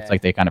 And it looks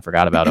like they kind of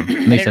forgot about him.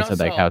 At least that's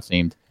like how it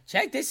seemed.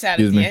 Check this out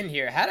at the end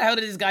here. How the hell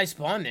did this guy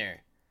spawn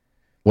there?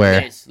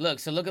 Where? Look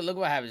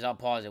what happens. I'll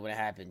pause it when it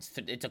happens.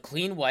 It's a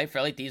clean white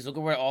for LA Thieves. Look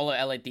at where all of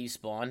LA Thieves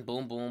spawn.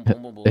 Boom, boom,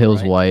 boom, boom, boom. The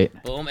hill's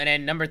white. Boom, and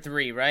then number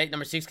 3, right?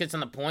 Number 6 gets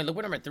on the point. Look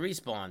where number 3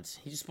 spawns.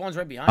 He just spawns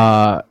right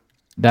behind.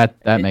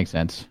 That makes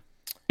sense.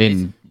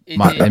 In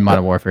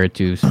Modern Warfare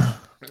 2.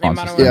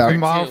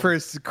 Modern Warfare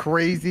is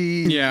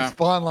crazy.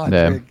 Spawn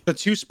logic. The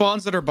 2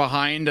 spawns that are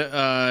behind,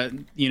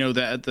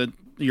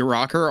 your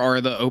rocker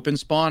are the open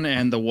spawn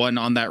and the one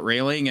on that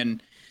railing,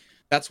 and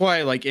that's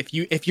why, like, if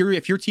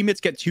your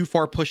teammates get too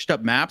far pushed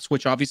up maps,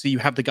 which obviously you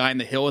have the guy in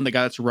the hill and the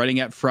guy that's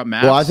running at front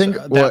maps. Well, I think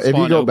if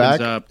you go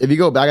back,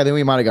 I think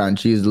we might have gotten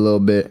cheesed a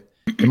little bit.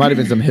 There might have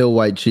been some hill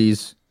white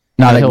cheese.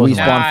 No, the hill we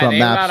spawned from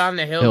maps. On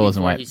the hill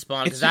wasn't white. He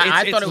spawned,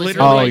 I thought it was.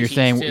 Oh, you're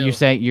saying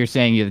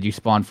that you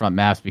spawned front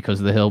maps because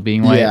of the hill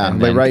being white. Yeah,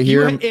 like right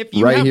here,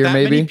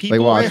 maybe.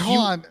 Like watch. Hold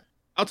on.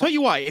 I'll tell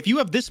you why. If you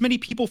have this many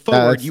people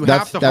forward, you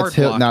have to hard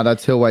block. No,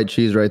 that's hill white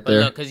cheese right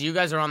there. Because you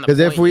guys are on the. Because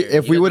if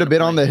we would have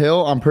been on the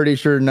hill, I'm pretty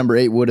sure number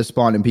 8 would have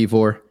spawned in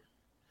P4.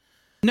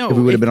 No, if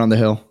we would have been on the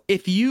hill.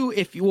 If you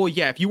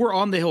were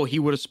on the hill, he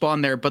would have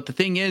spawned there. But the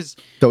thing is,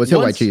 so it's hill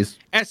white cheese.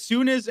 As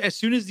soon as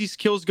these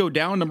kills go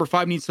down, number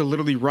 5 needs to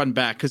literally run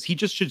back because he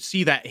just should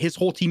see that his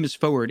whole team is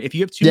forward. If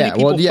you have too many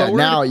people forward,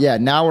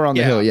 now we're on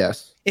the hill.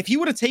 Yes. If he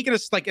would have taken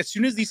us like as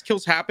soon as these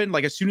kills happened,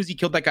 like as soon as he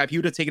killed that guy, if he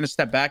would have taken a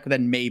step back,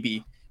 then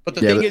maybe. But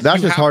the thing is,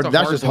 that's just hard.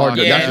 That's just hard.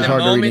 Yeah, that's just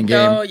hard to read in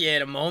game. Yeah,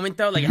 the moment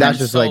though, like that's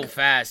just so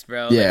fast,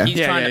 bro. Yeah, like,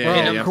 he's trying to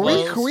pin him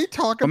close. Can we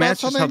talk about something?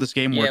 That's just how this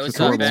game works.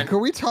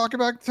 Can we talk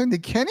about something?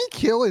 Did Kenny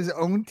kill his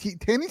own team?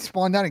 Kenny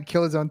spawn down and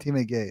kill his own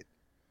teammate Gate.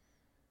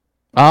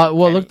 Well,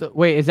 look.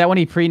 Wait, is that when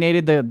he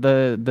pre-nated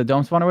the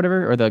dome spawn or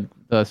whatever, or the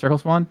circle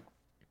spawn?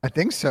 I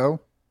think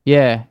so.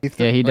 Yeah,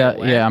 he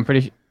does. Yeah, I'm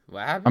pretty.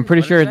 I'm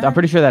pretty sure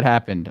that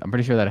happened.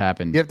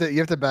 You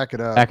have to back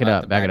it up. Back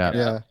it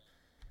up.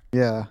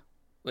 Yeah.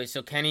 Wait,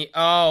 so Kenny?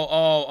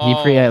 Oh. He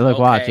look,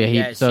 okay. watch. Yeah,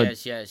 yes.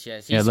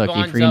 He look,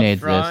 spawns he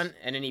pre-nades up front, this.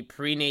 and then he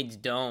pre-nades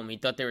dome. He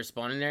thought they were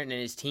spawning there, and then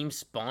his team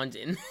spawns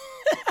in.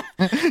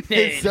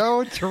 It's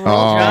so true.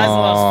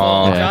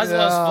 Jaws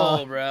lost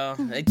full, bro.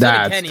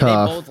 Except Kenny,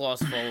 tough. they both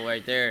lost full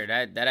right there.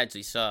 That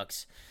actually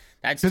sucks.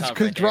 That's tough.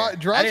 Because right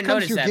Draws I didn't comes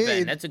notice through that, gate.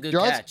 Ben. That's a good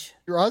Draws, catch.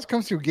 Draws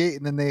comes through gate,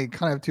 and then they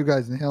kind of have two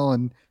guys in the hill.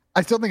 And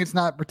I still think it's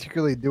not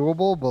particularly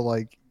doable, but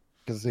like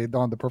because they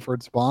don't have the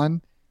preferred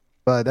spawn.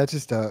 But that's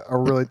just a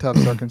really tough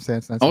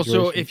circumstance. In that Also,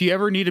 situation. if you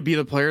ever need to be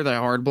the player that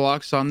hard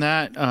blocks on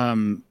that,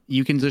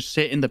 you can just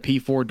sit in the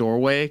P4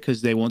 doorway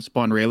because they won't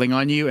spawn railing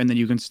on you, and then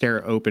you can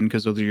stare open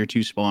because those are your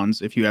two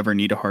spawns. If you ever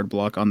need a hard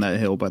block on that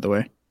hill, by the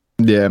way.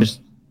 Yeah.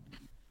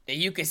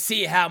 You can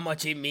see how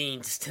much it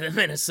means to the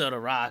Minnesota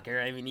Rocker.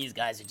 I mean, these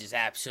guys are just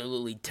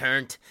absolutely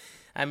turned.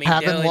 I mean,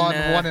 haven't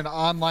won an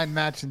online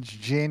match since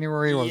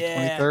January, what,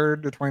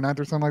 23rd or 29th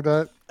or something like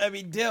that. I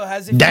mean, Dill,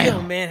 how's it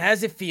feel, man?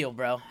 How's it feel,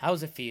 bro?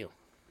 How's it feel?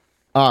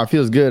 It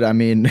feels good. I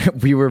mean,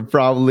 we were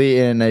probably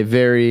in a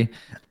very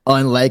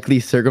unlikely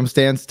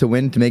circumstance to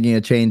win, to making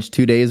a change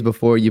 2 days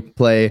before you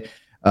play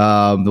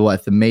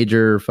the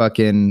major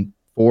fucking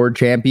 4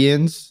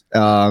 champions.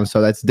 So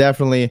that's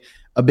definitely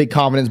a big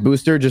confidence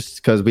booster just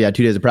because we had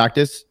 2 days of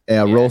practice.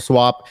 Role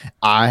swap.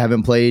 I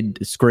haven't played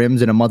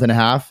scrims in a month and a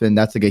half, and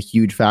that's like a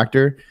huge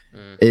factor.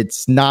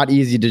 It's not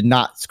easy to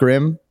not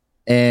scrim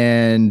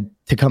and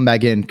to come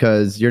back in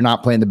because you're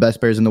not playing the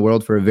best players in the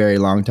world for a very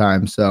long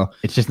time. So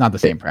it's just not the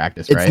same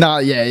practice, right? It's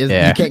not. You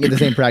can't get the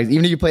same practice.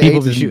 Even if you play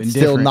People eights, it's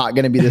still not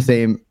going to be the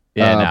same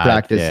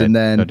practice. And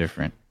then so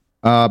different.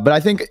 But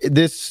I think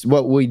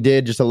what we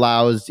did just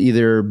allows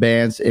either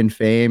Bance and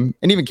Fame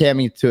and even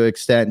Cammy to an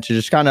extent to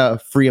just kind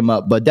of free them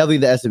up. But definitely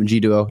the SMG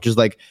duo, just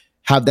like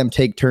have them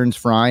take turns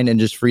frying and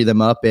just free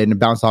them up and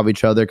bounce off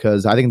each other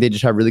because I think they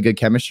just have really good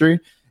chemistry.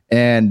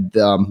 And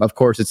of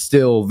course, it's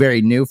still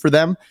very new for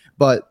them.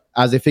 But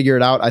as they figure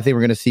it out, I think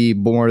we're going to see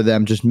more of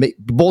them just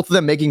both of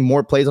them making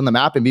more plays on the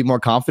map and be more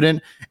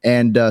confident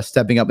and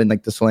stepping up in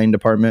like the slaying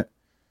department.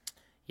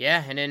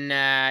 Yeah, and then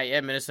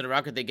Minnesota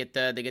Rocket they get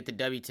the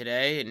W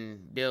today,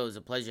 and Bill, it was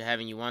a pleasure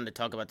having you on to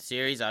talk about the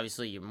series.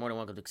 Obviously, you're more than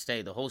welcome to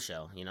stay the whole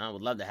show. You know, I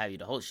would love to have you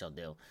the whole show,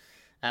 Dill.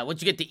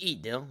 What you get to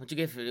eat, Dill? What you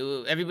get?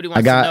 Everybody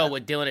wants to know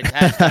what Dylan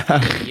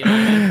attached. You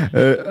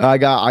know? I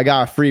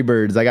got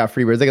Freebirds. Like a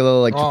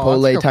little like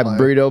Chipotle type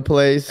burrito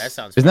place. That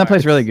sounds. Isn't that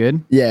place really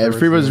good? Yeah,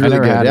 Freebirds is really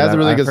good. It has a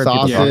really good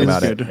sausage.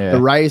 Yeah.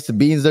 The rice, the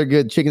beans are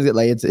good. Chicken's good.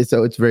 Like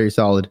it's very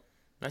solid.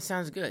 That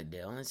sounds good,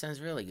 Dill. That sounds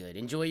really good.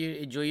 Enjoy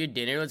your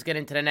dinner. Let's get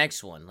into the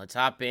next one. Let's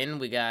hop in.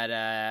 We got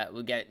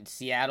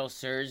Seattle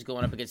Surge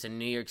going up against the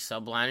New York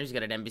Subliners. We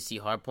got an Embassy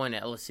Hardpoint,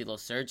 at LSCLO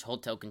Surge,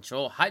 Hotel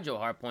Control, Hydra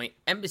Hardpoint,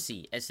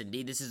 Embassy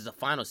S&D. This is the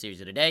final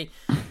series of the day.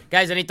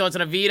 Guys, any thoughts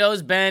on the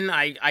vetoes? Ben,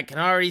 I can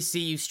already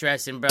see you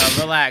stressing, bro.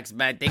 Relax,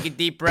 man. Take a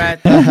deep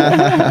breath. All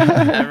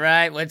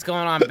right, what's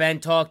going on, Ben?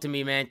 Talk to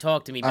me, man.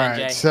 Talk to me, Ben. All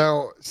right,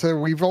 so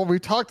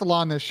we've talked a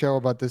lot on this show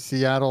about the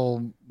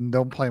Seattle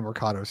don't play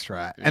Mercado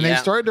strat, and they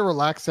started to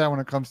relax that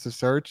when it comes to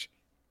search.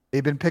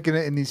 They've been picking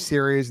it in these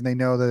series, and they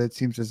know that it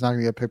seems it's not going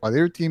to get picked by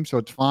their team, so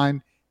it's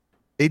fine.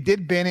 They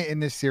did ban it in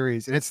this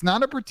series, and it's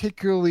not a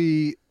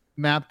particularly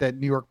map that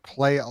New York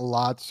play a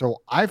lot. So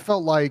I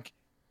felt like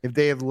if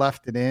they had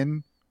left it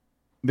in,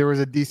 there was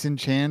a decent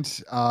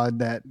chance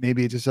that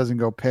maybe it just doesn't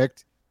go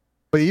picked.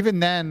 But even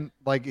then,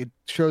 like, it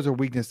shows a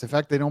weakness. The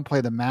fact they don't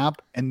play the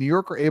map, and New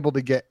York are able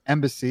to get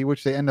Embassy,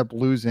 which they end up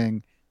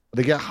losing.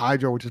 They get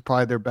Hydra, which is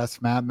probably their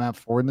best map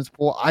 4 in this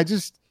pool. I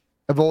just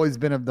have always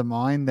been of the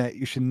mind that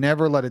you should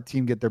never let a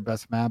team get their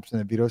best maps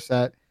in a veto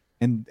set.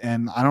 And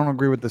I don't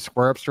agree with the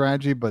square up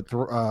strategy, but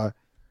the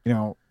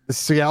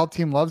Seattle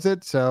team loves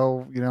it.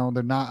 So,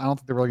 they're not. I don't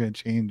think they're really going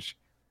to change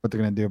what they're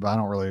going to do, but I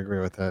don't really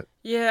agree with it.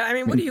 Yeah, I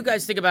mean, what do you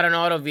guys think about an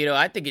auto veto?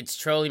 I think it's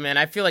trolling, man.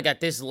 I feel like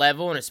at this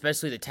level, and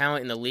especially the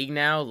talent in the league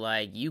now,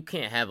 like, you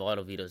can't have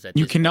auto vetoes.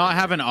 You cannot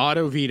have an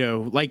auto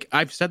veto. Like,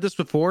 I've said this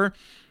before.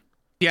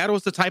 Seattle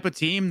is the type of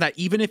team that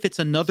even if it's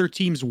another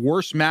team's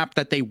worst map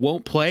that they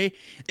won't play,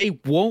 they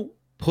won't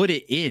put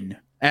it in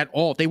at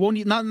all. They won't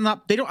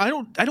they don't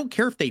I don't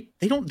care if they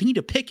don't need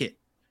to pick it.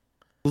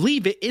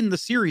 Leave it in the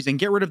series and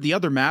get rid of the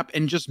other map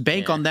and just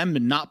bank on them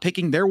and not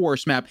picking their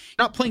worst map.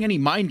 Not playing any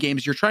mind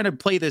games. You're trying to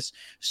play this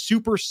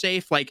super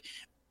safe, like,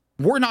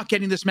 we're not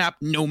getting this map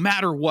no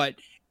matter what.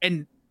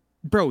 And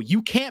bro,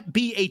 you can't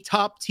be a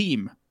top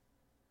team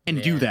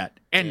and do that.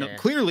 And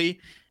clearly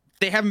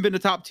they haven't been a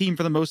top team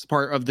for the most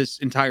part of this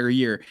entire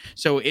year.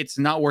 So it's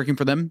not working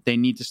for them. They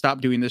need to stop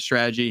doing this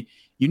strategy.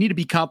 You need to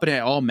be competent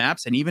at all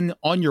maps. And even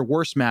on your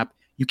worst map,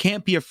 you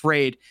can't be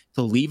afraid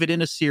to leave it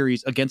in a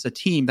series against a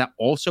team that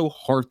also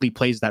hardly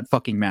plays that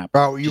fucking map.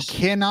 Bro, you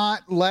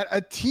cannot let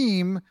a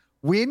team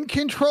win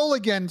control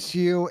against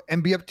you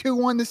and be up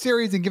 2-1 the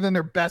series and give them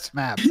their best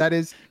map. That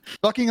is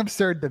fucking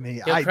absurd to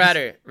me. Yo,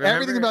 Crowder,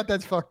 everything about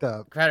that's fucked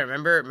up. Crowder,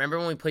 remember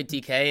when we played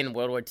TK in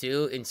World War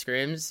II in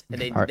scrims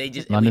and they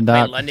just London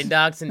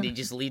Docks and they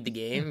just lead the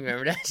game?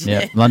 Remember that shit?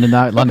 Yeah, London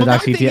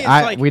Docks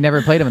CT. We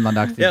never played them in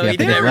London Docks CT. No, we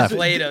never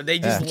played them. They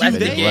just left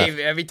the game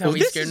every time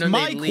we scared them.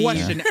 They leave.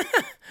 Question.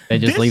 They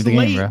just leave the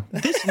game, bro.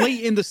 This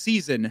late in the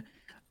season,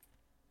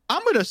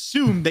 I'm gonna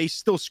assume they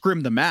still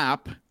scrim the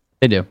map.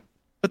 They do.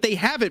 But they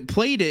haven't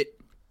played it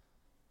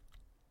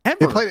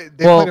ever. They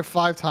played it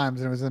 5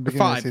 times, and it was in the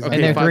beginning of the season.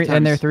 Okay,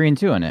 and they're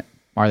 3-2 in it.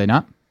 Are they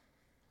not?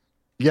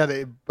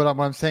 Yeah, but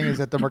what I'm saying is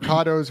that the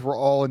Mercados were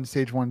all in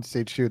stage 1,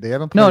 stage 2. They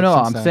haven't played.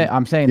 No, since then.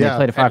 I'm saying they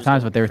played it 5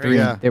 times, but they were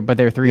 3. But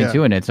they were 3 and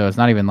 2 in it, so it's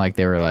not even like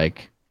they were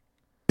like.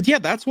 Yeah,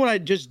 that's what I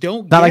just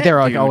don't. Not like they were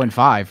like 0 and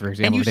 5, for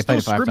example. And you they still played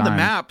it 5 scrim the times.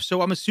 map,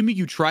 so I'm assuming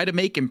you try to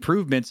make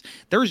improvements.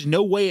 There's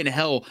no way in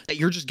hell that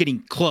you're just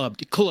getting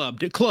clubbed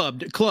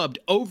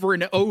over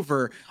and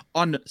over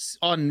on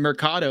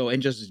Mercado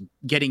and just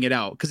getting it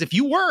out. Because if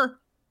you were,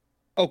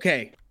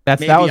 okay.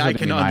 Maybe I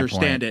can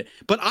understand it,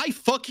 but I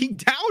fucking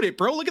doubt it,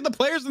 bro. Look at the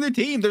players in their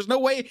team. There's no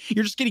way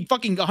you're just getting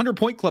fucking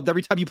 100-point clubbed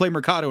every time you play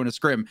Mercado in a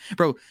scrim,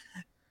 bro.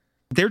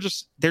 They're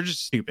just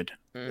stupid.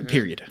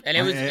 Period. And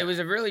it was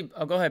a really.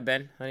 Oh, go ahead,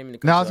 Ben. I didn't mean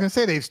to. No, I was gonna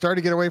say they've started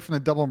to get away from the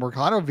double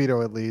Mercado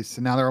veto at least,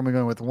 and now they're only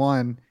going with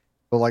 1.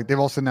 But like they've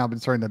also now been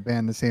starting to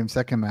ban the same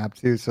second map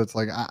too. So it's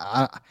like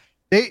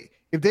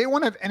if they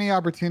want to have any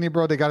opportunity,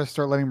 bro, they got to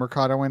start letting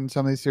Mercado win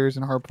some of these series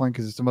in hardpoint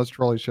because it's the most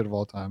trolly shit of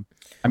all time.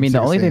 I mean,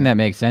 the only thing that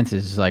makes sense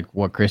is like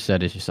what Chris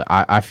said is just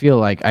I feel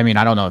like, I mean,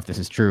 I don't know if this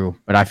is true,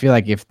 but I feel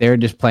like if they're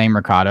just playing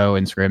Mercado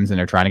in scrims and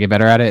they're trying to get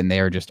better at it and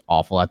they are just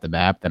awful at the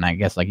map, then I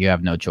guess like you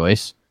have no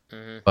choice.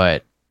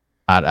 But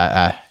how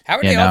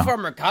are they all for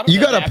Mercado?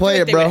 You gotta play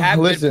it, bro.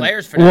 Listen,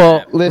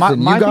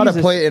 listen, you gotta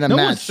play it in a match.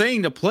 No one's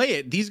saying to play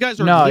it. These guys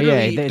are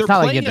literally they're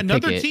playing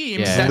another team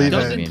that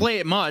doesn't play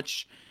it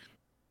much.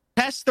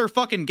 Test their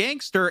fucking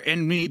gangster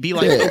and be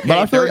like, okay, but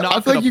I feel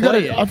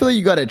like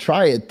you gotta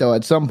try it though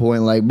at some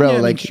point, like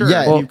bro,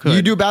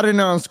 you do better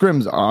on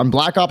scrims on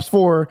Black Ops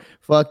 4.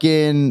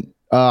 Fucking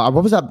what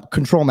was that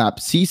control map?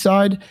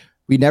 Seaside.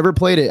 We never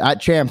played it at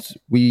champs.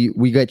 We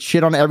get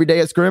shit on every day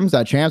at scrims.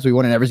 At champs, we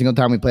won it every single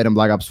time we played in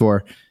Black Ops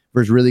 4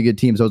 versus really good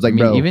teams. So it's like,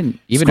 bro, even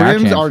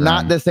scrims are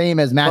not the same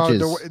as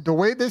matches. Bro, the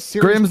way this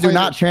series scrims do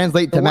not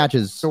translate to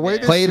matches.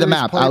 Play the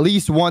map at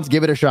least once.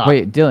 Give it a shot.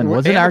 Wait, Dylan,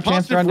 wasn't our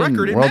champs run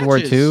in World War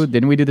II?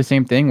 Didn't we do the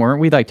same thing?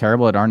 Weren't we like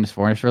terrible at Arnis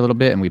Forest for a little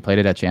bit and we played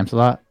it at champs a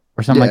lot?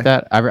 Or something like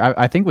that.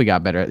 I think we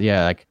got better.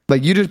 Yeah,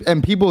 like you just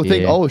and people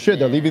think, oh shit,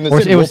 they're leaving the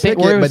city. It was St.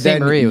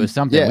 Marie. It was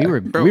something. Yeah.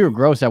 We were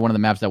gross at one of the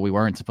maps that we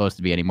weren't supposed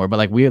to be anymore.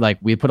 But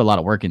we put a lot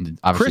of work into.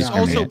 Chris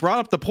also brought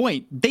up the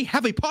point. They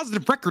have a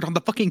positive record on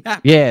the fucking map.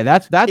 Yeah,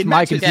 that's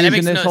my confusion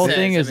in this whole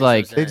thing is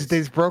like they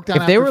just broke down.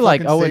 If they were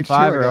like 0 and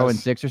 5 or 0 and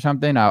 6 or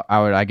something,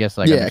 I guess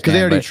like because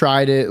they already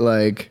tried it.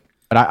 Like,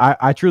 but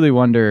I truly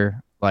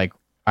wonder like.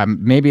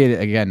 Maybe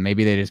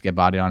they just get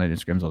bodied on it in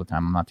scrims all the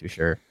time. I'm not too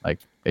sure. Like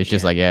it's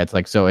just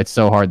it's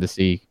so hard to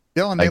see.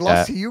 Dylan, they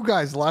lost to you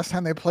guys last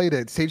time they played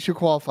it. Stage 2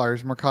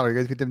 qualifiers, Mercado. You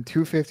guys beat them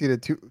 250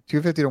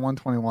 to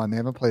 121. They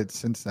haven't played it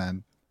since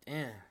then.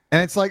 Yeah.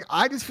 And it's like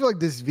I just feel like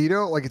this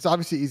veto, like it's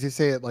obviously easy to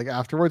say it like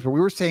afterwards, but we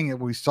were saying it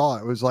when we saw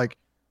it. It was like,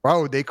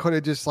 bro, they could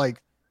have just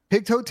like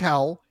picked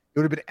hotel. It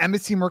would have been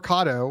Embassy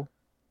Mercado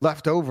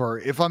left over.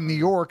 If I'm New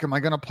York, am I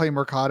gonna play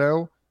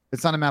Mercado?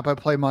 It's not a map I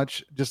play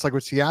much, just like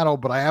with Seattle,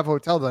 but I have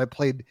hotel that I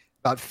played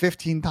about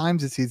 15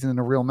 times this season in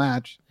a real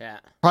match. Yeah.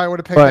 Probably would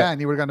have picked that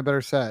and you would have gotten a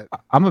better set.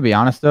 I'm gonna be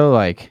honest though,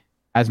 like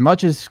as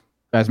much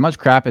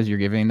crap as you're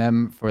giving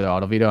them for the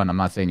auto veto, and I'm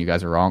not saying you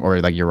guys are wrong or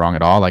like you're wrong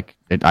at all. Like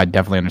I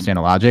definitely understand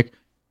the logic.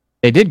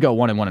 They did go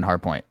 1-1 in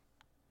hardpoint.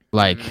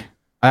 Like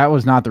that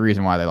was not the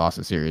reason why they lost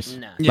the series.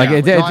 No.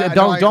 Like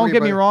don't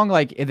get me wrong.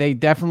 Like they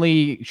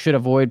definitely should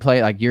avoid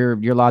play. Like your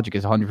logic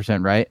is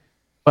 100% right.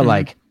 But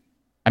like,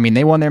 I mean,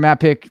 they won their map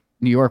pick.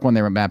 New York won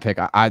their map pick.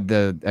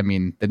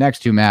 The next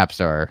 2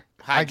 maps are.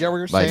 I get what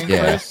you're saying,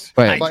 Chris.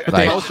 But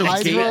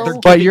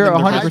you're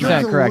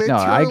 100% correct. No,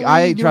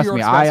 I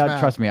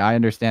trust me. I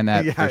understand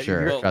that for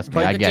sure. Well, trust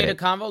me, I get it.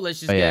 Convo. Let's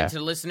just get into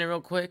the listener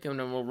real quick, and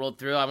then we'll roll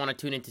through. I want to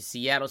tune into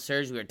Seattle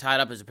Surge. We were tied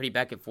up. It was a pretty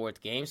back and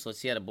forth game, so let's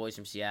see how the boys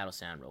from Seattle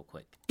sound real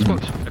quick.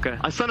 Okay.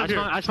 I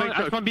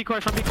spawned B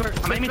court.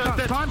 I'm aiming Tom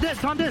dead. I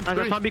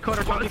spawned B court.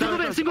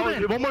 Single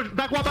bin. One more.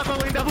 Back wall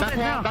lane. Double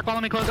wall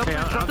on me close.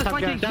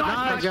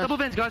 Double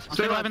bins, guys.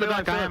 Stay alive in the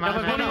back.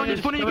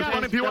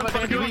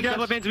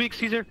 Double bins weak,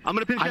 Caesar. I'm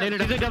gonna pinch down.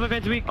 Caesar double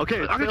bins weak. Okay.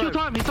 I'm gonna kill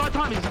Tom. He saw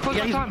Tom. He's close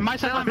to Tom. My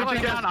side. I'm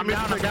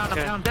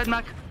down. Dead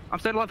Mac. I'm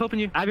staying alive, helping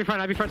you. I have your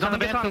front. On the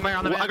van somewhere.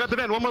 On the van. I got the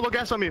van. One more little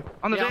gas on me.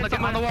 On the van.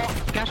 On the wall.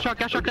 Gas truck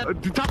dead.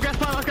 Top gas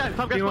spot. Last guy.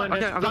 Top gas spot.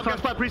 Okay. Top gas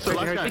spot. Priest.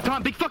 Last guy. Big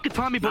Tom. Big fucking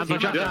Tommy. He's on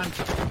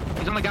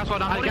the gas wall.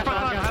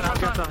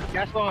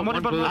 Gas wall.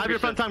 I have your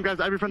front time, guys.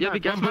 I have your front time.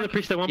 One bullet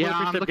priest. I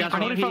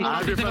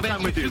have your front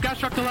time with you. Gas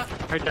truck to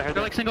left. Right there.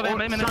 They're like single van.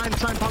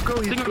 Sign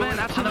Paco. Single van.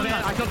 Absolute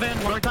van. I killed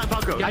van. One time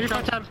Paco. I have your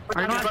front time.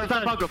 Front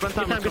time Paco. Front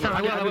time.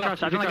 I have your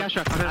crush. I have your gas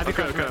truck.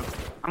 Okay.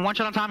 I'm one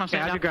shot on time. I'm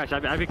staying. I have your crush. I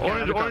have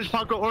your orange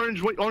Paco.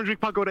 Orange weak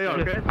Paco. They are.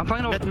 Okay. I'm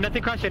fine.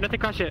 Nothing crush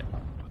it.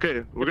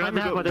 Okay, we're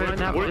gonna have to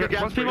go. We're gonna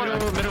gas for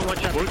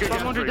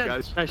you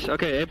guys. Nice.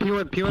 Okay,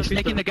 P1.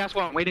 Snaking the gas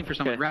wall. I'm waiting for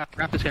someone.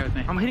 Wrap this guy with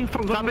me. I'm hitting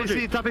from top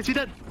AC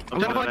dead.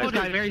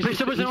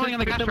 Priest was only on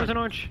the gas.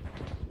 Orange.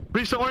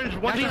 Priest orange.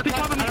 One shot.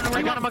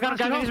 I got him.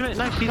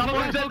 Nice. He's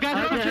low gas.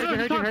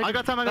 I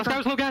got time. This guy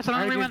was low gas. I don't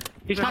know where he went.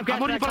 He's top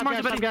gas.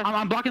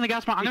 I'm blocking the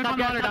gas. I'm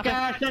gonna top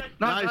gas.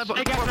 Nice.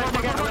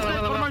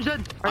 Orange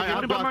dead.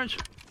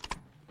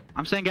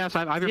 I'm saying gas.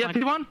 I have your Yeah,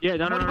 P1? Yeah,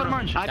 no. Bottom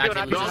orange. I feel it.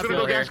 I'm gonna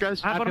go gas,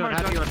 guys. I have bottom orange.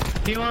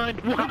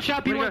 P1. Good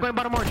shot. P1 going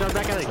bottom orange.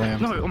 Back alley.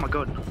 Damn. No, oh my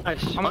god.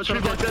 Nice. I'm gonna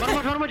shoot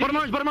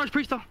bottom orange,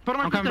 priest though.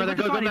 Bottom orange, I'm coming, brother.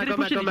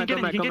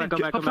 Go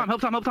back.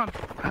 Help time.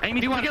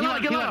 Amy,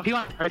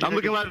 P1. I'm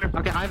looking ladder.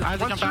 Okay, I have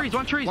to jump out.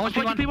 One trees. One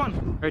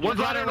P1. One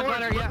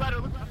ladder, yeah.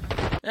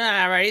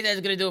 Alrighty,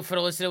 that's gonna do it for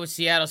the listener with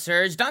Seattle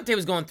Surge. Dante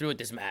was going through with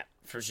this map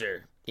for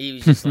sure. He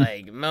was just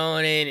like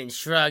moaning and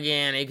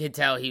shrugging. You could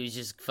tell he was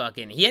just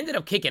fucking. He ended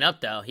up kicking up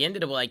though. He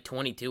ended up with like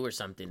 22 or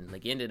something.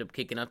 Like he ended up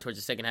kicking up towards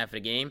the second half of the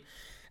game.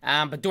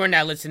 But during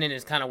that listening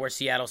is kind of where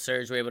Seattle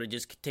Surge were able to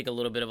just take a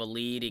little bit of a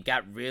lead. It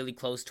got really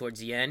close towards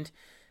the end,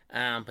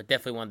 but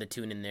definitely wanted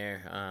to tune in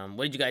there.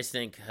 What did you guys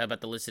think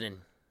about the listening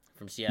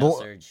from Seattle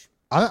Surge?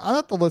 I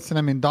thought the listening.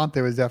 I mean,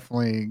 Dante was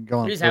definitely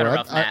going He was through having a it.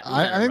 rough map.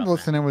 I think the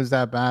listening was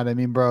that bad. I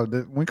mean, bro,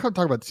 we could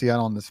talk about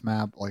Seattle on this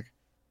map. Like,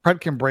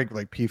 Fred can break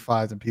like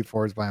P5s and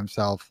P4s by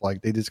himself.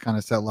 Like, they just kind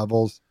of set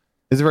levels.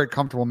 It's a very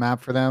comfortable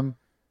map for them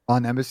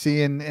on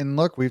Embassy. And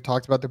look, we've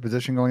talked about their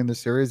position going in the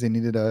series. They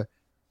needed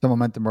some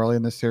momentum early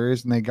in the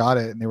series, and they got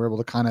it. And they were able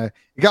to kind of.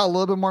 It got a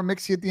little bit more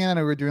mixy at the end.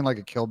 We were doing like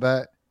a kill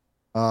bet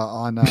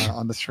on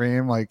the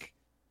stream, like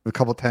with a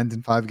couple 10s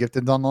and 5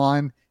 gifteds on the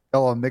line. Got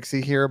a little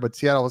mixy here, but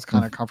Seattle was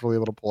kind of comfortably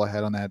able to pull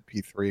ahead on that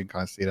P3 and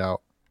kind of see it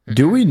out.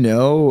 Do we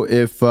know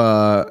if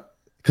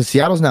because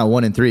Seattle's now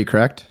 1-3,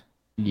 correct?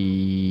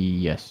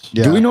 Yes.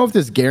 Yeah. Do we know if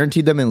this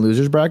guaranteed them in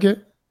losers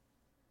bracket?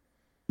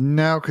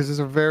 No, because there's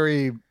a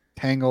very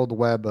tangled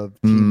web of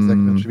teams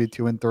that should be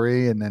 2 and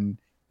 3, and then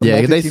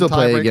Yeah, they still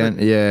play again.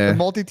 Yeah, the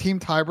multi-team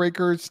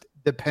tiebreakers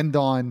depend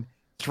on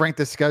strength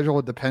of schedule.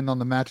 It depend on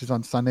the matches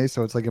on Sunday,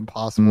 so it's like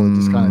impossible to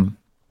just kind of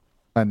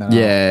find that out.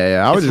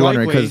 Yeah. I was It's just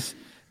wondering likely- because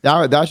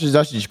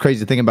that's just crazy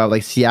to think about.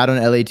 Like Seattle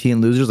and LAT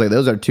and losers, like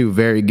those are two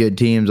very good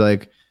teams.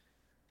 Like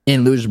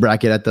in losers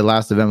bracket at the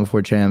last event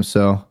before champs.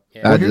 So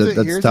Well, that's here's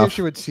the tough.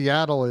 issue with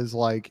Seattle is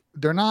like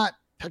they're not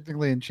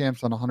technically in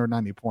champs on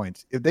 190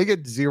 points. If they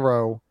get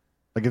 0,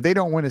 like if they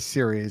don't win a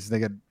series, they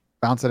get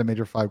bounced out of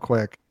Major 5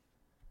 quick.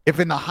 If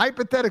in the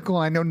hypothetical,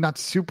 I know not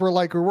super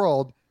like a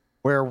world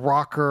where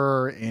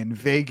Rocker and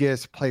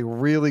Vegas play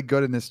really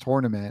good in this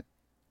tournament,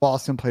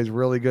 Boston plays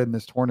really good in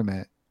this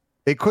tournament,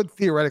 they could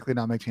theoretically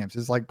not make champs.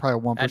 It's like probably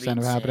 1%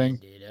 of happening.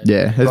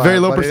 Yeah, it's very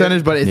low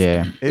percentage, but it's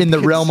it in the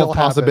could realm still of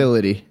happen.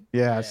 possibility.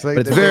 Yeah, so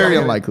But it's very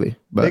unlikely.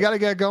 But They got to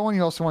get going.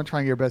 You also want to try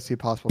and get your best seed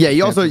possible. yeah,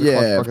 you Champs also is a clutch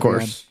of bucket at the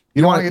course. end.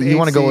 You wanna want get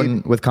to go 8 seed.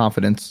 in with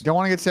confidence. You don't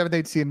want to get 7th,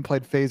 8th seed and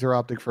played FaZe or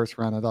Optic first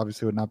round. That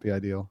obviously would not be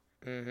ideal.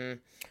 Mm-hmm.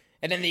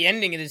 And then the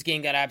ending of this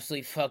game got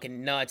absolutely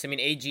fucking nuts. I mean,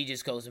 AG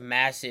just goes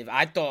massive.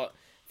 I thought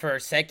for a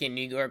second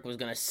New York was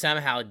going to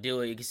somehow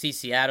do it. You can see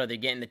Seattle, they're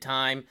getting the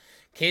time.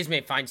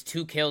 Kismet finds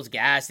 2 kills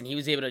gas, and he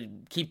was able to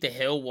keep the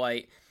hill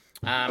white.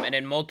 And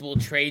then multiple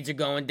trades are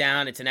going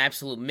down. It's an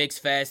absolute mix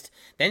fest.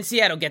 Then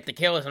Seattle get the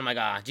kills, and I'm like,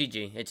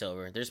 GG, it's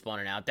over. They're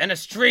spawning out. Then a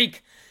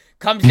streak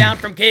comes down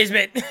from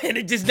Kismet, and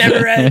it just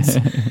never ends.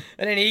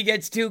 And then he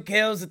gets 2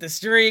 kills with the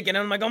streak, and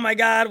I'm like, oh my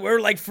god, we're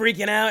like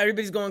freaking out.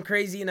 Everybody's going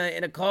crazy in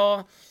a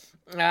call.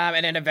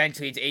 And then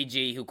eventually it's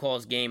AG who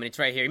calls game, and it's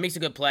right here. He makes a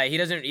good play. He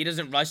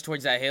doesn't rush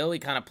towards that hill. He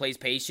kind of plays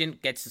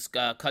patient, gets his,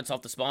 cuts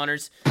off the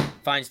spawners,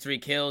 finds 3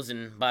 kills,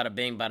 and bada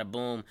bing, bada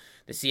boom.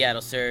 The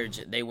Seattle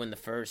Surge, they win the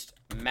first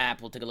map.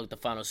 We'll take a look at the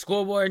final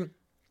scoreboard.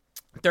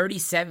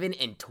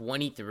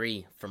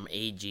 37-23 from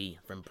AG,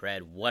 from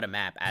Pred. What a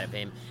map out of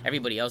him.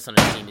 Everybody else on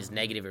the team is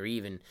negative or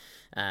even.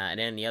 And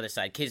then on the other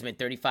side, Kismet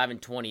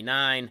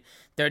 35-29,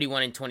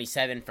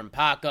 31-27 from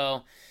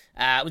Paco.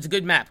 It was a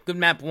good map. Good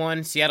map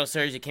 1. Seattle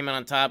Surge, it came out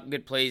on top.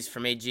 Good plays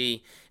from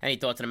AG. Any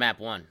thoughts on the map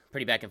 1?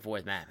 Pretty back and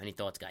forth map. Any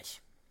thoughts, guys?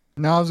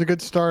 No, it was a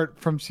good start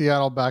from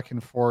Seattle back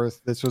and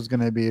forth. This was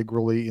going to be a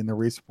grueling in the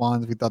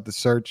respawns. We thought the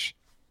search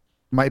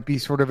might be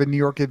sort of a New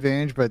York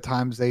advantage, but at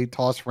times they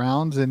toss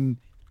rounds, and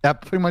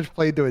that pretty much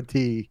played to a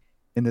T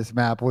in this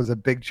map. Was a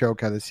big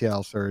choke out of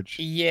Seattle Surge.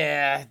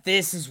 Yeah,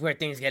 this is where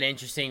things get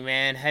interesting,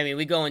 man. I mean,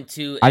 we go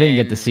into. I didn't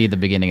get to see the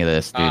beginning of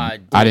this, dude.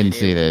 I didn't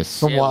see this.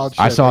 Some wild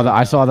I shit.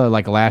 saw the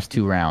like last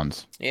 2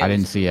 rounds. Yeah, I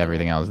didn't see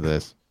everything else of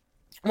this.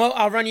 Well,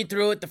 I'll run you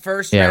through it. The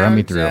first Yeah, round, run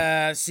me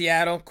through.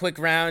 Seattle, quick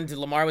round.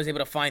 Lamar was able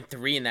to find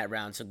 3 in that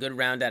round, so good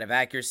round out of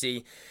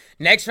accuracy.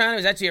 Next round, it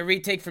was actually a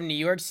retake from New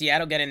York.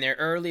 Seattle got in there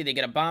early. They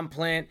get a bomb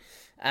plant,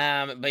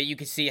 but you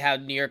can see how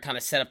New York kind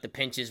of set up the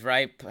pinches,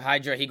 right?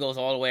 Hydra, he goes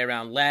all the way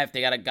around left.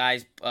 They got a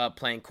guys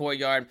playing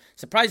courtyard.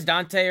 Surprised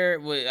Dante,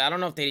 I don't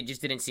know if they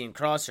just didn't see him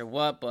cross or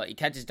what, but he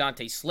catches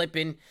Dante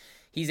slipping.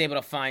 He's able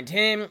to find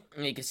him,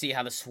 and you can see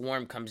how the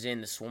swarm comes in,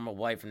 the swarm of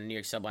white from the New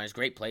York Subliners.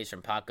 Great plays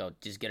from Paco.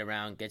 Just get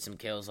around, get some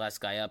kills. Last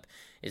guy up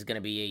is going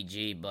to be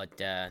AG, but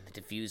the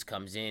defuse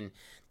comes in.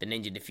 The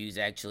ninja defuse,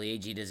 actually.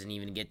 AG doesn't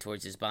even get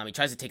towards his bomb. He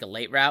tries to take a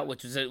late route,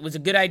 which was a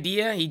good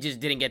idea. He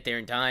just didn't get there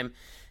in time.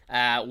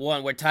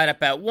 We're tied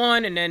up at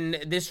 1, and then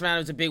this round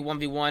was a big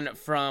 1v1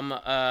 from,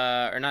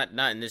 or not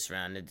in this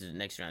round, it's the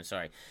next round,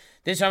 sorry.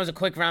 This round was a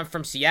quick round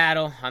from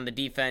Seattle on the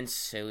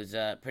defense. It was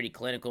pretty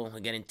clinical.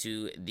 We get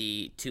into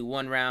the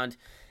 2-1 round,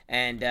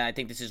 and I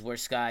think this is where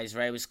Skies,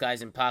 right? It was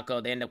Skies and Paco.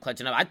 They end up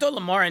clutching up. I thought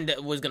Lamar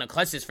was going to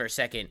clutch this for a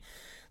second.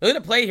 Look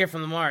at the play here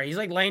from Lamar. He's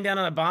like laying down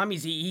on the bomb.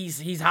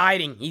 He's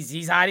hiding.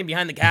 He's hiding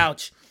behind the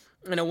couch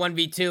in a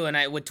 1v2.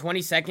 And with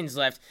 20 seconds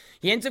left,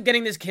 he ends up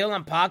getting this kill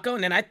on Paco.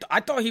 And then I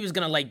thought he was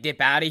gonna like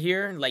dip out of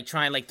here, and like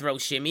try and like throw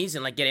shimmies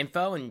and like get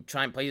info and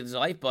try and play with his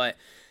life. But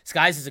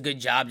Skies does a good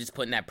job just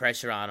putting that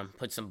pressure on him.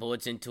 Put some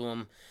bullets into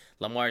him.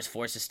 Lamar is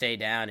forced to stay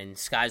down, and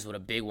Skies with a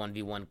big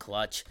 1v1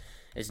 clutch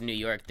as New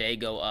York, they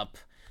go up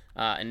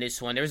in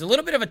this one. There was a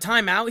little bit of a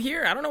timeout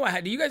here. I don't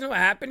know do you guys know what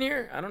happened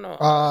here? I don't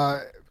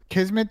know.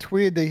 Kismet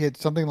tweeted they hit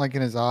something like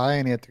in his eye,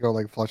 and he had to go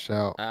like flush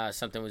out.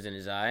 Something was in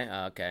his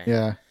eye. Okay.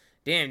 Yeah.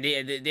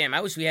 Damn!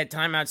 I wish we had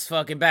timeouts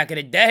fucking back in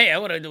the day. I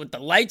would have with the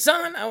lights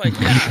on. I would.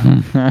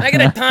 I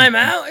got a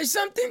timeout or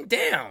something.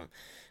 Damn.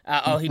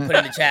 He put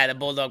in the chat. The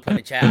Bulldog put in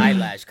the chat.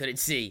 Eyelash couldn't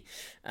see.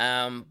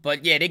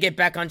 But yeah, they get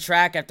back on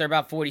track after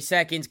about 40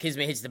 seconds.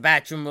 Kismet hits the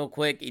bathroom real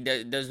quick. He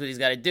does what he's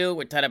got to do.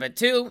 We're tied up at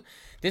 2.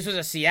 This was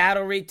a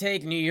Seattle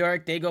retake. New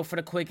York, they go for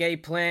the quick A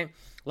plant.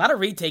 A lot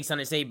of retakes on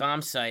this A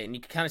bomb site, and you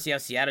can kind of see how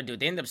Seattle do it.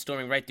 They end up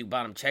storming right through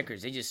bottom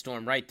checkers. They just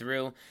storm right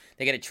through.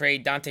 They get a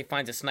trade. Dante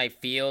finds a snipe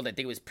field. I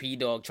think it was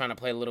P-Dog trying to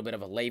play a little bit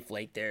of a lay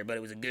flake there, but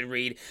it was a good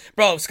read.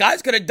 Bro,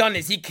 Skies could have done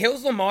this. He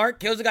kills Lamar,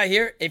 kills the guy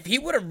here. If he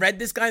would have read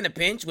this guy in the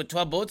pinch with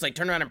 12 bullets, like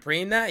turn around and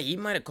pre that, he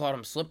might have caught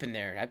him slipping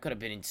there. That could have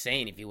been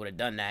insane if he would have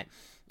done that.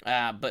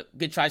 But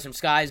good tries from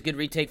Skies. Good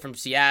retake from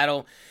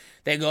Seattle.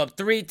 They go up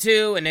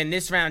 3-2, and then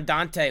this round,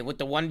 Dante with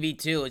the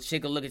 1v2. Let's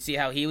take a look and see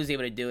how he was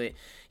able to do it.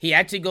 He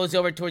actually goes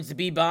over towards the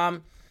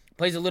B-bomb,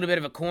 plays a little bit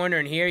of a corner,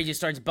 and here he just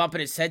starts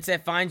bumping his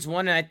headset, finds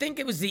one, and I think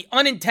it was the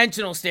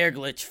unintentional stair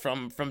glitch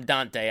from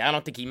Dante. I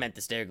don't think he meant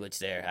the stair glitch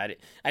there. I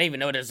didn't even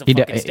know there was a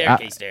fucking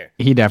staircase there.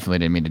 He definitely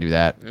didn't mean to do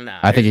that.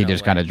 Nah, I think he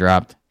just kind of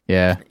dropped.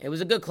 Yeah. It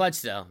was a good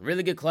clutch, though.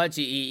 Really good clutch.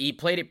 He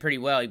played it pretty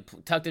well. He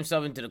tucked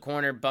himself into the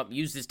corner,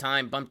 used his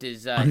time, bumped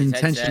his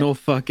unintentional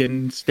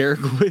fucking stair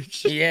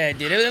glitch. Yeah,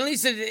 dude. At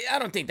least I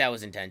don't think that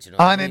was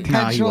intentional.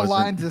 Unintentional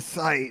lines of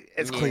sight,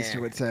 as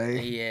Clayster would say.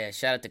 Yeah,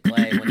 shout out to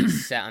Clay when he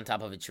sat on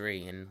top of a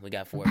tree and we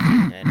got 4.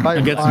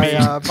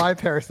 By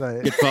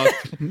Parasite. Get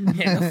fucked.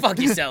 Yeah, go fuck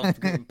yourself,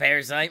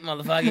 Parasite,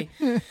 motherfucker.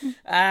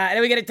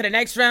 Then we get into the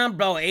next round,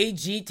 bro.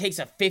 AG takes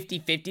a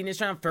 50-50 in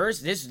this round.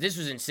 First, this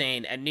was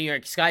insane. At New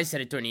York, Sky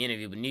said it during the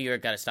interview, but New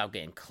York got to stop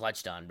getting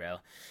clutched on, bro.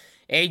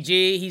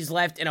 AG, he's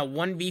left in a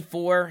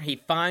 1v4. He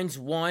finds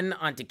one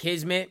onto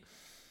Kismet.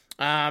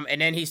 And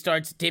then he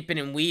starts tipping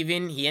and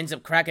weaving. He ends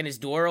up cracking his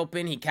door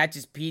open. He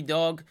catches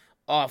P-Dog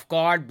off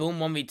guard. Boom,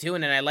 1v2.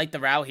 And then I like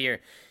the route here.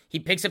 He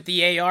picks up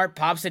the AR,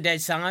 pops the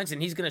dead silence,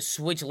 and he's going to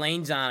switch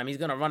lanes on him. He's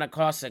going to run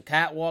across the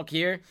catwalk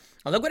here.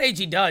 Oh, look what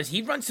AG does.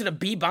 He runs to the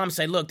B bomb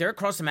site. Look, they're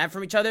across the map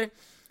from each other.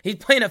 He's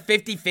playing a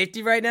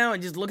 50-50 right now,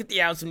 and just look at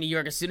the outs from New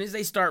York. As soon as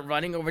they start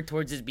running over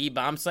towards this B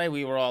bomb site,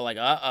 we were all like,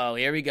 uh-oh,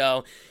 here we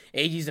go.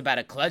 AG's about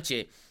to clutch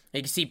it.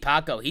 You can see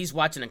Paco. He's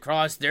watching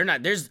across. They're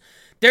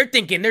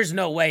thinking there's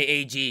no way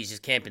AG is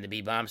just camping the B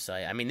bomb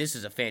site. I mean, this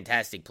is a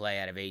fantastic play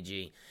out of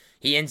AG.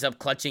 He ends up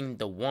clutching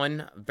the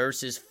 1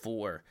 versus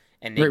 4,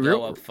 and they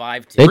go up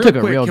 5-2. They took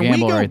a real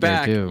gamble right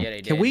there, too. Yeah,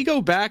 they did. Can we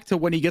go back to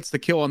when he gets the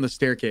kill on the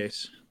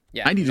staircase?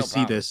 Yeah, I need to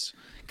see this.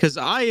 Because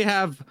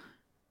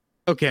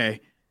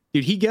okay.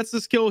 Dude, he gets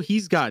this kill.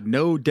 He's got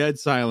no dead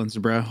silence,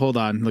 bro. Hold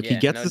on. Look, he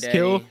gets this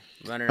kill.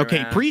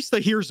 Okay, Priesta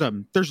hears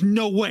him. There's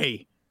no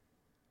way.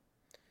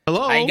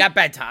 Hello? He got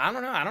bad time.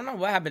 I don't know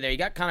what happened there. He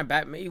got kind of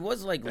bad. He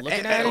was like looking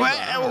at him.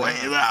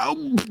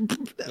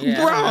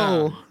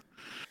 Bro.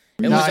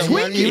 It was a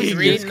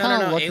 1v3.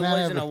 No. It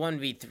wasn't a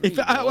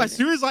 1v3. As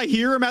soon as I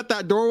hear him at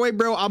that doorway,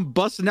 bro, I'm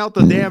busting out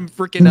the damn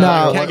freaking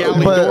keg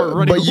alley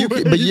door.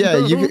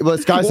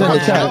 But Sky said in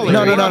the chat.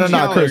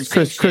 No.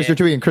 Chris, you're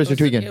tweaking. Chris, you're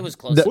tweaking. It was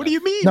close. What do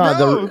you mean,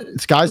 bro?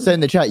 Sky said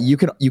in the chat,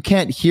 you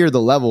can't hear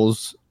the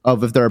levels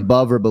of if they're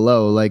above or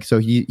below. Like, so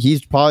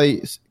he's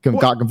probably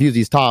got confused.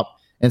 He's top,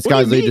 and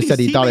Sky just said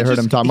he thought he heard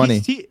him top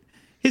money.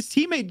 His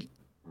teammate.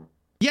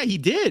 Yeah, he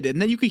did,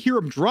 and then you could hear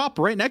him drop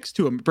right next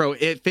to him, bro.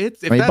 If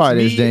that's me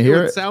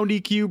with sound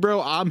EQ,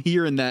 bro, I'm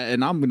hearing that,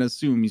 and I'm gonna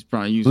assume he's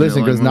probably using.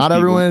 Listen, because not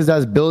everyone is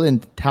as built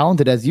and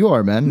talented as you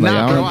are, man.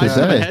 Nah, bro,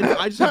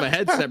 I just have a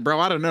headset, bro.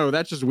 I don't know.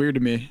 That's just weird to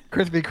me.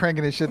 Chris be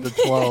cranking his shit to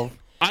 12.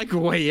 I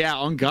could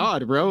on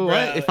God, bro.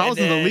 If I was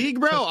in the league,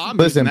 bro, I'm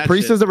listen.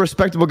 Priest is a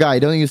respectable guy. He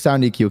don't use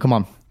sound EQ. Come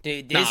on,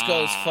 dude. This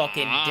goes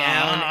fucking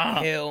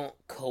downhill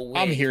quick.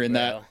 I'm hearing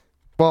that.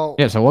 Well,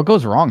 yeah. So what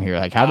goes wrong here?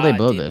 Like, how do they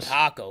blow this?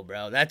 Paco,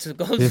 bro. That's what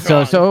goes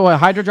wrong. So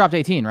Hydra dropped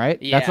 18,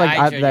 right? Yeah, that's like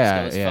Hydra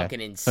just goes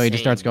fucking insane. So he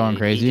just starts going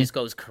crazy. He just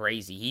goes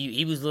crazy.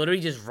 He was literally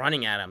just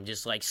running at him,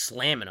 just like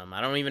slamming him.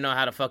 I don't even know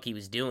how the fuck he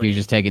was doing. He's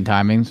just taking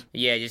timings.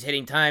 Yeah, just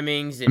hitting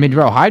timings. And... I mean,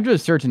 bro,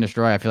 Hydra's search and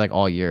destroy. I feel like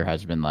all year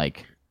has been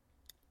like.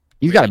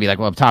 He's got to be like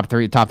top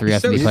three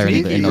S&D player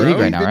in the league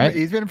right now, right?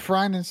 He's been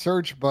frying in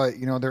search, but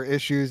their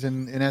issues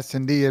in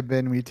S&D have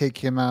been when you take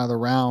him out of the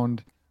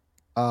round.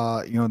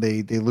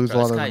 They lose a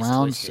lot of the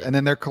rounds, twisted. And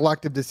then their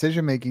collective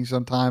decision making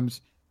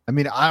sometimes. I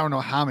mean, I don't know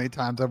how many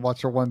times I've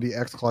watched their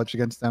 1vx clutch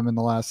against them in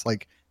the last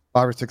like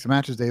 5 or 6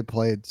 matches they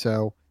played.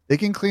 So they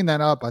can clean that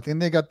up. I think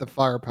they got the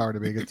firepower to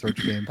be a good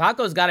search game.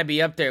 Paco's got to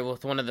be up there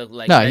with one of the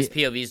best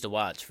POVs to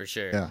watch for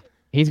sure. Yeah.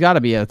 He's got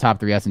to be a top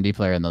 3 S&D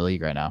player in the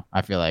league right now.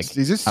 I feel like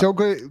he's just so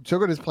good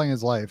at playing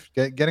his life,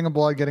 getting a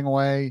blood, getting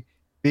away,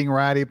 being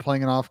ratty,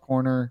 playing an off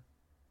corner.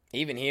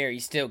 Even here,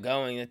 he's still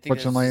going. I think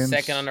it's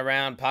second on the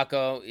round.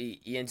 Paco,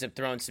 he ends up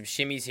throwing some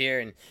shimmies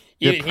here, and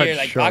even here,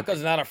 like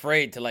Paco's not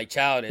afraid to like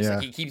chow this.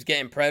 Like, he keeps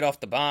getting pred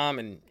off the bomb,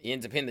 and he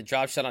ends up hitting the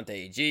drop shot onto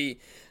AG.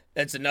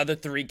 That's another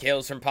 3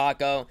 kills from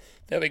Paco.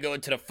 Then we go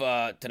to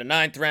the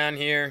 9th round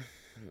here,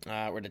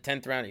 or the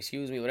 10th round.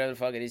 Excuse me, whatever the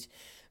fuck it is.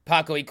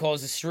 Paco, he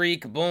calls a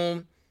streak.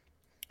 Boom.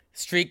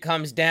 Streak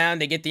comes down.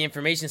 They get the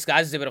information.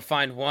 Skies is able to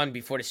find one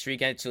before the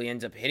streak actually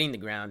ends up hitting the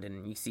ground.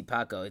 And you see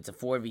Paco. It's a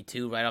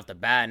 4v2 right off the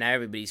bat. Now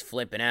everybody's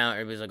flipping out.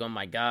 Everybody's like, oh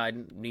my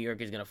God, New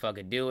York is going to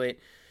fucking do it.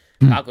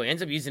 Paco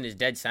ends up using his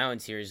dead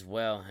silence here as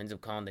well. Ends up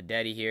calling the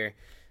deadie here.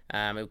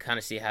 We'll kind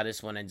of see how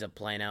this one ends up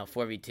playing out.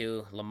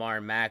 4v2, Lamar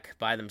and Mac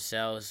by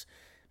themselves.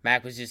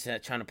 Mac was just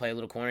trying to play a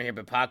little corner here,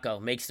 but Paco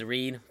makes the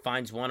read,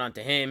 finds one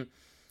onto him.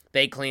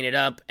 They clean it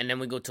up, and then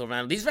we go to a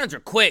round. These rounds are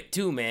quick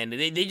too, man.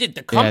 They did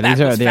the comeback.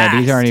 was fast.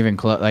 These aren't even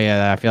close.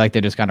 I feel like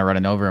they're just kind of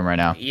running over him right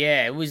now.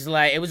 Yeah, it was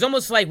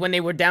almost like when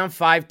they were down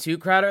 5-2,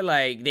 Crowder.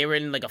 Like they were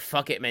in like a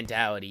fuck it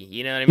mentality.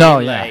 You know what I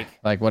mean? No, yeah.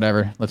 Like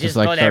whatever. Let's just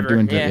like start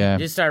doing.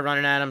 Just start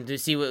running at him to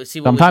see what.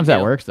 Sometimes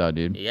that works though,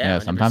 dude. Yeah,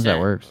 sometimes that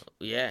works.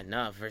 Yeah,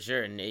 no, for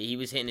sure. And he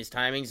was hitting his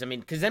timings. I mean,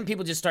 because then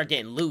people just start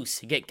getting loose,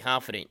 get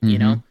confident. You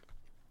know.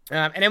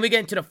 And then we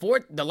get into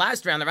the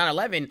last round, round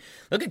 11.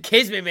 Look at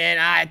Kismet, man.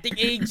 I think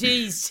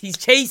AG's, he's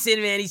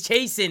chasing, man. He's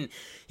chasing.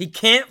 He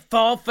can't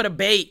fall for the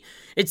bait.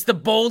 It's the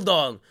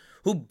Bulldog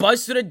who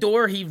busts through the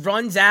door. He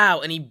runs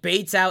out, and he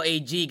baits out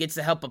AG, gets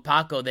the help of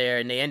Paco there,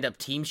 and they end up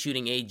team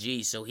shooting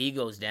AG, so he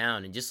goes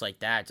down. And just like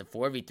that, it's a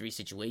 4v3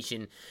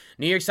 situation.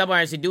 New York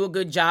Subliners, they do a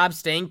good job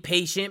staying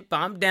patient.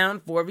 Bomb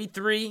down,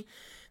 4v3.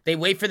 They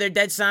wait for their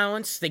dead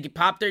silence. They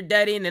pop their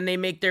deadie, and then they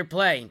make their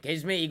play.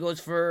 Kismet, he goes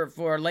for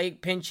a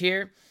late pinch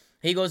here.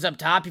 He goes up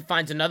top. He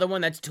finds another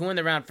one. That's 2 in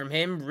the round from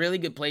him. Really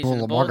good plays from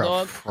the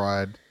Bulldog.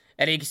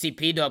 And you can see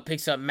P-Dog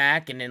picks up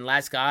Mac. And then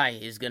last guy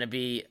is going to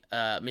be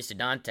Mr.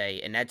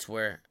 Dante. And that's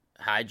where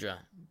Hydra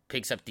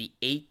picks up the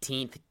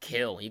 18th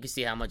kill. You can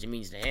see how much it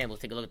means to him. We'll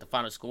take a look at the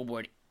final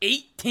scoreboard.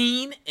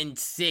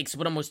 18-6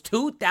 with almost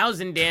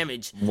 2,000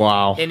 damage.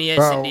 Wow. In the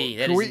S&D.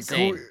 That is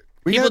insane.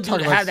 People do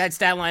have that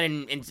stat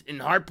line in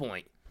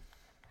Hardpoint.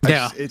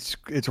 Yeah.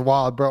 It's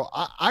wild, bro.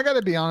 I got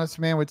to be honest,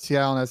 man, with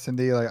Seattle and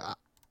S&D. Like,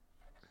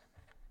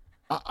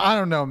 I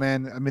don't know,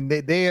 man. I mean,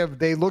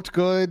 they looked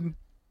good.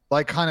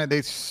 Like,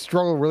 they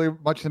struggled really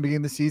much in the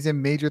beginning of the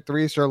season. Major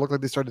 3 looked like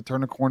they started to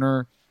turn a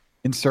corner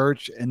in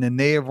search, and then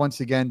they have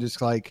once again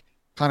just like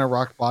kind of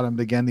rock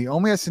bottomed again. The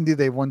only S&D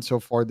they've won so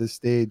far this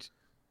stage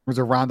was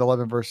a round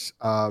 11 versus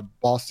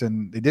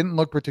Boston. They didn't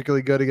look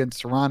particularly good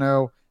against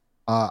Toronto.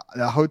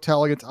 The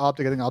Hotel against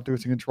Optic. I think Optic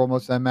was in control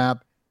most of that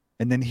map,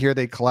 and then here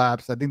they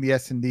collapsed. I think the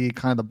S&D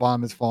kind of the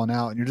bottom has fallen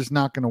out, and you're just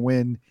not going to win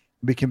and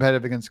be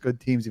competitive against good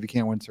teams if you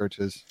can't win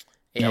searches.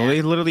 Yeah, well,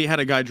 they literally had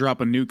a guy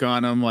drop a nuke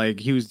on him. Like,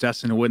 he was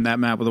destined to win that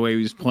map with the way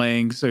he was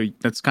playing. So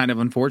that's kind of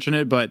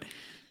unfortunate. But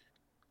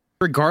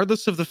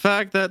regardless of the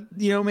fact that,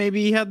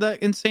 maybe he had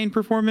that insane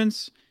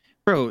performance,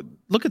 bro,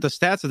 look at the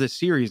stats of this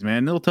series,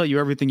 man. They'll tell you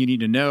everything you need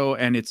to know.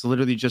 And it's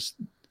literally just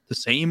the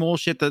same old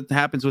shit that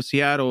happens with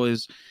Seattle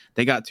is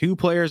they got 2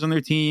 players on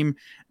their team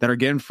that are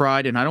getting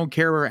fried. And I don't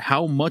care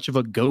how much of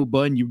a go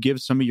button you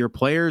give some of your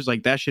players.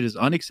 Like, that shit is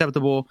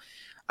unacceptable.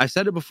 I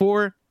said it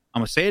before. I'm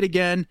going to say it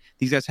again.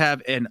 These guys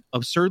have an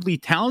absurdly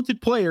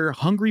talented player,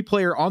 hungry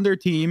player on their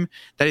team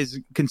that is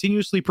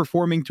continuously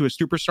performing to a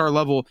superstar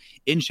level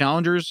in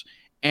challengers,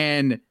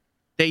 and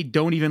they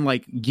don't even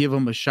give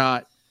them a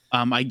shot.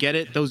 I get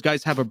it. Those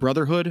guys have a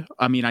brotherhood.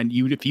 I mean,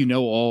 if you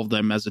know all of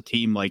them as a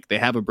team, they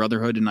have a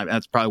brotherhood, and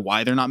that's probably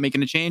why they're not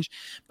making a change.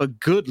 But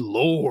good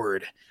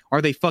Lord,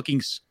 are they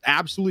fucking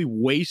absolutely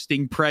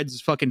wasting Pred's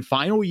fucking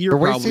final year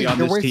probably on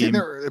this team?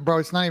 Bro,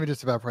 it's not even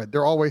just about Pred.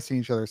 They're all wasting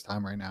each other's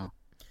time right now.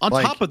 On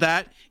top of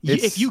that,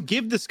 if you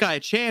give this guy a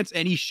chance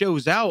and he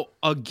shows out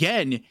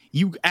again,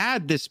 you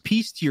add this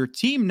piece to your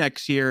team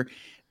next year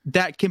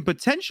that can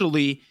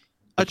potentially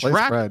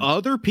attract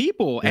other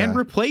people and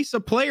replace a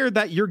player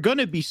that you're going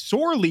to be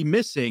sorely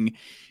missing.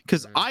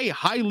 Because I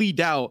highly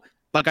doubt,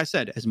 like I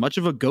said, as much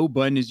of a go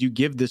button as you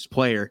give this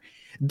player,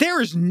 there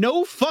is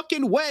no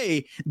fucking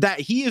way that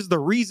he is the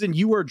reason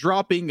you are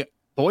dropping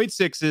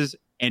 0.6s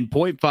and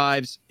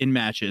 0.5s in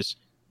matches.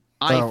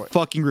 I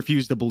fucking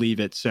refuse to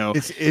believe it. So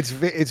it's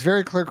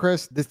very clear,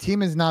 Chris. This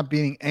team is not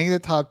beating any of the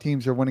top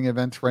teams or winning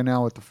events right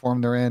now with the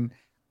form they're in.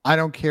 I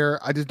don't care.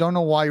 I just don't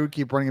know why you would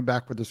keep running it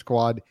back with the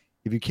squad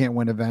if you can't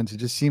win events. It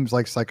just seems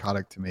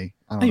psychotic to me.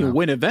 I don't know.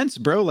 Win events,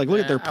 bro. Look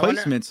at their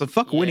placements.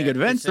 Winning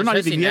events. They're not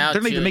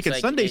even making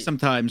Sundays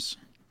sometimes.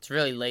 It's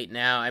really late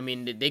now. I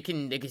mean, they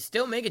can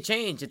still make a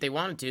change if they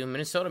wanted to.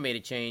 Minnesota made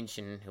a change,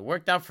 and it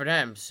worked out for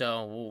them.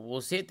 So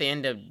we'll see if they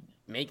end up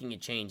making a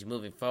change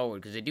moving forward,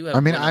 because they do have.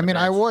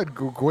 I would.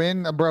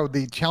 Gwyn, bro.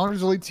 The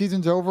Challengers Elite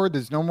season's over.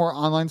 There's no more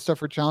online stuff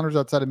for Challengers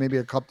outside of maybe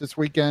a cup this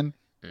weekend.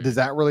 Does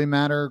that really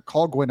matter?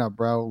 Call Gwyn up,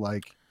 bro.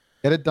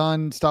 Get it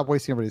done. Stop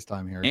wasting everybody's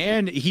time here.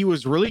 And he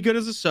was really good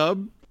as a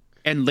sub.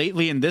 And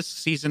lately in this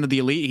season of the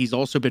Elite, he's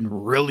also been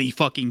really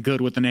fucking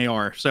good with an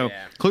AR. So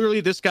clearly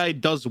this guy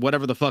does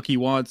whatever the fuck he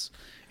wants.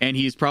 And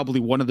he's probably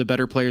one of the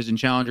better players in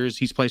Challengers.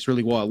 He's placed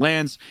really well at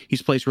LANs.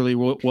 He's placed really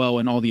well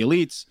in all the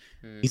Elites.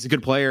 He's a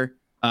good player.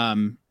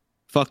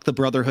 Fuck the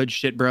Brotherhood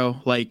shit, bro.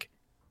 Like,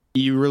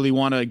 you really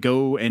want to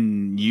go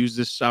and use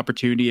this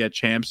opportunity at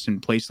Champs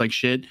and place like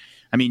shit?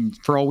 I mean,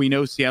 for all we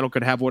know, Seattle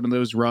could have one of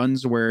those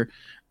runs where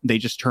they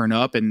just turn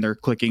up and they're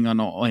clicking on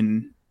all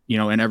in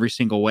every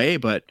single way,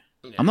 but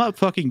I'm not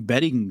fucking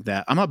betting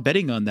that. I'm not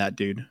betting on that,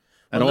 dude.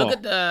 At all.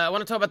 I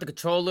want to talk about the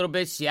control a little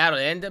bit. Seattle,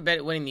 they ended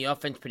up winning the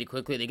offense pretty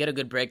quickly. They get a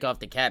good break off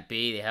the Cap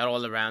B. They had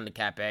all around the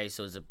Cap A,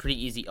 so it was a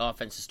pretty easy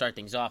offense to start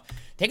things off.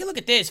 Take a look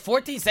at this.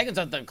 14 seconds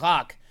on the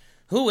clock.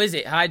 Who is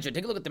it? Hydra.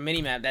 Take a look at the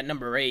mini-map, that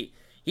number 8.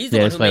 He's the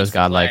one who makes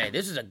the play.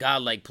 This is a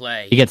godlike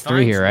play. He gets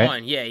 3 here, right?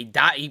 One. Yeah,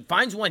 he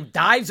finds one,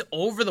 dives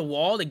over the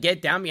wall to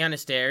get down behind the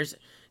stairs.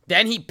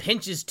 Then he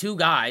pinches 2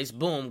 guys.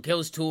 Boom,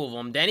 kills 2 of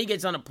them. Then he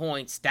gets on a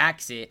point,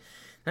 stacks it.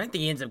 I think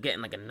he ends up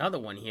getting like another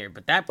one here,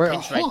 but that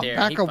pinch right there.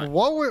 Back up.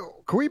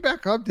 Can we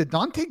back up? Did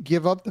Dante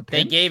give up the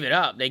pinch? They gave it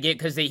up. They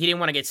because he didn't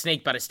want to get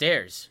snaked by the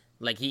stairs.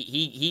 Like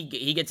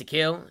he gets a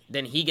kill,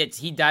 then he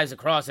dives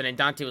across, and then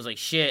Dante was like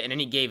shit, and then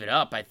he gave it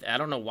up. I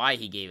don't know why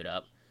he gave it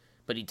up,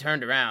 but he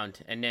turned around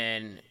and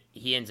then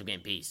he ends up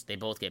getting pieced. They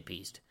both get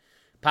pieced.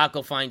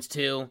 Paco finds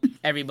 2.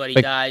 Everybody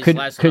dies.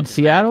 Could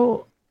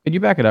Seattle? Could you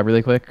back it up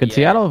really quick? Could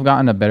Seattle have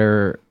gotten a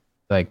better,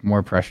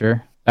 more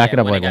pressure? Back it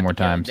up one more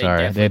time.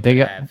 Sorry, they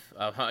got.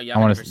 I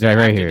want to say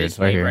right here. It's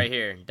right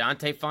here.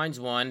 Dante finds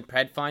 1.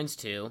 Pred finds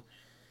 2.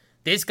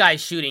 This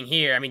guy's shooting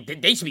here. I mean,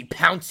 they should be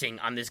pouncing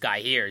on this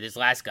guy here. This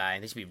last guy.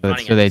 They should be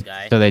running on this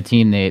guy. So they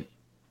team Nate.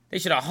 They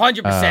should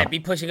 100%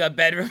 be pushing up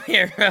bedroom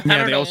here. I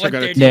don't know what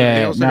they're doing.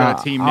 They also got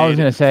a team. I was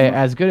gonna say,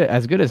 as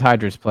good as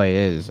Hydra's play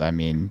is, I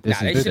mean,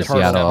 this is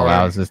Seattle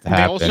allows this to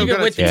happen. Even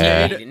with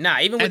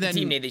the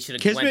team Nate, they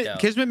should have went though.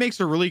 Kismet makes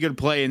a really good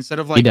play. Instead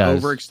of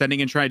overextending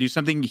and trying to do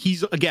something,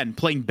 he's again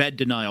playing bed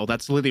denial.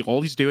 That's literally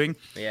all he's doing.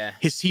 Yeah.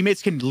 His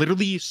teammates can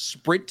literally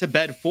sprint to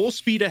bed full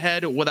speed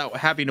ahead without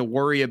having to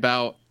worry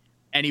about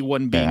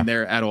anyone being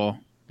there at all.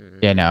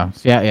 Yeah, no.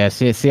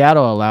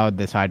 Seattle allowed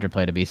this Hydra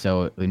play to be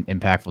so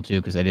impactful too,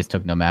 because they just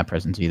took no map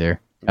presence either.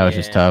 That was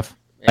just tough.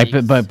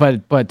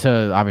 But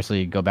to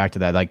obviously go back to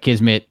that, like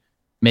Kismet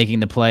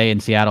making the play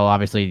and Seattle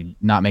obviously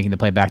not making the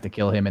play back to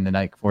kill him and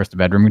then force the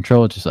bedroom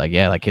control. It's just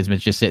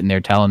Kismet's just sitting there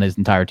telling his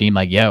entire team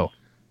yo,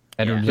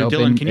 bedroom's open.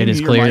 Dylan, can you it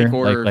is clear.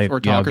 Or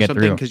talk or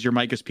something because your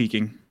mic is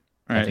peaking.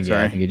 All right,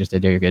 I think you just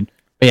did. You're good.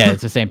 But yeah,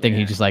 it's the same thing.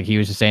 He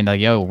was just saying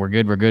yo, we're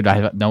good.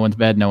 No one's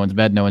bed.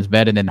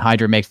 And then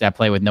Hydra makes that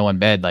play with no one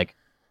bed.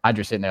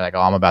 Hydra's sitting there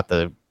I'm about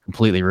to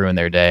completely ruin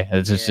their day.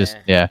 It's just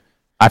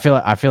I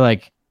feel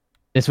like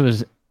this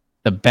was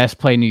the best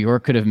play New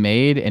York could have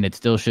made, and it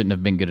still shouldn't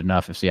have been good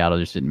enough if Seattle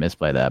just didn't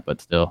misplay that. But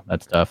still,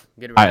 that's tough.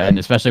 And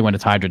especially when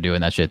it's Hydra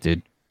doing that shit,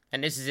 dude.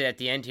 And this is it at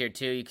the end here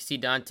too. You can see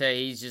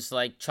Dante. He's just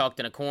chalked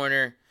in a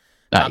corner.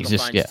 He's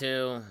just,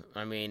 too.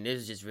 I mean,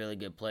 this is just really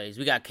good plays.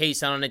 We got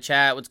Kayson on the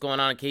chat. What's going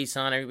on,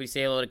 Kayson? Everybody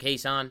say hello to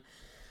Kayson.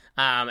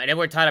 And then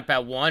we're tied up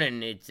at 1,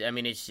 and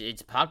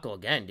it's Paco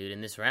again, dude,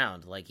 in this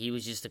round. He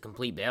was just a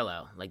complete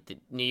bailout.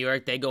 New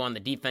York, they go on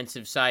the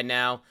defensive side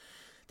now.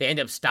 They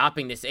end up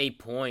stopping this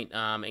 8-point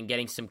and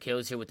getting some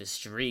kills here with the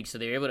streak. So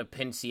they're able to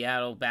pin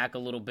Seattle back a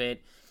little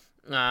bit.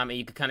 And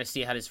you can kind of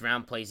see how this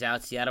round plays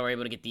out. Seattle were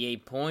able to get the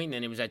 8-point,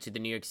 and it was actually the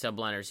New York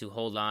subliners who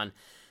hold on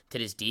to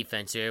this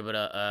defense. They're able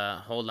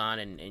to hold on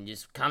and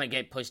just kind of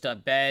get pushed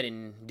up bed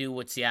and do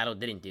what Seattle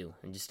didn't do.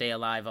 And just stay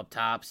alive up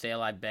top, stay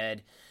alive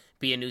bed,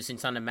 be a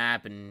nuisance on the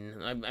map.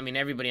 And I mean,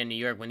 everybody in New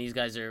York, when these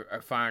guys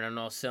are firing on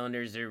all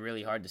cylinders, they're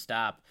really hard to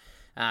stop.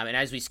 And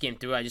as we skim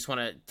through, I just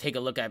want to take a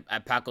look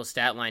at Paco's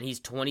stat line. He's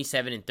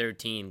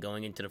 27-13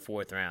 going into the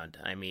 4th round.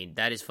 I mean,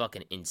 that is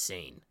fucking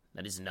insane.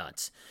 That is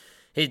nuts.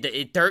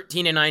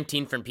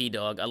 13-19 from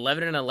P-Dog,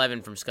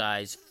 11-11 from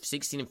Skies,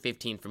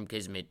 16-15 from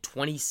Kismet,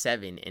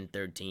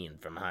 27-13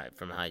 from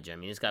Hydra. I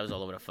mean, this guy was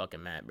all over the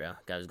fucking map, bro.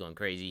 Guy was going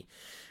crazy.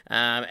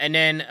 And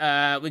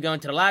then we go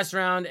into the last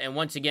round, and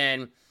once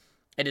again,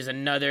 it is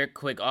another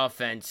quick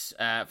offense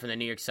from the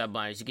New York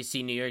subliners. You can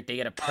see New York, they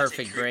get a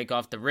perfect break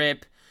off the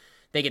rip.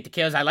 They get the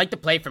kills. I like the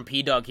play from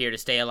P-Dog here to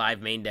stay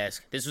alive main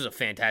desk. This was a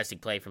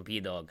fantastic play from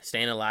P-Dog.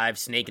 Staying alive,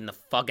 snaking the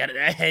fuck out of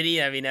that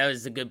Eddie. I mean, that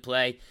was a good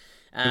play.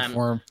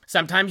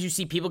 Sometimes you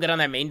see people get on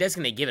that main desk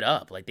and they give it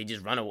up. They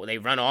just run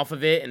off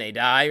of it and they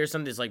die or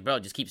something. It's bro,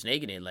 just keep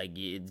snaking it.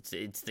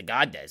 It's the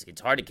god desk.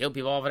 It's hard to kill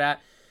people off of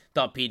that.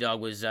 Thought P-Dog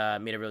was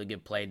made a really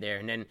good play there.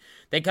 And then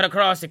they cut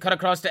across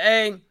to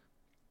A.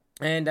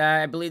 And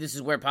I believe this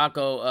is where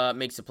Paco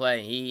makes the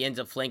play. He ends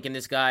up flanking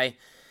this guy.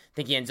 I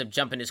think he ends up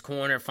jumping his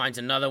corner, finds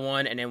another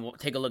one, and then we'll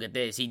take a look at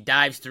this. He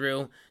dives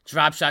through,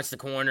 drop shots the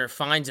corner,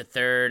 finds a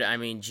third. I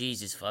mean,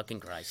 Jesus fucking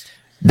Christ.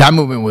 That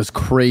movement was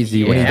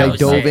crazy when he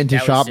dove into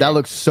shop. That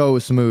looked so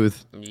smooth.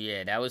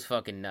 Yeah, that was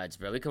fucking nuts,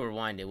 bro. We can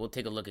rewind it. We'll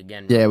take a look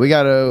again. Yeah, we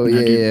gotta.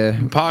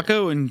 Yeah.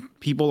 Paco and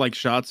people like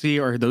Shotzi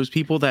are those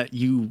people that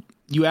you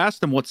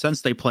ask them what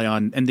sense they play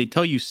on, and they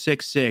tell you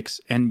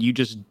 6-6, and you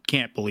just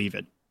can't believe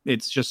it.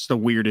 it's just the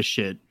weirdest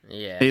shit.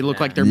 Yeah, They look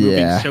like they're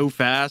moving so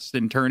fast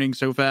and turning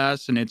so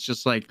fast, and it's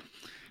just like,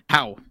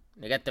 how?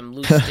 They got them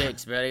loose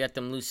sticks, bro. They got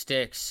them loose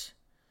sticks.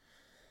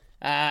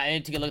 I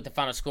need to take a look at the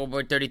final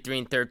scoreboard.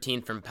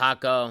 33-13 from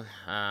Paco.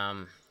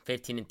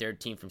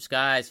 15-13 from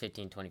Skies.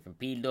 15-20 from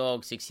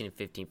P-Dog.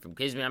 16-15 from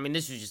Kismet. I mean,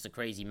 this was just a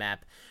crazy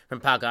map from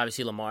Paco.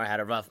 Obviously, Lamar had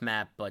a rough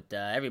map, but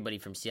everybody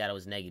from Seattle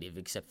was negative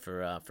except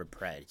for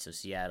Pred. So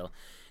Seattle,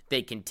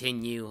 they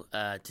continue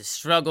to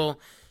struggle.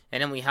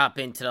 And then we hop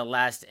into the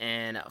last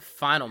and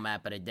final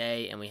map of the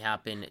day, and we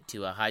hop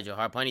into a Hydra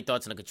Hardpoint. Any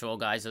thoughts on the control,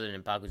 guys, other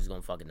than Paco just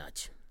going fucking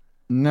nuts?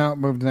 No,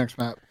 move to the next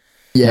map.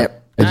 Yeah.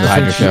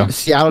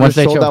 Seattle Once just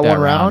they trolled that choked one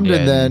round,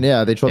 and then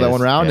they trolled that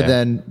one round, yeah. and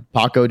then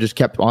Paco just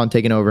kept on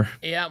taking over.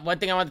 Yeah, one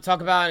thing I want to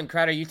talk about, and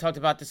Crowder, you talked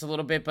about this a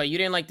little bit, but you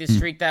didn't like this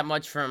streak that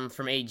much from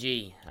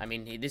AG. I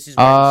mean, this is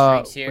where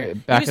the streak's here.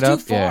 Back he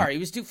was too far. He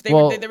was too.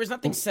 There was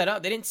nothing set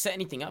up. They didn't set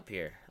anything up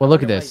here. Well,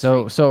 look at this.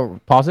 So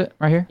pause it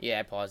right here. Yeah,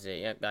 I paused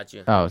it. Yeah, got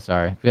you. Oh,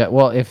 sorry. Yeah.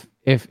 Well,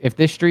 if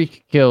this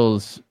streak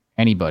kills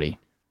anybody,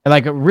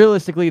 like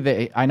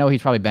realistically, I know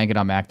he's probably banking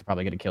on Mac to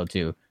probably get a kill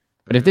too.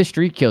 But if this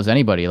streak kills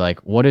anybody,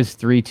 like, what is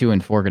 3, 2,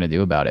 and 4 going to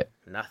do about it?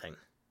 Nothing.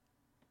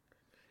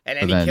 And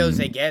any kills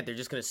they get, they're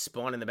just going to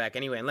spawn in the back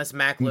anyway, unless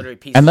Mac literally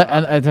pieces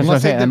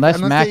unless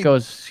Mac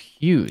goes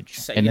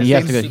huge, and he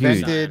has to go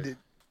huge.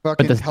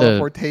 Fucking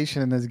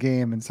teleportation in this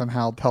game and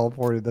somehow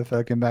teleported the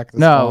fucking back.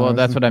 Well,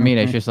 that's what I mean.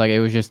 It's just like it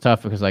was just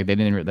tough because like they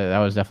didn't. That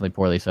was definitely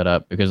poorly set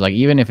up because like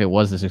even if it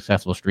was a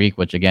successful streak,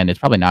 which again it's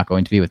probably not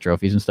going to be with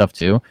trophies and stuff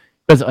too.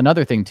 Because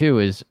another thing, too,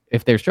 is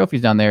if there's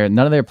trophies down there,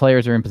 none of their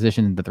players are in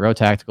position to throw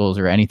tacticals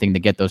or anything to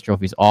get those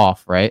trophies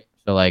off, right?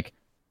 So, like,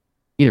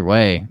 either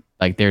way,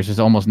 like, there's just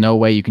almost no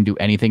way you can do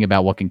anything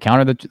about what can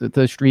counter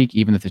the streak.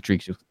 Even if the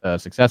streak's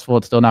successful,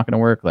 it's still not going to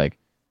work. Like,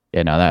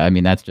 yeah, no,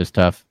 that's just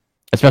tough.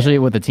 Especially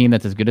with a team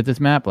that's as good at this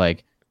map.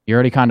 Like, you're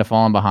already kind of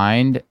falling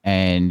behind,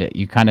 and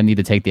you kind of need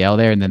to take the L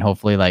there and then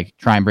hopefully, like,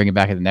 try and bring it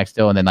back at the next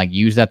hill and then, like,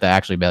 use that to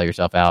actually bail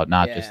yourself out,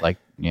 not just, like,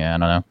 I don't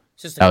know.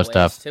 Just that was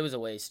tough. It was a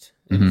waste.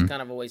 It was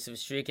kind of a waste of a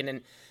streak. And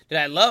then,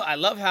 I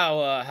love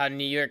how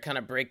New York kind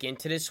of break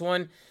into this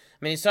one.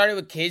 I mean, it started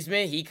with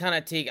Kismet. He kind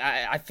of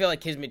I feel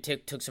like Kismet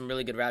took some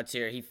really good routes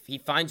here. He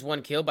finds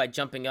one kill by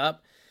jumping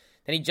up.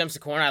 Then he jumps the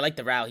corner. I like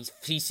the route.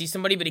 He sees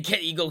somebody, but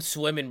he goes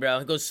swimming, bro.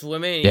 He goes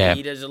swimming. And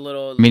he does a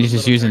little. I mean, he's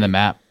just using the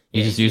map.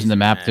 He's just using the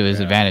map to his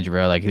advantage,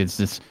 bro. Like it's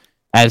just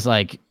as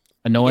like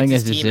annoying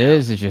as this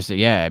is. It's just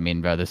I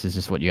mean, bro, this is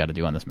just what you got to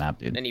do on this map,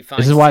 dude.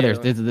 This is why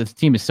this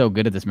team is so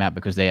good at this map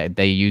because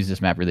they use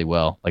this map really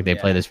well. Like they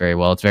play this very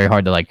well. It's very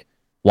hard to like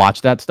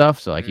watch that stuff.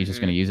 So like he's just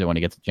gonna use it when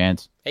he gets a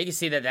chance. You can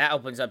see that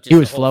opens up. Just he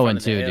was flowing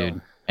too,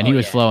 dude. And he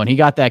was flowing. He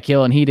got that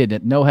kill, and he did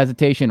it. No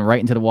hesitation,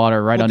 right into the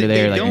water, right under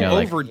there. They like,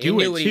 don't overdo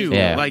it, too.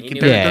 Yeah. Like,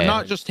 they're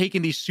not just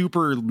taking these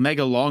super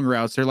mega long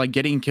routes. They're, like,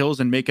 getting kills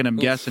and making them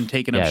guess and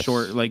taking them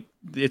short. Like,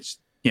 it's,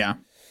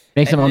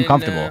 Makes them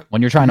uncomfortable.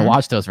 When you're trying to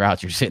watch those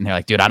routes, you're sitting there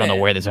like, dude, I don't know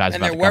where this guy's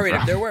about to come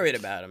from. They're worried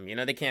about him. You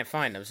know, they can't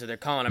find him. So they're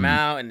calling him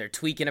out, and they're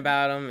tweaking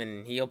about him,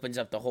 and he opens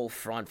up the whole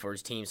front for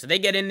his team. So they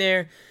get in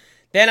there.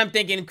 Then I'm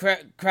thinking,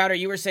 Crowder,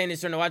 you were saying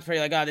this during the watch party,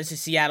 like, oh, this is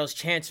Seattle's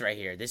chance right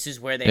here. This is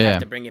where they have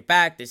to bring it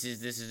back. This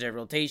is their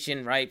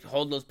rotation, right?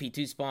 Hold those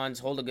P2 spawns,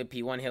 hold a good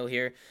P1 hill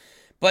here.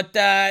 But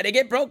they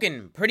get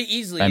broken pretty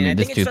easily. I mean, and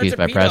I this think it starts two-piece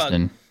by at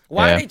Preston.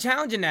 Why are they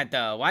challenging that,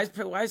 though? Why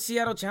is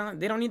Seattle challenge?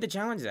 They don't need to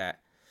challenge that.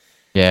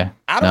 Yeah.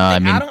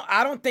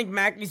 I don't think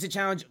Mac needs to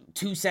challenge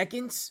 2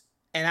 seconds.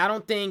 And I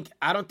don't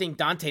think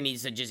Dante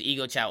needs to just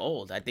ego chow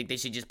old. I think they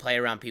should just play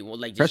around people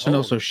like just Preston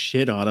also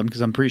shit on him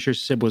because I'm pretty sure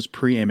Sib was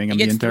pre-aiming him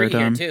the entire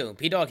time. He gets 3 here too.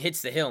 P-Dog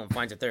hits the hill and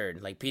finds a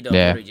third. Like P-Dog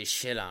literally just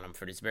shit on him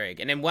for this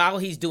break. And then while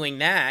he's doing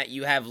that,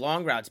 you have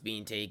long routes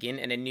being taken,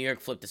 and then New York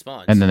flip the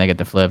spawns. And then they get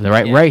the flip.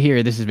 Right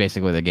here, this is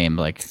basically the game.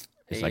 Like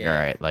it's like all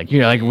right, like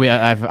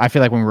I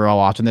feel like when we were all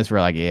watching this,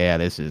 we're like, yeah,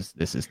 this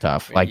is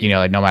tough. Like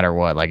like no matter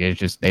what, like it's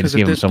just they just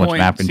give them so much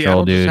map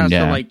control,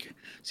 dude.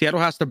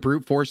 Seattle has to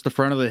brute force the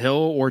front of the hill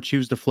or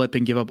choose to flip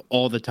and give up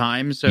all the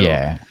time. So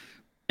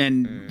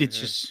and it's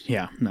just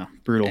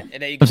brutal.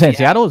 I'm saying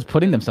Seattle is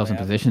putting themselves in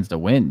positions to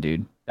win,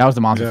 dude. That was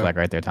the monster flag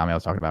right there, Tommy. I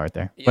was talking about right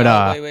there.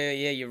 But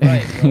wait, you're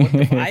right.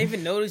 Bro. I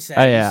even noticed that.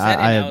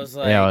 I was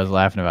like, I was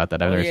laughing about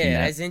that. I've never seen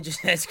that. That's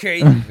interesting. That's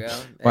crazy,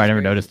 bro. I never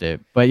noticed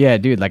it. But yeah,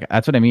 dude, like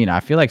that's what I mean. I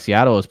feel like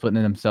Seattle is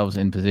putting themselves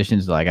in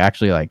positions to like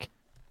actually like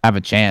have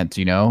a chance,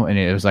 and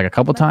it was like a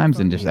couple times,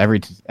 and just every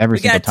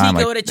single time,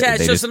 like they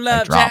just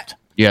dropped.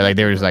 Yeah, like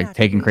they were just like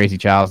taking crazy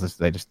challenges.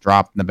 They just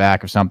dropped in the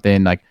back or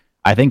something. Like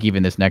I think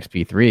even this next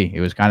P3, it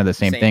was kind of the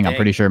same thing. I'm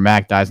pretty sure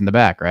Mac dies in the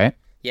back, right?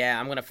 Yeah,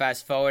 I'm gonna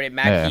fast forward it.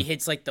 Mac he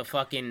hits like the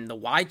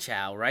Y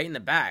chow right in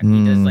the back.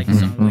 He does like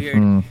some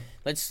weird.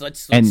 Let's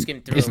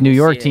skim through. This New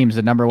York team's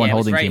the number one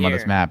holding team on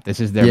this map.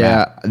 This is their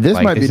map.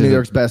 This might be New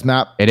York's best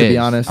map. To be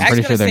honest, I'm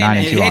pretty sure they're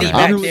 9-2 on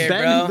it.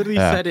 Ben literally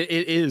said it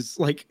is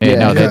like.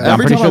 I'm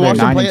pretty sure they're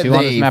 9-2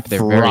 on this map. They're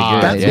very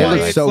good. They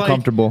look so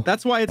comfortable.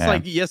 That's why it's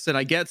like, yes, and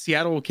I get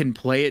Seattle can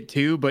play it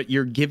too, but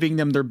you're giving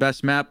them their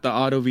best map. The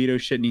auto veto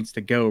shit needs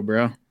to go,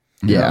 bro.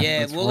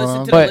 Yeah, we'll listen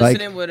to the But,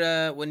 listening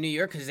with New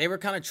York because they were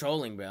kind of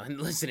trolling, bro.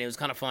 And listen, it was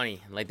kind of funny.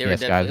 Like they were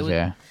definitely.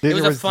 It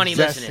was a funny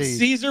listening.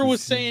 Caesar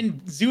was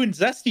saying Zoo and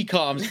Zesty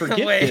comms for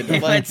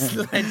gifted.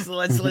 let's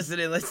listen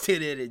in. Let's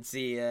tune in and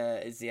see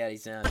how he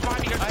sounds.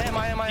 I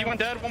am. You went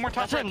dead one more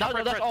time.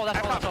 That's all.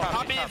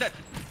 Copy is dead.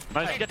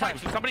 Nice. Get time.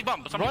 Somebody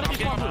bump. Run if you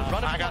spawn.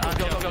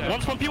 Go.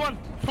 One's from P1.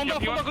 From the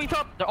P1 going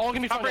top. They're all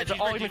gonna be front.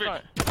 They're all gonna be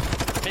front.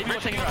 Maybe we're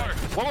taking right.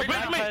 One more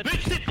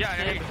bridge.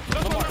 Yeah.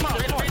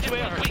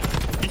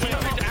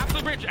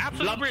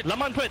 Absolute bridge.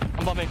 Lemon pit.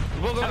 I'm bumping.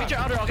 We'll go. I'll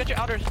get your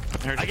outers.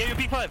 I gave you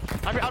P5.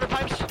 I'm your outer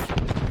pipes.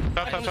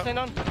 Stand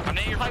on. I'm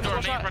near your front door.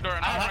 I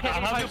can't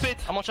have you pit.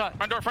 I'm one shot.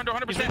 Front door, 100%. Front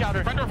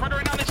door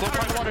right now.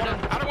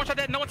 Outer one shot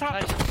dead. No one top.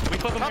 We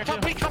flip him here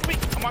top weak.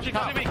 I'm watching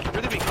top.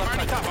 Really weak. I'm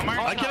already top.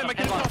 I kill him.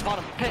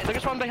 Bottom. Hey, look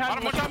at one behind.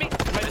 Bottom one shot me.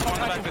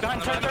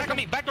 Back on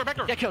me. Back door.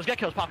 Get kills.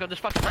 Paco.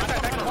 Just fucking.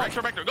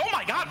 Back door. Oh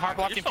my god. Hard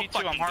blocking P2.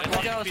 I'm hard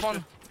blocking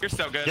P2. You're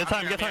so good. Get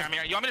time. You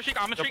want me to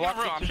shake? I'm shaking on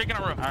row. I'm shaking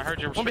on row. I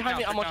heard you. One behind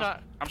me. I'm one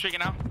shot. I'm shaking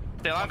now.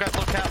 Stay alive.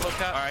 Low cat.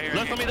 Alright, here.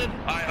 Left on me then.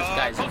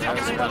 Alright,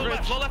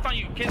 low left on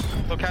you, kid.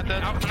 Low cat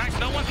dead. Nice.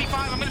 No one P5.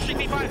 I'm gonna shake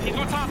P5. He's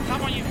going top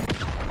on you.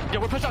 Yeah,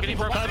 we're pushing up.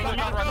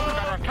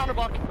 Counter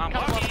block. I'm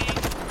blocking.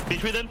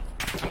 Between them.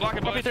 I'm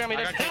blocking both. P3 on me.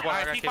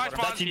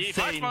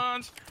 P5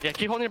 spawns. Yeah,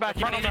 keep holding your back.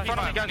 Front of me, guys.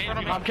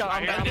 I'm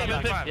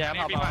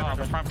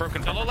front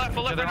broken. Low left.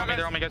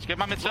 They're on me, guys. Get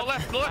my mid. Low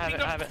left. I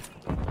have it.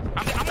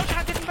 I'm gonna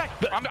try to take him back.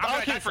 I'm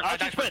gonna die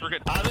first. We're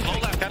good. Low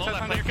left. Catch that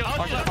time. You're killing.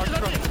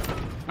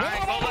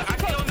 Alright, low left. I'm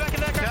killing back in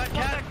there.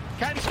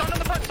 Cat, he's on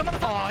the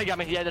front. Oh, he got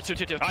me. Yeah, that's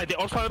 2-2. Alright, they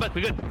all spawn back.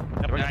 We're good.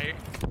 We're not here.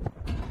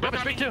 Grab a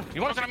streak too.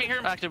 You want to me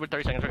here? Actually, we're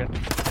 30 seconds. We're good.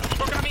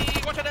 Working on me.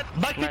 Watch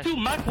that. Back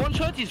P2. Mac one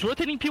shot. He's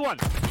rotating P1.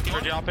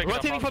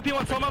 Rotating for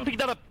P1. Someone pick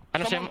that up.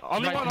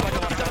 Only one.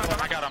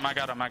 I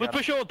got him.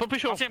 Push hold.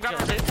 I'll see him. Got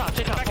back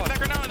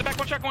right now. In the back,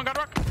 one shot. One got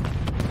rock.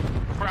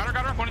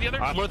 Got rock. One of the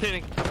other. I'm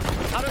rotating.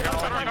 One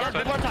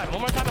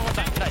more time.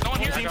 No one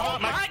here. Oh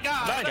my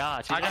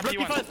god. I got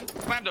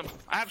P1. Slammed him.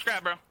 I have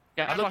scrap, bro.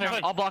 Yeah,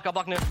 I'll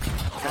block new.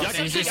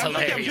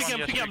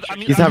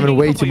 He's having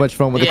way too much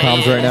fun with the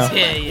comms right now.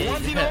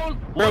 Yeah.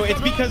 Bro,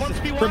 it's because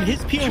from his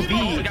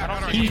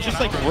POV, he just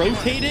like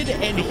rotated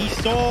and he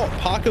saw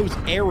Paco's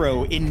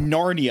arrow in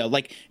Narnia.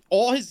 Like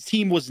all his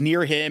team was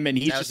near him and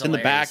he's just in the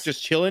back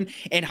just chilling.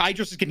 And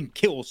Hydra's just getting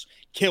kills.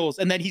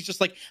 And then he's just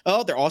like,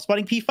 oh, they're all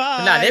spotting P5.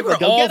 Nah, they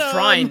were all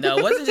frying though.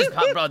 It wasn't just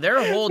bro.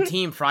 Their whole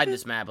team fried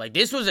this map. Like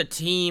this was a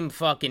team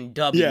fucking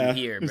W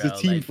here, bro. It was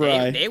a team like,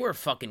 fry. They were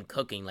fucking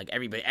cooking. Like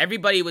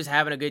everybody was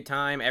having a good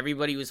time.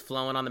 Everybody was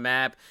flowing on the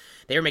map.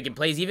 They were making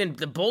plays. Even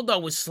the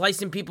Bulldog was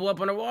slicing people up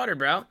underwater,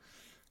 bro.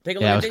 Take a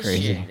look at this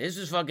crazy. shit. This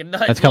was fucking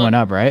nuts. That's coming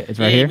up, right? It's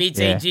right here. Meets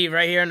AG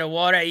right here in the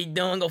water. How you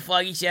doing? Go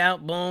foggy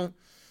shout. Boom.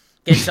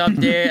 Gets up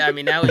there. I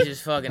mean, that was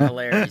just fucking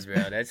hilarious,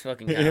 bro. That's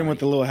fucking hit him with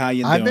the little how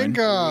you doing.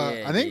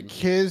 I think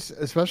Kiz,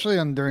 especially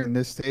during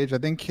this stage, I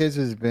think Kiz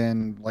has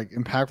been like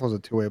impactful as a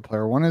two-way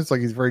player. One is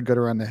like he's very good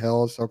around the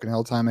hill, soaking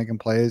hill time, making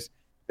plays.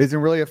 He's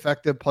been really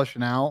effective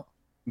pushing out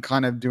and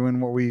kind of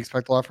doing what we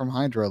expect a lot from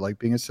Hydra, like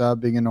being a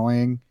sub, being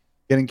annoying,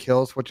 getting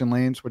kills, switching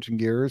lanes, switching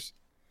gears.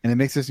 And it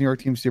makes this New York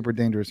team super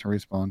dangerous in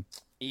respawn.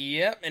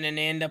 Yep, and then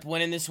they end up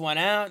winning this one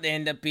out. They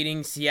end up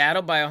beating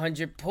Seattle by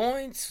 100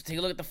 points. Take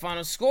a look at the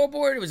final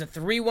scoreboard. It was a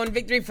 3-1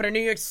 victory for the New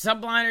York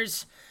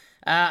Subliners.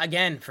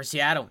 Again, for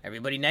Seattle,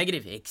 everybody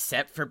negative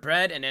except for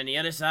Pred. And then the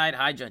other side,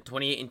 Hydra,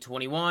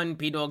 28-21.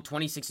 P-Dog,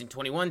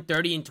 26-21.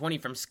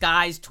 30-20 from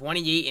Skies.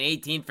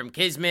 28-18 from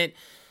Kismet.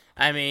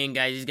 I mean,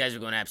 guys, these guys are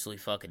going absolutely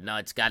fucking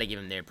nuts. Got to give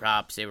them their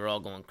props. They were all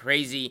going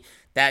crazy.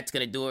 That's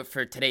going to do it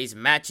for today's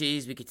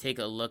matches. We could take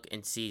a look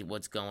and see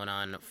what's going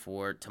on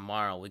for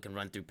tomorrow. We can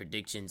run through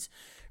predictions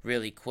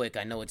really quick.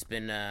 I know it's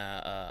been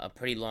a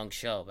pretty long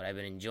show, but I've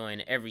been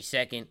enjoying every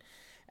second.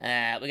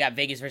 We got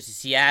Vegas versus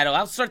Seattle.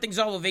 I'll start things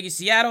off with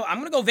Vegas-Seattle. I'm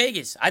going to go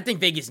Vegas. I think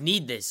Vegas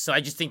need this, so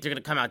I just think they're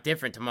going to come out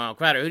different tomorrow.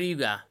 Crowder, who do you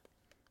got?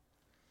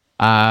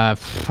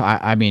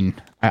 I mean,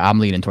 I'm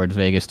leaning towards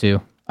Vegas,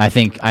 too. I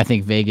think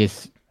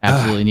Vegas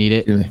absolutely need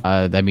it.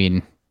 I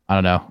mean, I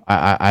don't know.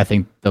 I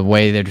think the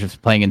way they're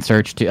just playing in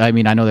Search, too. I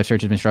mean, I know their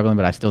Search has been struggling,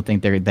 but I still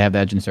think they have the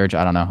edge in Search.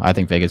 I don't know. I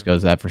think Vegas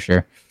goes that for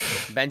sure.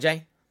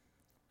 Benjay?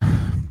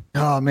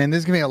 Oh, man, this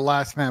is going to be a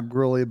last map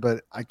gruely,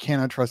 but I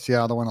cannot trust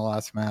Seattle to win a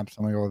last map, so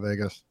I'm going to go with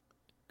Vegas.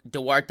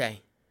 Duarte?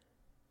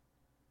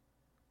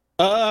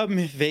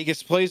 If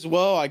Vegas plays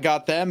well, I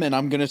got them, and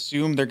I'm going to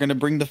assume they're going to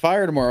bring the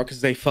fire tomorrow because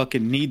they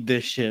fucking need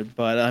this shit.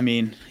 But, I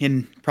mean,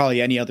 in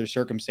probably any other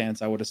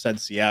circumstance, I would have said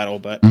Seattle,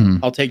 but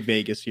I'll take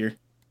Vegas here.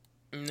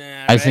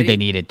 I just think they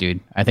need it,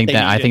 dude. I think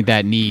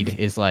that need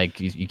is like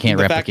you can't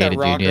replicate it,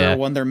 dude. Yeah,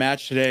 won their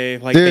match today.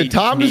 Like, dude,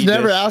 Tom just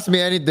never asked me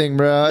anything,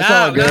 bro. That's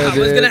all good. I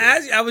was gonna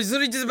ask you. I was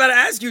literally just about to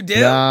ask you,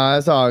 Dale. Nah,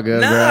 that's all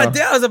good, bro.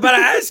 Dale, I was about to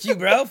ask you,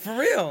 bro. For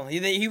real.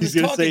 He was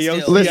talking still.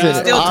 Listen, he was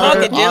still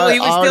talking, Dale. He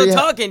was still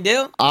talking,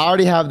 Dale. I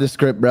already have the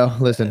script, bro.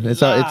 Listen,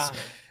 it's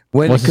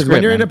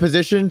when you're in a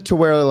position to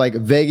where like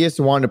Vegas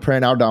wanted to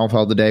print our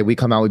downfall today, we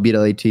come out, we beat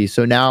LAT.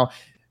 So now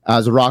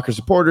As a Rocker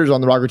supporters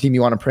on the Rocker team,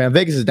 you want to pray on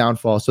Vegas'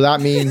 downfall. So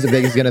that means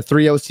Vegas is going to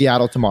 3-0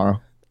 Seattle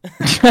tomorrow. All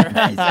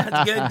right,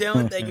 sounds good,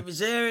 Dylan. Thank you for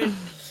sharing.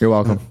 You're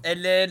welcome.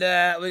 And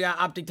then we got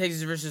Optic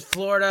Texas versus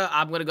Florida.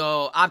 I'm going to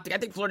go Optic. I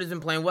think Florida's been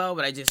playing well,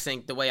 but I just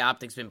think the way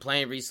Optic's been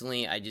playing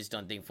recently, I just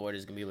don't think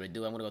Florida's going to be able to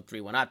do it. I'm going to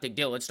go 3-1 Optic.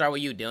 Dylan, let's start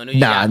with you, Dylan.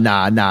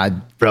 Nah,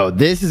 bro.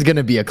 This is going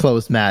to be a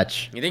close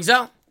match. You think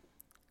so?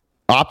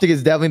 Optic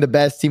is definitely the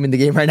best team in the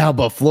game right now,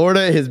 but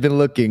Florida has been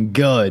looking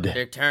good.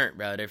 They're turned,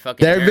 bro. They're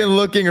fucking They've been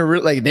looking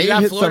like they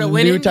hit Florida some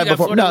winning? new type of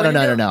form. No. I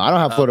don't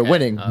have Florida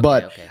winning,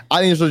 but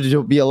I think this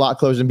will be a lot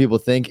closer than people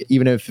think,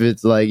 even if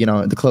it's like,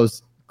 the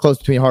close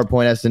between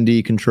hardpoint,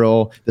 S&D,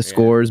 control, the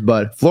scores.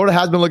 But Florida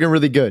has been looking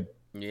really good.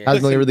 Yeah. Has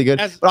been looking really good.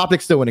 But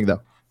Optic's still winning,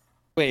 though.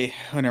 Wait,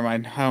 never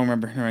mind. I don't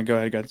remember. Never mind. Go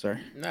ahead. Sorry.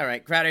 All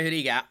right, Crowder, who do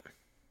you got?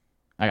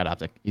 I got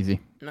Optic. Easy.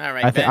 All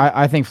right,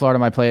 I think Florida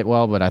might play it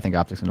well, but I think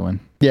Optic's going to win.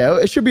 Yeah,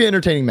 it should be an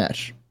entertaining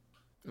match.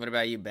 What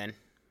about you, Ben?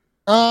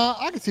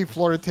 I can see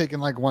Florida taking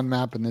like one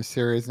map in this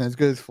series, and as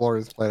good as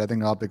Florida's played, I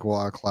think Optic will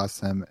outclass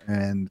them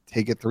and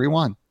take it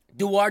 3-1.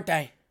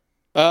 Duarte.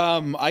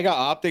 I got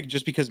Optic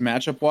just because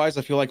matchup wise,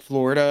 I feel like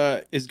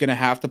Florida is gonna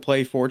have to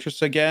play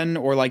Fortress again,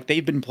 or like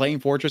they've been playing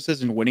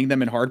Fortresses and winning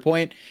them in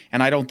hardpoint,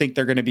 and I don't think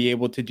they're gonna be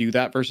able to do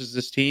that versus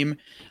this team.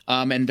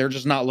 And they're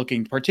just not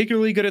looking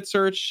particularly good at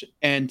search.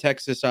 And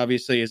Texas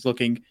obviously is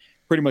looking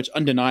pretty much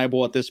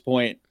undeniable at this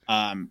point.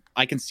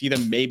 I can see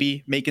them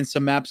maybe making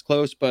some maps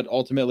close, but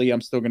ultimately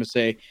I'm still going to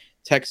say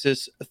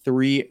Texas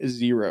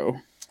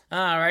 3-0.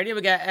 All righty,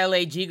 we got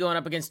LAG going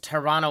up against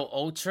Toronto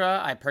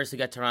Ultra. I personally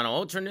got Toronto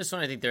Ultra in this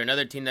one. I think they're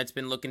another team that's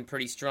been looking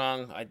pretty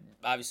strong.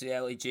 Obviously,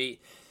 LAG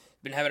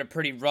been having a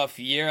pretty rough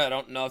year. I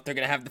don't know if they're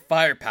going to have the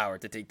firepower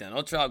to take down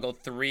Ultra. I'll go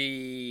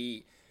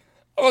 3-1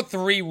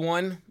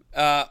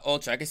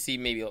 Ultra. I can see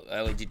maybe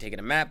LAG taking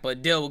a map,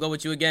 but Dill, we'll go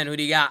with you again. Who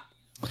do you got?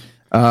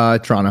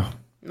 Toronto.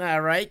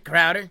 All right,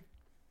 Crowder.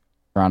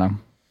 Toronto.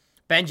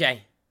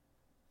 Benjay.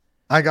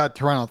 I got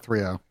Toronto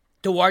 3-0.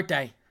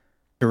 Duarte.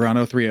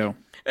 Toronto 3-0.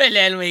 And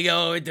then we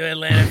go over to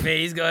Atlanta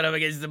FaZe going up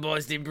against the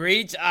Boston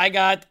Breach. I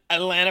got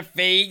Atlanta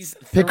FaZe.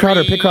 Pick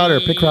Crowder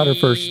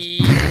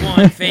first.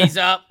 1 FaZe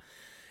up.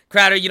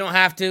 Crowder, you don't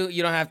have to.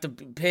 You don't have to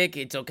pick.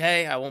 It's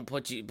okay. I won't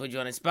put you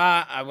on a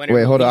spot.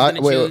 Wait, hold on.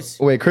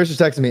 Wait. Chris is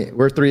texting me.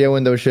 We're 3-0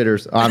 in those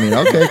shitters. I mean,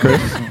 okay,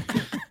 Chris.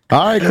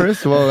 All right,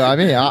 Chris. Well, I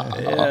mean,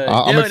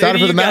 I'm excited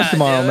for the match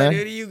tomorrow, man.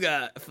 Who do you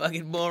got?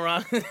 Fucking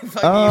moron.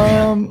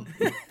 I'm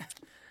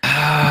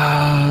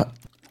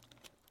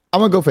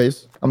gonna go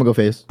FaZe.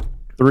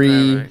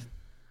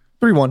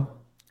 3-1.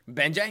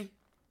 Benjay?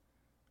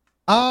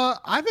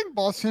 I think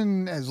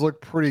Boston has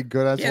looked pretty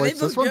good as yeah, late.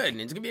 They look good.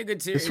 It's gonna be a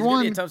good series. This It's gonna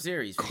one be a tough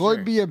series.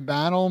 Could be a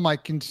battle. My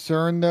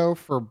concern though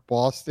for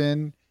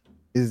Boston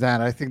is that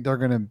I think they're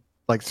gonna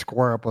like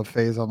square up a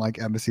FaZe on like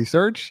Embassy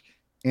Search,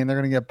 and they're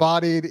gonna get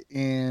bodied.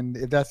 And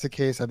if that's the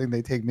case, I think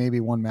they take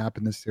maybe one map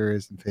in this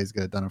series and FaZe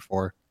get it done in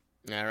 4.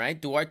 All right,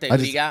 Duarte, who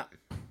do you got?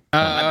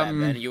 My bad,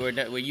 Ben.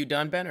 Were you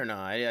done, Ben, or no?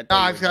 I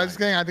was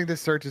kidding. I think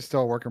this search is still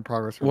a work in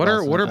progress. For What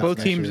Boston. are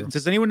both teams?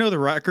 Does anyone know the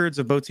records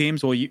of both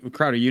teams? Well,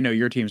 Crowder, you know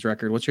your team's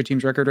record. What's your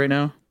team's record right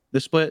now?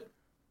 This split?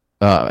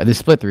 This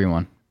split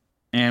 3-1.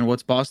 And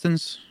what's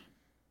Boston's?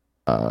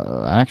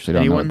 I actually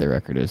don't know what their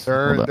record is.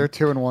 They're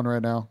 2-1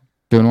 right now.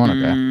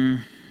 2-1.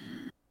 Okay.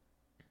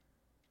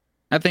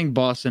 I think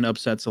Boston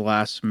upsets the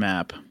last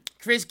map.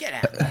 Chris, get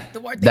out.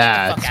 Duarte,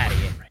 get the fuck out of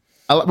here.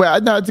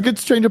 No, it's a good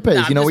change of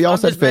pace. We all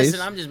said FaZe.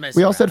 I'm just messing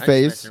We all around. said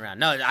FaZe.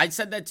 No, I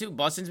said that too.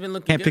 Boston's been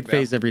looking Can't good, pick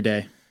FaZe every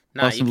day.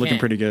 Nah, Boston's looking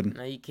pretty good.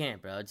 No, you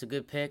can't, bro. It's a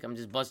good pick. I'm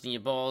just busting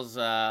your balls.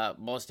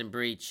 Boston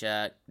Breach.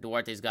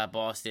 Duarte's got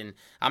Boston.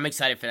 I'm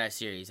excited for that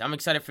series. I'm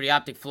excited for the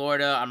Optic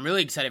Florida. I'm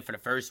really excited for the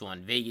first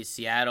one, Vegas,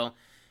 Seattle.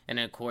 And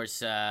then, of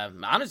course,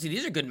 honestly,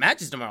 these are good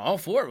matches tomorrow. All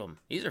 4 of them.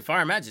 These are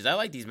fire matches. I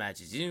like these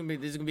matches. This is going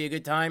to be a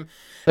good time.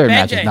 Third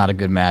match is not a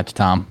good match,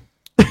 Tom.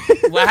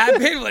 What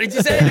happened? What did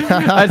you say?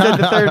 I said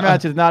the third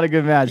match is not a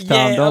good match,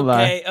 Tom. Don't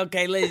lie.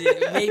 Okay, listen.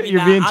 Maybe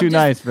You're being too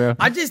nice, bro.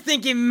 I'm just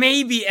thinking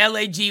maybe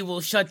LAG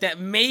will shut that.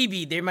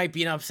 Maybe there might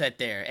be an upset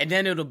there, and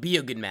then it'll be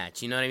a good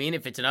match. You know what I mean?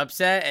 If it's an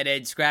upset, and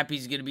then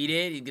Scrappy's gonna be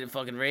there, he's gonna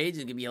fucking rage.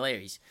 It's gonna be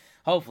hilarious.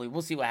 Hopefully,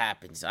 we'll see what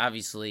happens.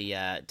 Obviously,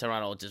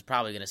 Toronto is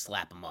probably gonna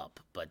slap him up.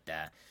 But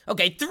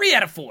okay, 3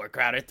 out of 4,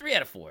 Crowder. 3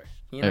 out of 4.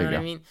 You know what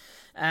I mean?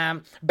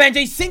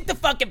 Benji, sink the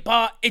fucking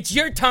pot. It's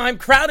your time.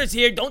 Crowder's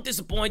here. Don't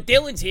disappoint.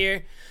 Dylan's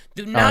here.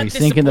 Do not he's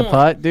disappoint. sinking the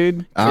putt,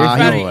 dude?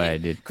 Crowder, no way,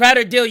 dude.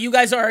 Crowder, Dill, you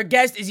guys are our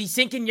guest. Is he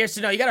sinking? Yes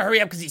or no? You gotta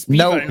hurry up because he's speeding.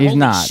 No, running. He's Holy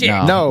not. shit.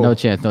 No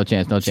chance. No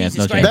sink.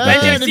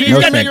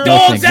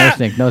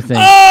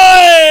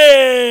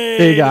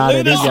 He got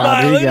it. Look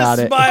at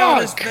the smile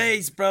on his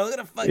face, bro. Look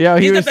at the Yo,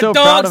 he was so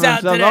proud of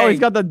himself. Today. Oh, he's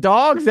got the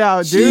dogs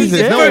out, dude.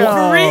 Jesus,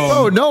 for free.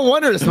 Oh, no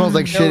wonder it smells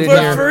like shit in For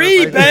here.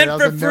 free, Ben.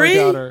 For free.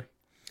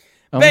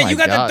 Oh Ben, you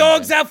got the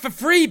dogs out for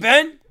free,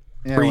 Ben.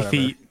 Yeah, Free whatever.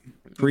 feet.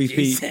 3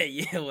 feet.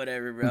 Yeah,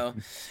 whatever, bro.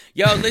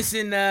 Yo,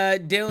 listen,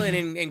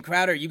 Dylan and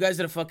Crowder, you guys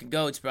are the fucking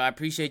goats, bro. I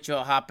appreciate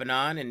y'all hopping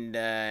on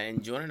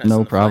and joining us. No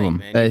on the problem.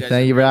 Flank, man. Hey,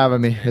 thank you for having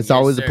me. It's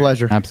always a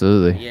pleasure.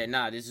 Absolutely.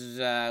 Yeah, this is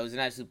it was an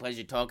absolute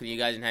pleasure talking to you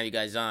guys and have you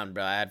guys on,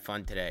 bro. I had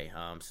fun today.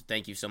 So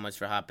thank you so much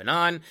for hopping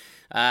on.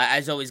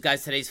 As always,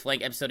 guys, today's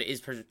Flank episode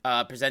is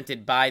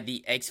presented by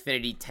the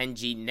Xfinity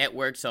 10G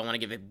Network, so I want to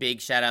give a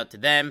big shout out to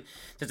them.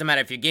 Doesn't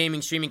matter if you're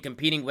gaming, streaming,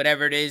 competing,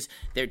 whatever it is,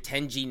 their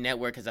 10G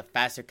network has a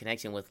faster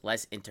connection with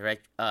less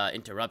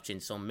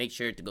interruptions, so make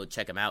sure to go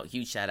check them out.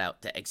 Huge shout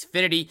out to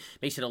Xfinity.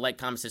 Make sure to like,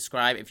 comment,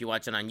 subscribe. If you're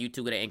watching on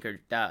YouTube, go to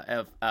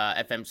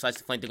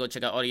anchor.fm/theflank to go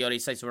check out all the audio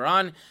sites we're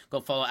on. Go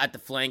follow at The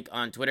Flank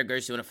on Twitter.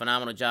 Gert's doing a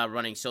phenomenal job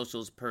running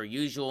socials per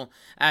usual.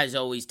 As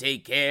always,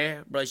 take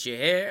care, brush your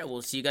hair.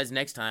 We'll see you guys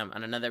next time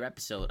on another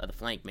episode of The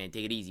Flank, man.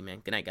 Take it easy,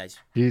 man. Good night, guys.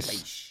 Peace.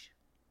 Bye.